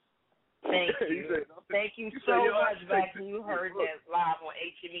page? Thank you. Thank you so much, Back. You heard that live on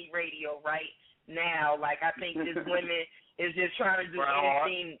HME Radio right now. Like, I think this woman is just trying to do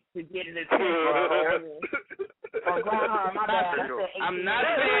anything to get an attention. My bad. I'm not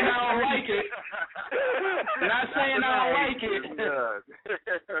saying I don't like it. I'm not saying I don't like it.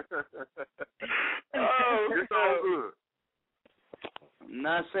 It's all good. I'm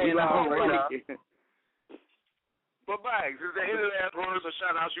not saying I don't like it. But, Bags, is there any last words or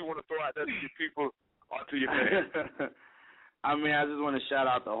shout-outs you want to throw out there to your people or to your fans? I mean, I just want to shout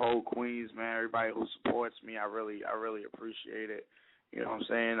out the whole Queens, man. Everybody who supports me, I really appreciate it. You know what I'm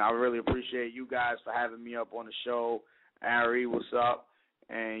saying? I really appreciate you guys for having me up on the show. Ari, what's up?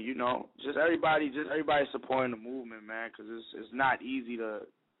 And, you know, just everybody supporting the movement, man, because it's not easy to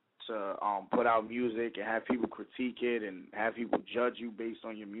to put out music and have people critique it and have people judge you based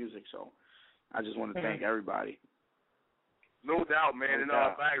on your music. So I just want to thank everybody. No doubt, man. No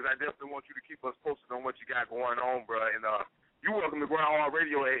doubt. Bags, I definitely want you to keep us posted on what you got going on, bro. And you're welcome to GRINDHARD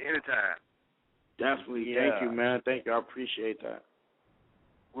Radio at any time. Definitely. Yeah. Thank you, man. Thank you. I appreciate that.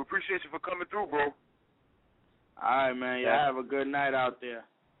 We appreciate you for coming through, bro. All right, man. Y'all have a good night out there.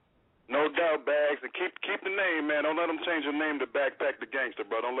 No doubt, Bags. And keep the name, man. Don't let them change your name to Backpack the Gangster,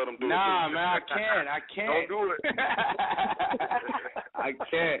 bro. Don't let them do it. Nah, man, I can't. Don't do it. I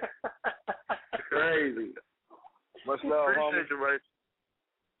can't. Crazy. Much love, appreciate you, Ray.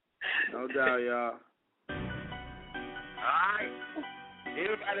 No doubt, y'all. All right.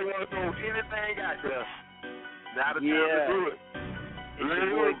 Anybody want to throw anything out there? Now the time to do it. It's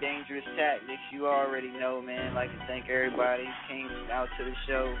your boy Dangerous Tactics. You already know, man. Like to thank everybody who came out to the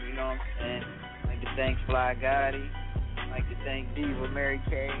show. You know what I'm saying? Like to thank Fly Gotti. Like to thank Diva Mary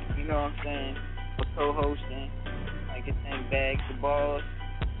Kay. You know what I'm saying? For co-hosting. Like to thank Bags the Boss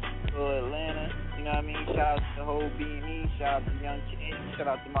for Atlanta. You know what I mean? Shout out to the whole B&E. Shout out to Young King. Shout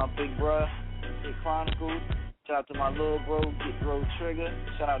out to my big bruh, Get Chronicles. Shout out to my little bro, Get Bro Trigger.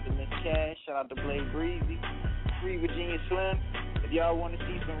 Shout out to Miss Cash. Shout out to Blade Breezy. Free Virginia Slim. If y'all want to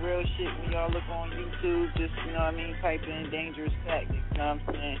see some real shit when y'all look on YouTube, just, you know what I mean, type in Dangerous Tactics. You know what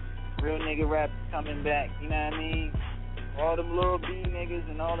I'm saying? Real nigga rap coming back. You know what I mean? All them little B niggas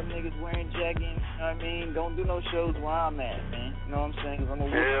and all them niggas wearing jeggings, you know what I mean? Don't do no shows where I'm at, man. You know what I'm saying? Because I'm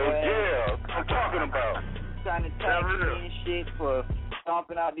going to whoop your ass. Yeah, I'm talking about. Trying to tag me and shit for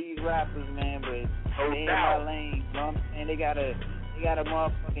stomping out these rappers, man, but they in my lane. You know what I'm saying? They got a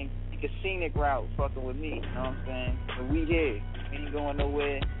motherfucking take a scenic route fucking with me. You know what I'm saying? But we here. We ain't going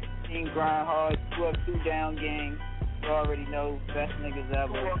nowhere. Team GRINDHARD, 2 Up, 2 Down gang. You already know, best niggas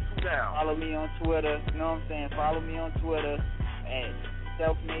ever. 2 Up, 2 Down. Follow me on Twitter. You know what I'm saying? Follow me on Twitter at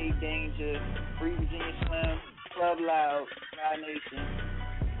Self-Made Danger, Free Virginia Slim, Club Loud, Fly Nation.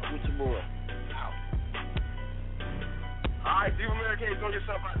 With your boy. Out. All right, Diva Mary Kay, throw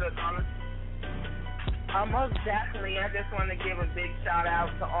yourself out there, darling. Most definitely. I just want to give a big shout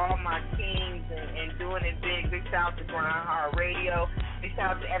out to all my teams and doing it big. Big shout out to GRINDHARD Radio. Big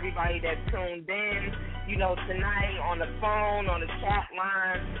shout out to everybody that tuned in. You know, tonight on the phone, on the chat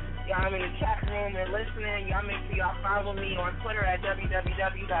line. Y'all in the chat room and listening. Y'all make sure y'all follow me on Twitter at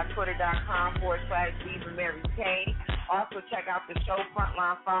www.twitter.com/Diva Mary Kay. Also check out the show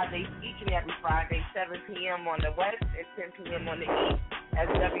Frontline Fridays each and every Friday, 7 p.m. on the West and 10 p.m. on the East. That's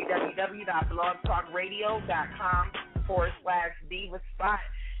www.blogtalkradio.com/Diva Spot.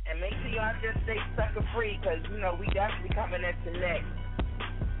 And make sure y'all just stay sucker free because, you know, we definitely coming at you next.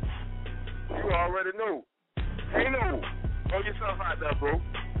 You already know. Hey, no. Throw yourself out there, bro.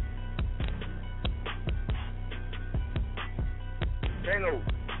 Hey, no.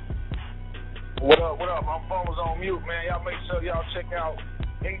 What up? My phone was on mute, man. Y'all make sure y'all check out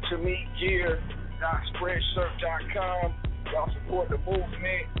HMEgear.spreadshirt.com. Y'all support the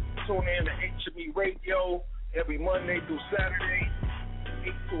movement. Tune in to HME Radio every Monday through Saturday,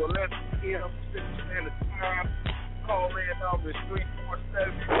 8 to 11 p.m. Pacific Standard Time. Call in number is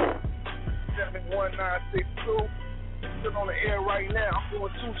 347-71962. Still on the air right now. I'm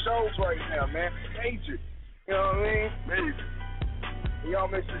doing 2 shows right now, man. Major. You know what I mean? Major. And y'all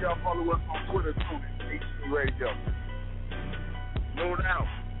make sure y'all follow us on Twitter too, HME Radio. No doubt.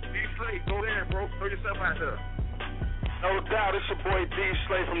 D-Slate, go there, bro. Throw yourself out there. No doubt, it's your boy D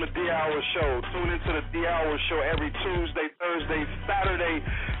Slay from the D Hour Show. Tune into the D Hour Show every Tuesday, Thursday, Saturday,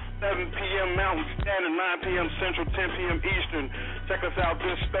 7 p.m. Mountain Standard, 9 p.m. Central, 10 p.m. Eastern. Check us out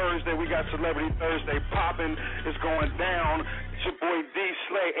this Thursday. We got Celebrity Thursday popping. It's going down. It's your boy D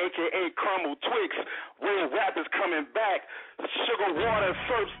Slay, a.k.a. Crumble Twix. Real rap is coming back. Sugar water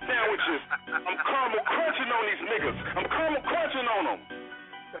syrup sandwiches. I'm caramel crunching on these niggas. I'm caramel crunching on them.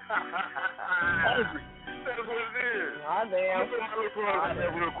 Hungry. That's what it is. Hi, man.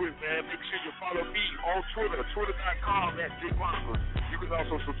 Real quick, man. Make sure you follow me on Twitter, twitter.com/JChronicles. You can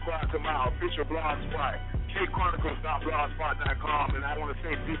also subscribe to my official blog spot, jchronicles.blogspot.com. And I want to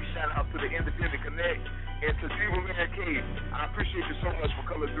say a big shout out to the Independent Connect and to Diva Mary Kay. I appreciate you so much for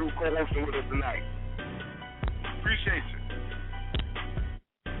coming through, co-hosting with us tonight. Appreciate you.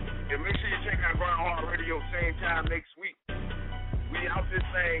 And make sure you check out GRINDHARD Radio same time next week. We out this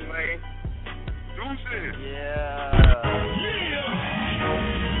thing, man. Deuces. Yeah.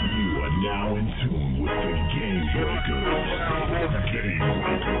 You are now in tune with the Game Breakers.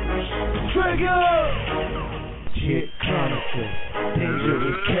 Trigger! Get Chronicles,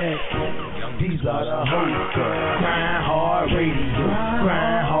 Dangerous Tactics. These are the hosts of GRINDHARD Radio.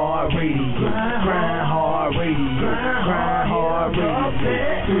 GRINDHARD Radio. GRINDHARD Radio. GRINDHARD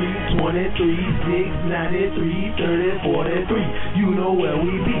Radio. 93, 30, 43. You know where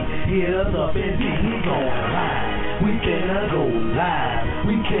we be. Hit us up and see we going live. We finna go live.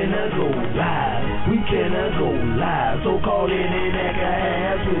 We finna go live. We finna go live. So call in and act a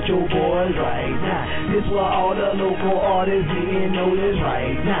ass with your boys right now. This where all the local artists getting noticed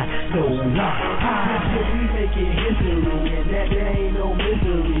right now. No lie. We making history and that there ain't no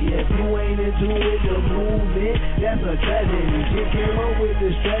mystery. If you ain't into it, the movement, that's a tragedy. She came up with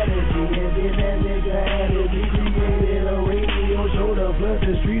the strategy and then that nigga had it. We created a radio show to flood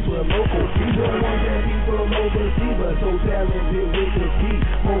the streets with local people. Want that people overseas, but so talented with the beat.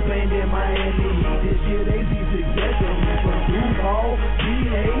 More fame than Miami Heat. This year they see success in me. From Duval,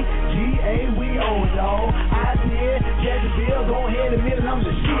 GA, we own dog. I did Jacksonville, go ahead and admit it, I'm the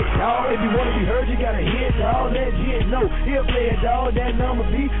shit, dog. If you wanna be heard, you gotta hit, dog. Let Jet know. He'll play it, dog. That number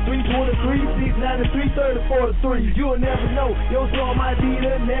be 323, 693, 30, 43. You'll never know. Your song might be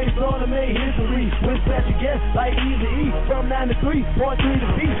the next song to make history. With special guests like Easy E from 93, 43 to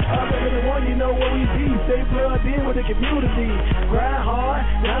beat. Up every one, you know what we be. Stay plugged in with the community. Grind hard,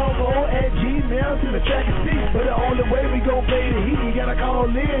 download at Gmail to the track and see. But the only way we gon' play the heat, you gotta call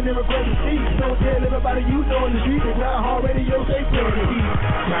in and request a seat. So tell everybody you know in the street that Grind Hard Radio, they play the heat.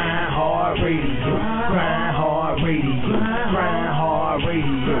 Grind Hard Radio. Grind Hard Radio. Grind Hard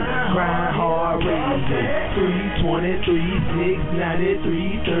Radio. Grind Hard Radio. 323,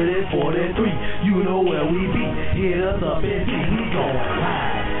 693, 30, 43. You know where we be. Hit us up and see we going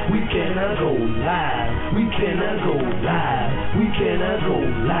live. We finna go live. We finna go live. We finna go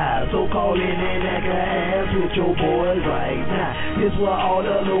live. So call in and act a ass with your boys right now. This where all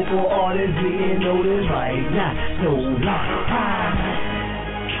the local artists getting noticed right now. No lie.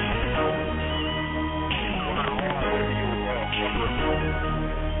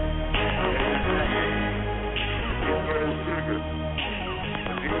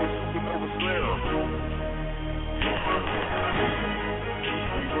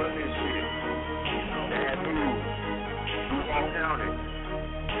 County,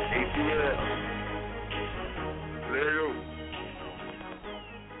 ATL, let it go.